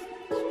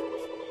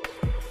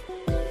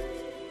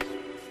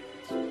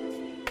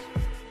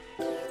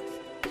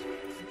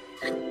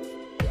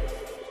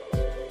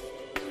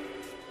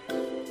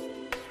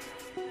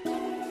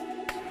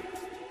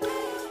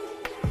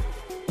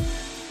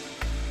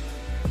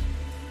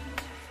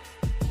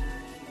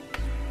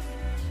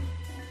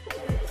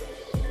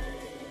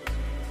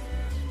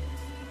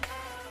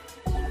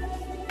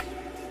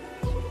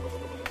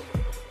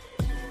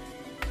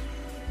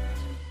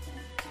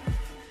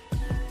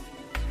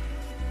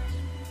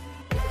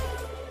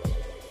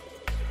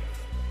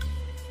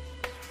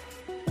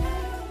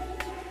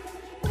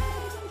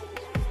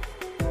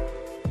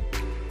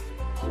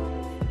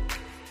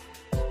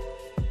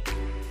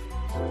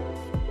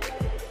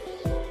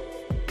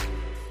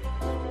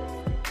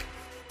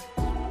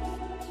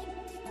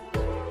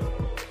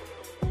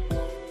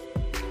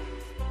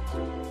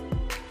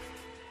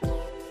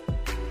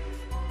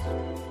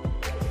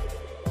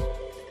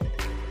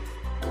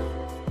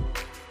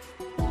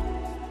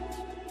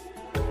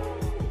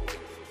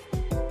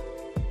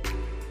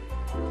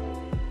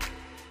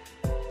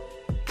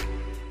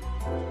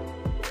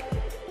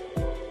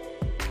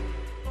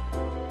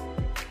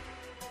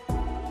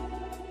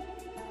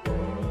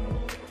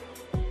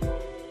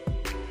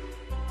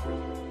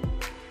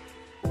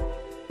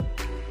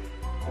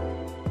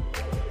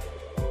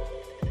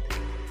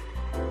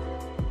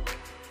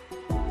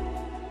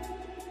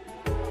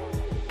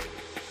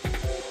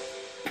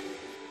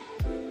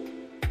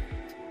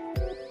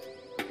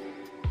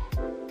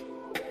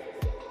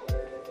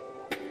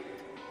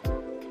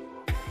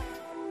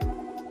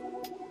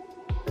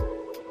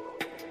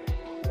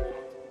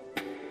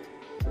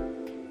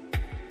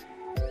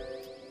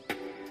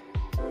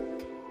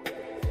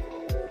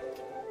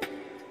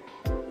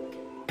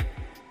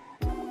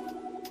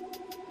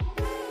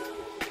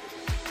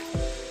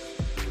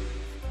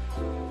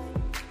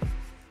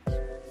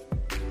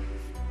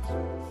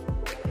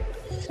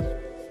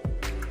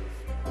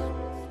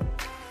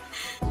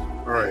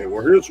 right,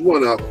 well, here's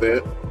one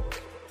outfit.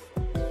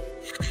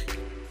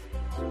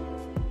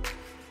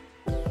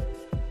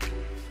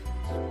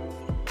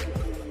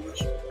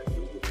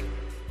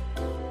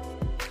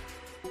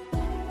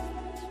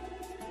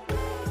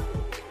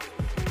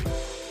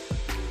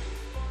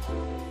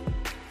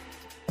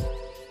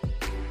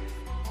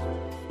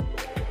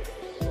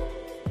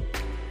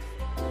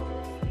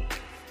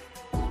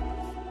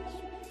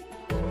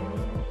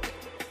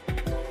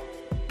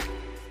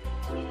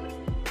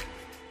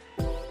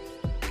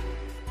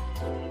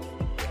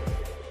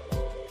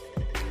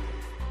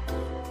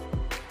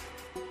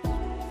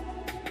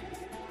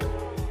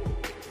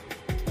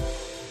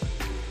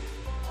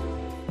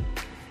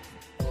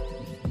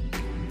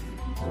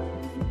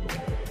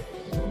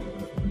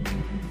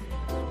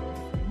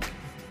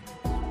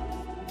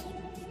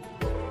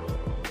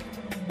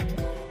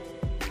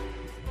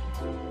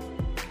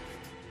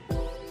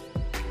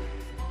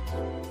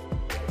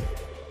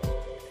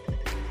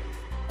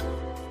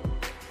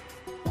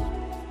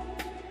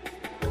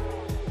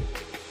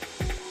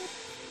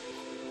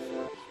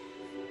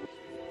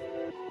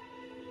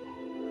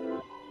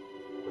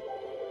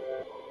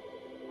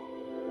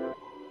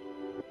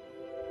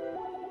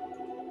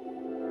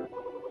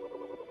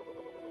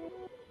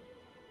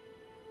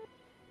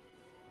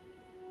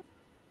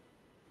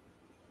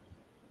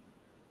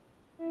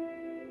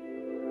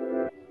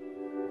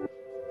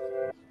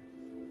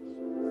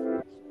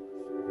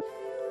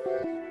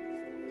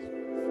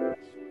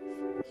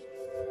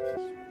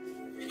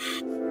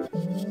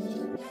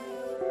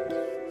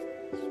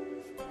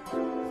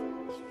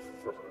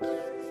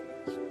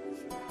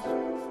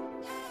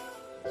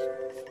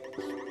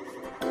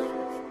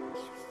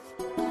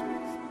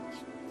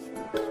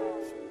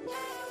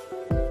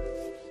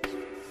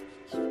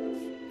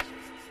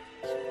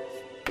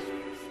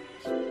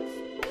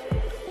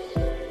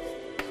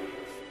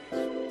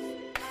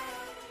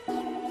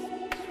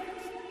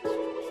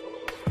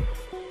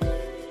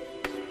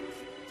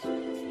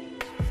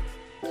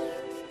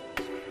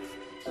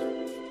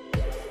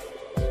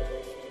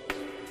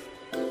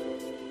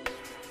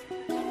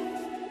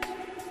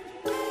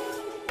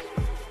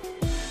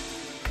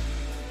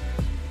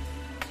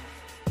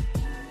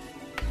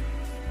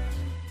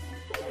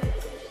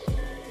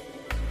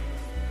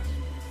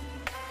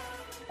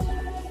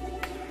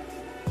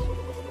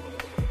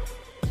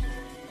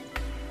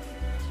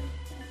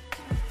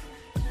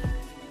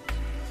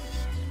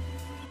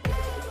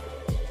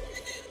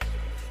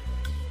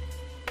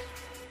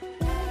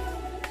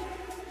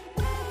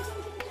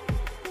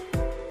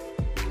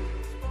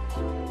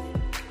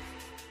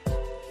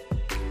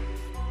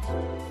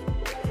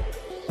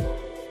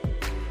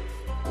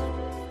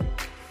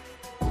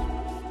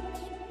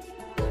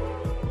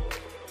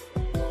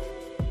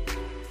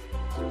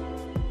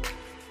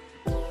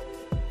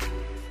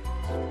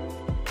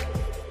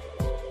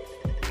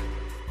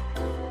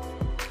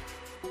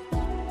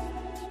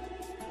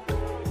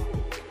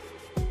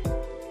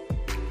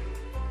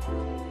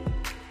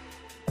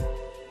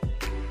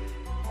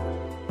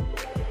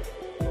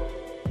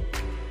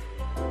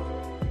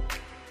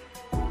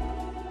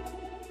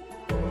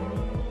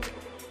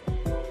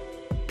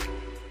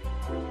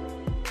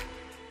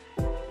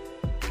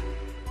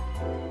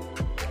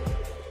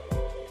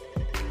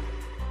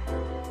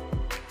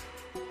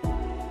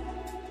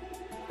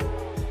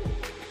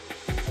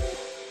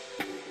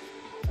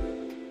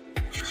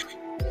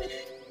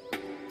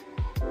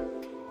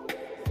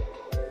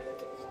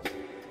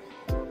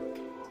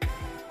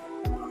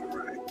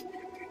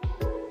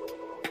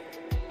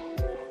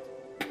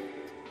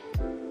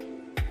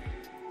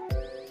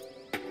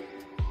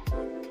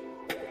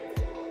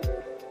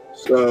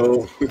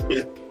 So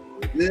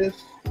this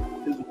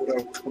is what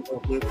I've come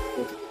up with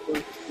for the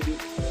question.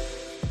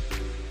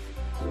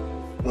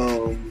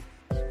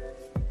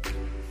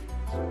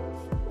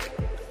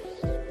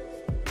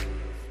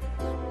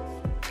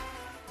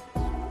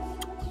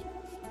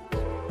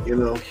 You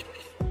know,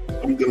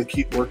 I'm gonna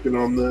keep working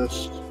on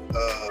this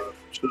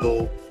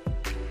till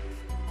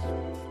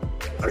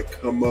I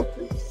come up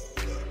with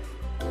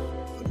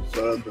a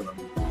design that I'm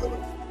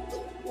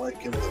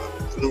liking, that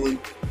I'm feeling.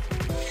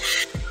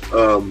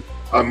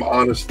 I'm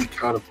honestly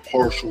kind of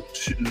partial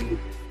to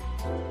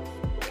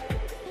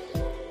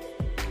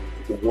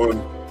the one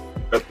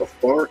at the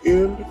far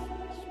end.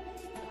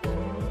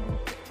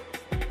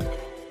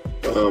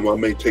 I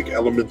may take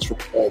elements from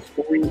all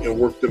three and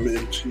work them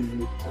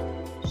into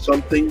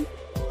something.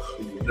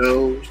 Who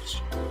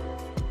knows?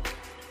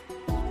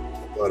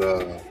 But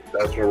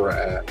that's where we're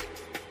at.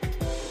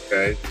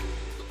 Okay.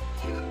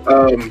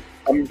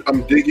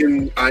 I'm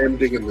digging. I am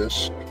digging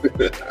this.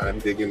 I'm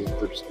digging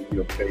Clip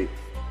Studio Paint.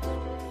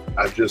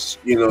 I just,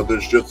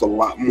 there's just a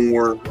lot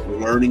more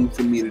learning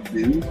for me to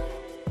do.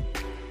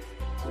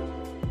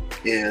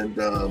 And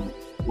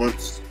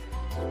once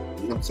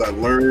I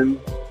learn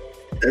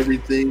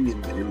everything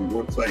and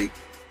once I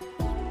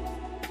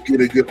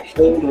get a good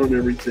hold on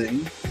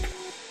everything,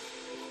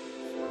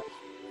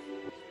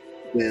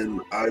 then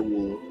I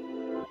will,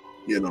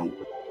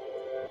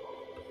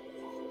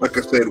 like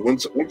I said,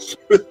 once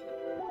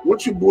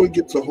once your boy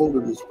gets a hold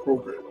of this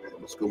program, man,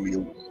 it's gonna be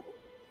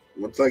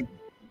once I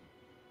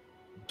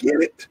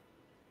get it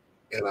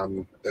and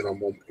I'm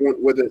on point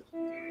with it,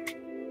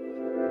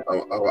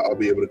 I'll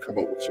be able to come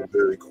up with some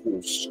very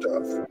cool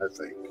stuff. I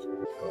think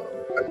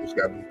I just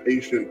gotta be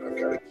patient. I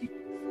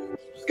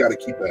gotta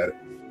keep at it.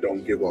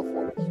 Don't give up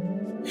on it.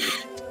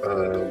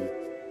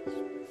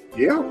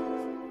 Yeah.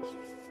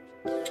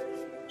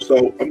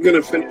 So I'm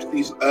gonna finish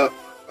these up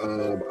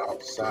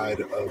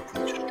outside of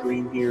the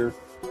stream here.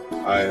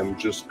 I am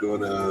just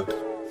gonna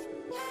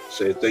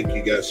say thank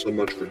you guys so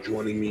much for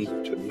joining me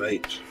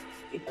tonight.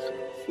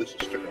 This is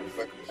stuck on the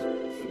back.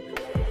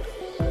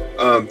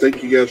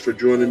 Thank you guys for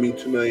joining me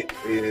tonight,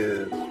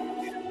 and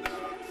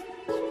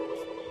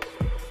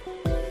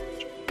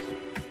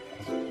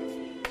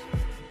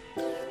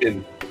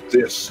in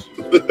this,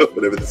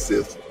 whatever this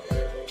is,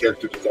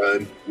 character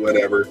design,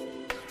 whatever.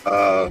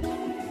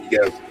 You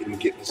guys can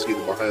get to see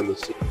the behind the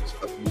scenes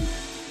of me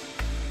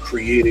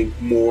creating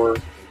more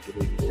and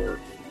doing more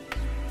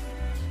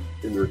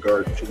in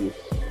regard to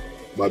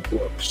my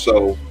book.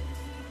 So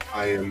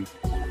I'm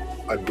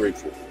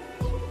grateful.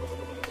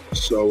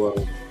 So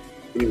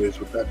anyways,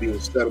 with that being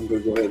said, I'm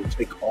going to go ahead and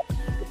take off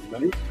for the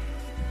night.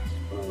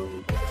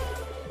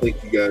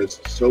 Thank you guys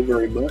so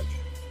very much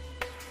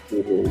for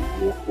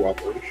your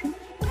cooperation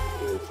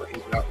and for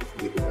hanging out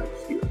with me tonight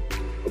here.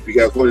 Hope you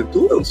guys learned a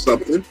little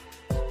something.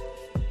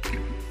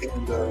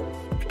 And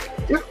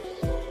yeah.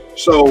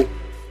 So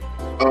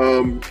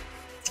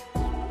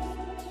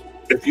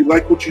if you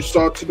like what you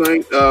saw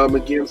tonight,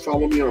 again,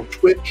 follow me on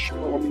Twitch,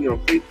 follow me on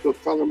Facebook,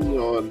 follow me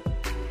on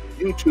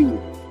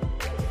YouTube,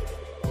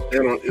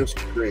 and on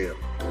Instagram,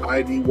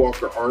 ID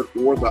Walker Art,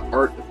 or the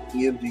Art of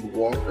D&D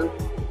Walker.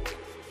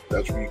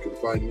 That's where you can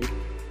find me.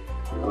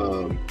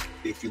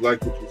 If you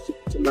like what you see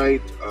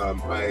tonight,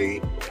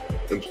 I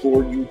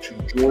implore you to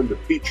join the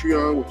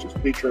Patreon, which is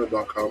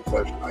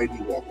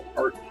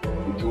patreon.com/IDWalkerArt.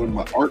 You join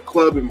my art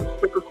club and my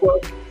sticker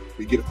club.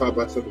 You get a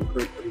 5x7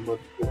 print every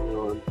month, depending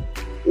on,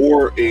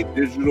 or a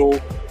digital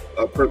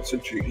print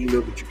sent to your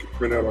email that you can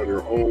print out on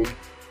your own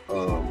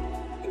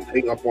and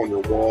hang up on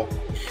your wall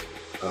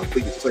for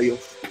your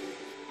sales.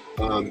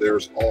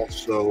 There's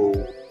also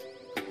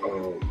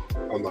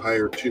on the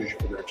higher tiers, you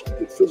can actually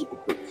get physical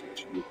prints sent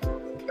to you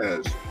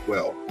as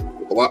well,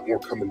 with a lot more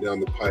coming down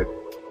the pipe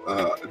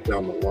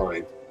down the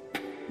line.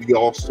 We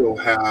also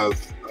have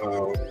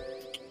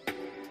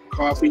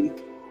coffee.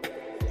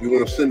 If you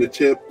want to send a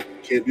tip,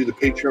 can't do the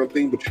Patreon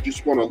thing, but you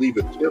just want to leave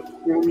a tip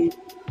for me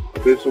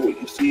based on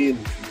what you see, and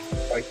if you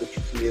like what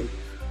you're seeing,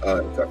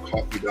 it's at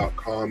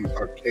coffee.com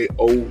or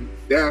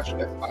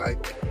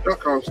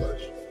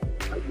ko-fi.com/IDWalkerArt.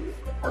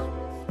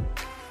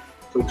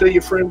 So tell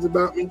your friends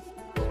about me,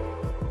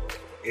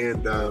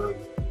 and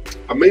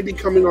I may be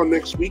coming on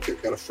next week. I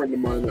got a friend of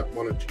mine that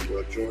wanted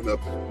to join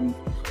up and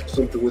do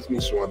something with me,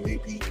 so I may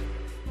be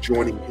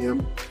joining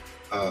him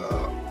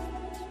as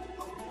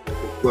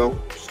well.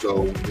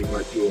 So we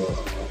might do a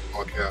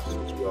podcast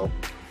as well.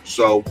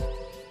 So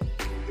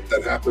if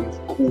that happens,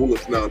 cool.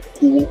 If not,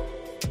 cool.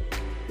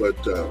 But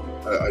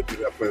I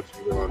do have plans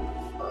to go on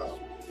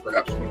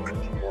perhaps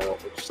tomorrow or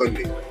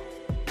Sunday night.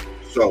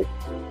 So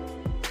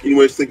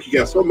anyways, thank you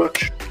guys so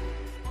much.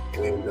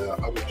 And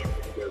I will talk to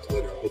you guys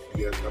later. I hope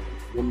you guys have a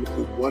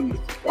wonderful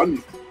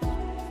Saturday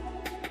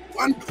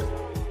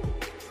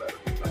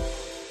night.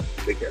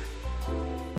 Take care.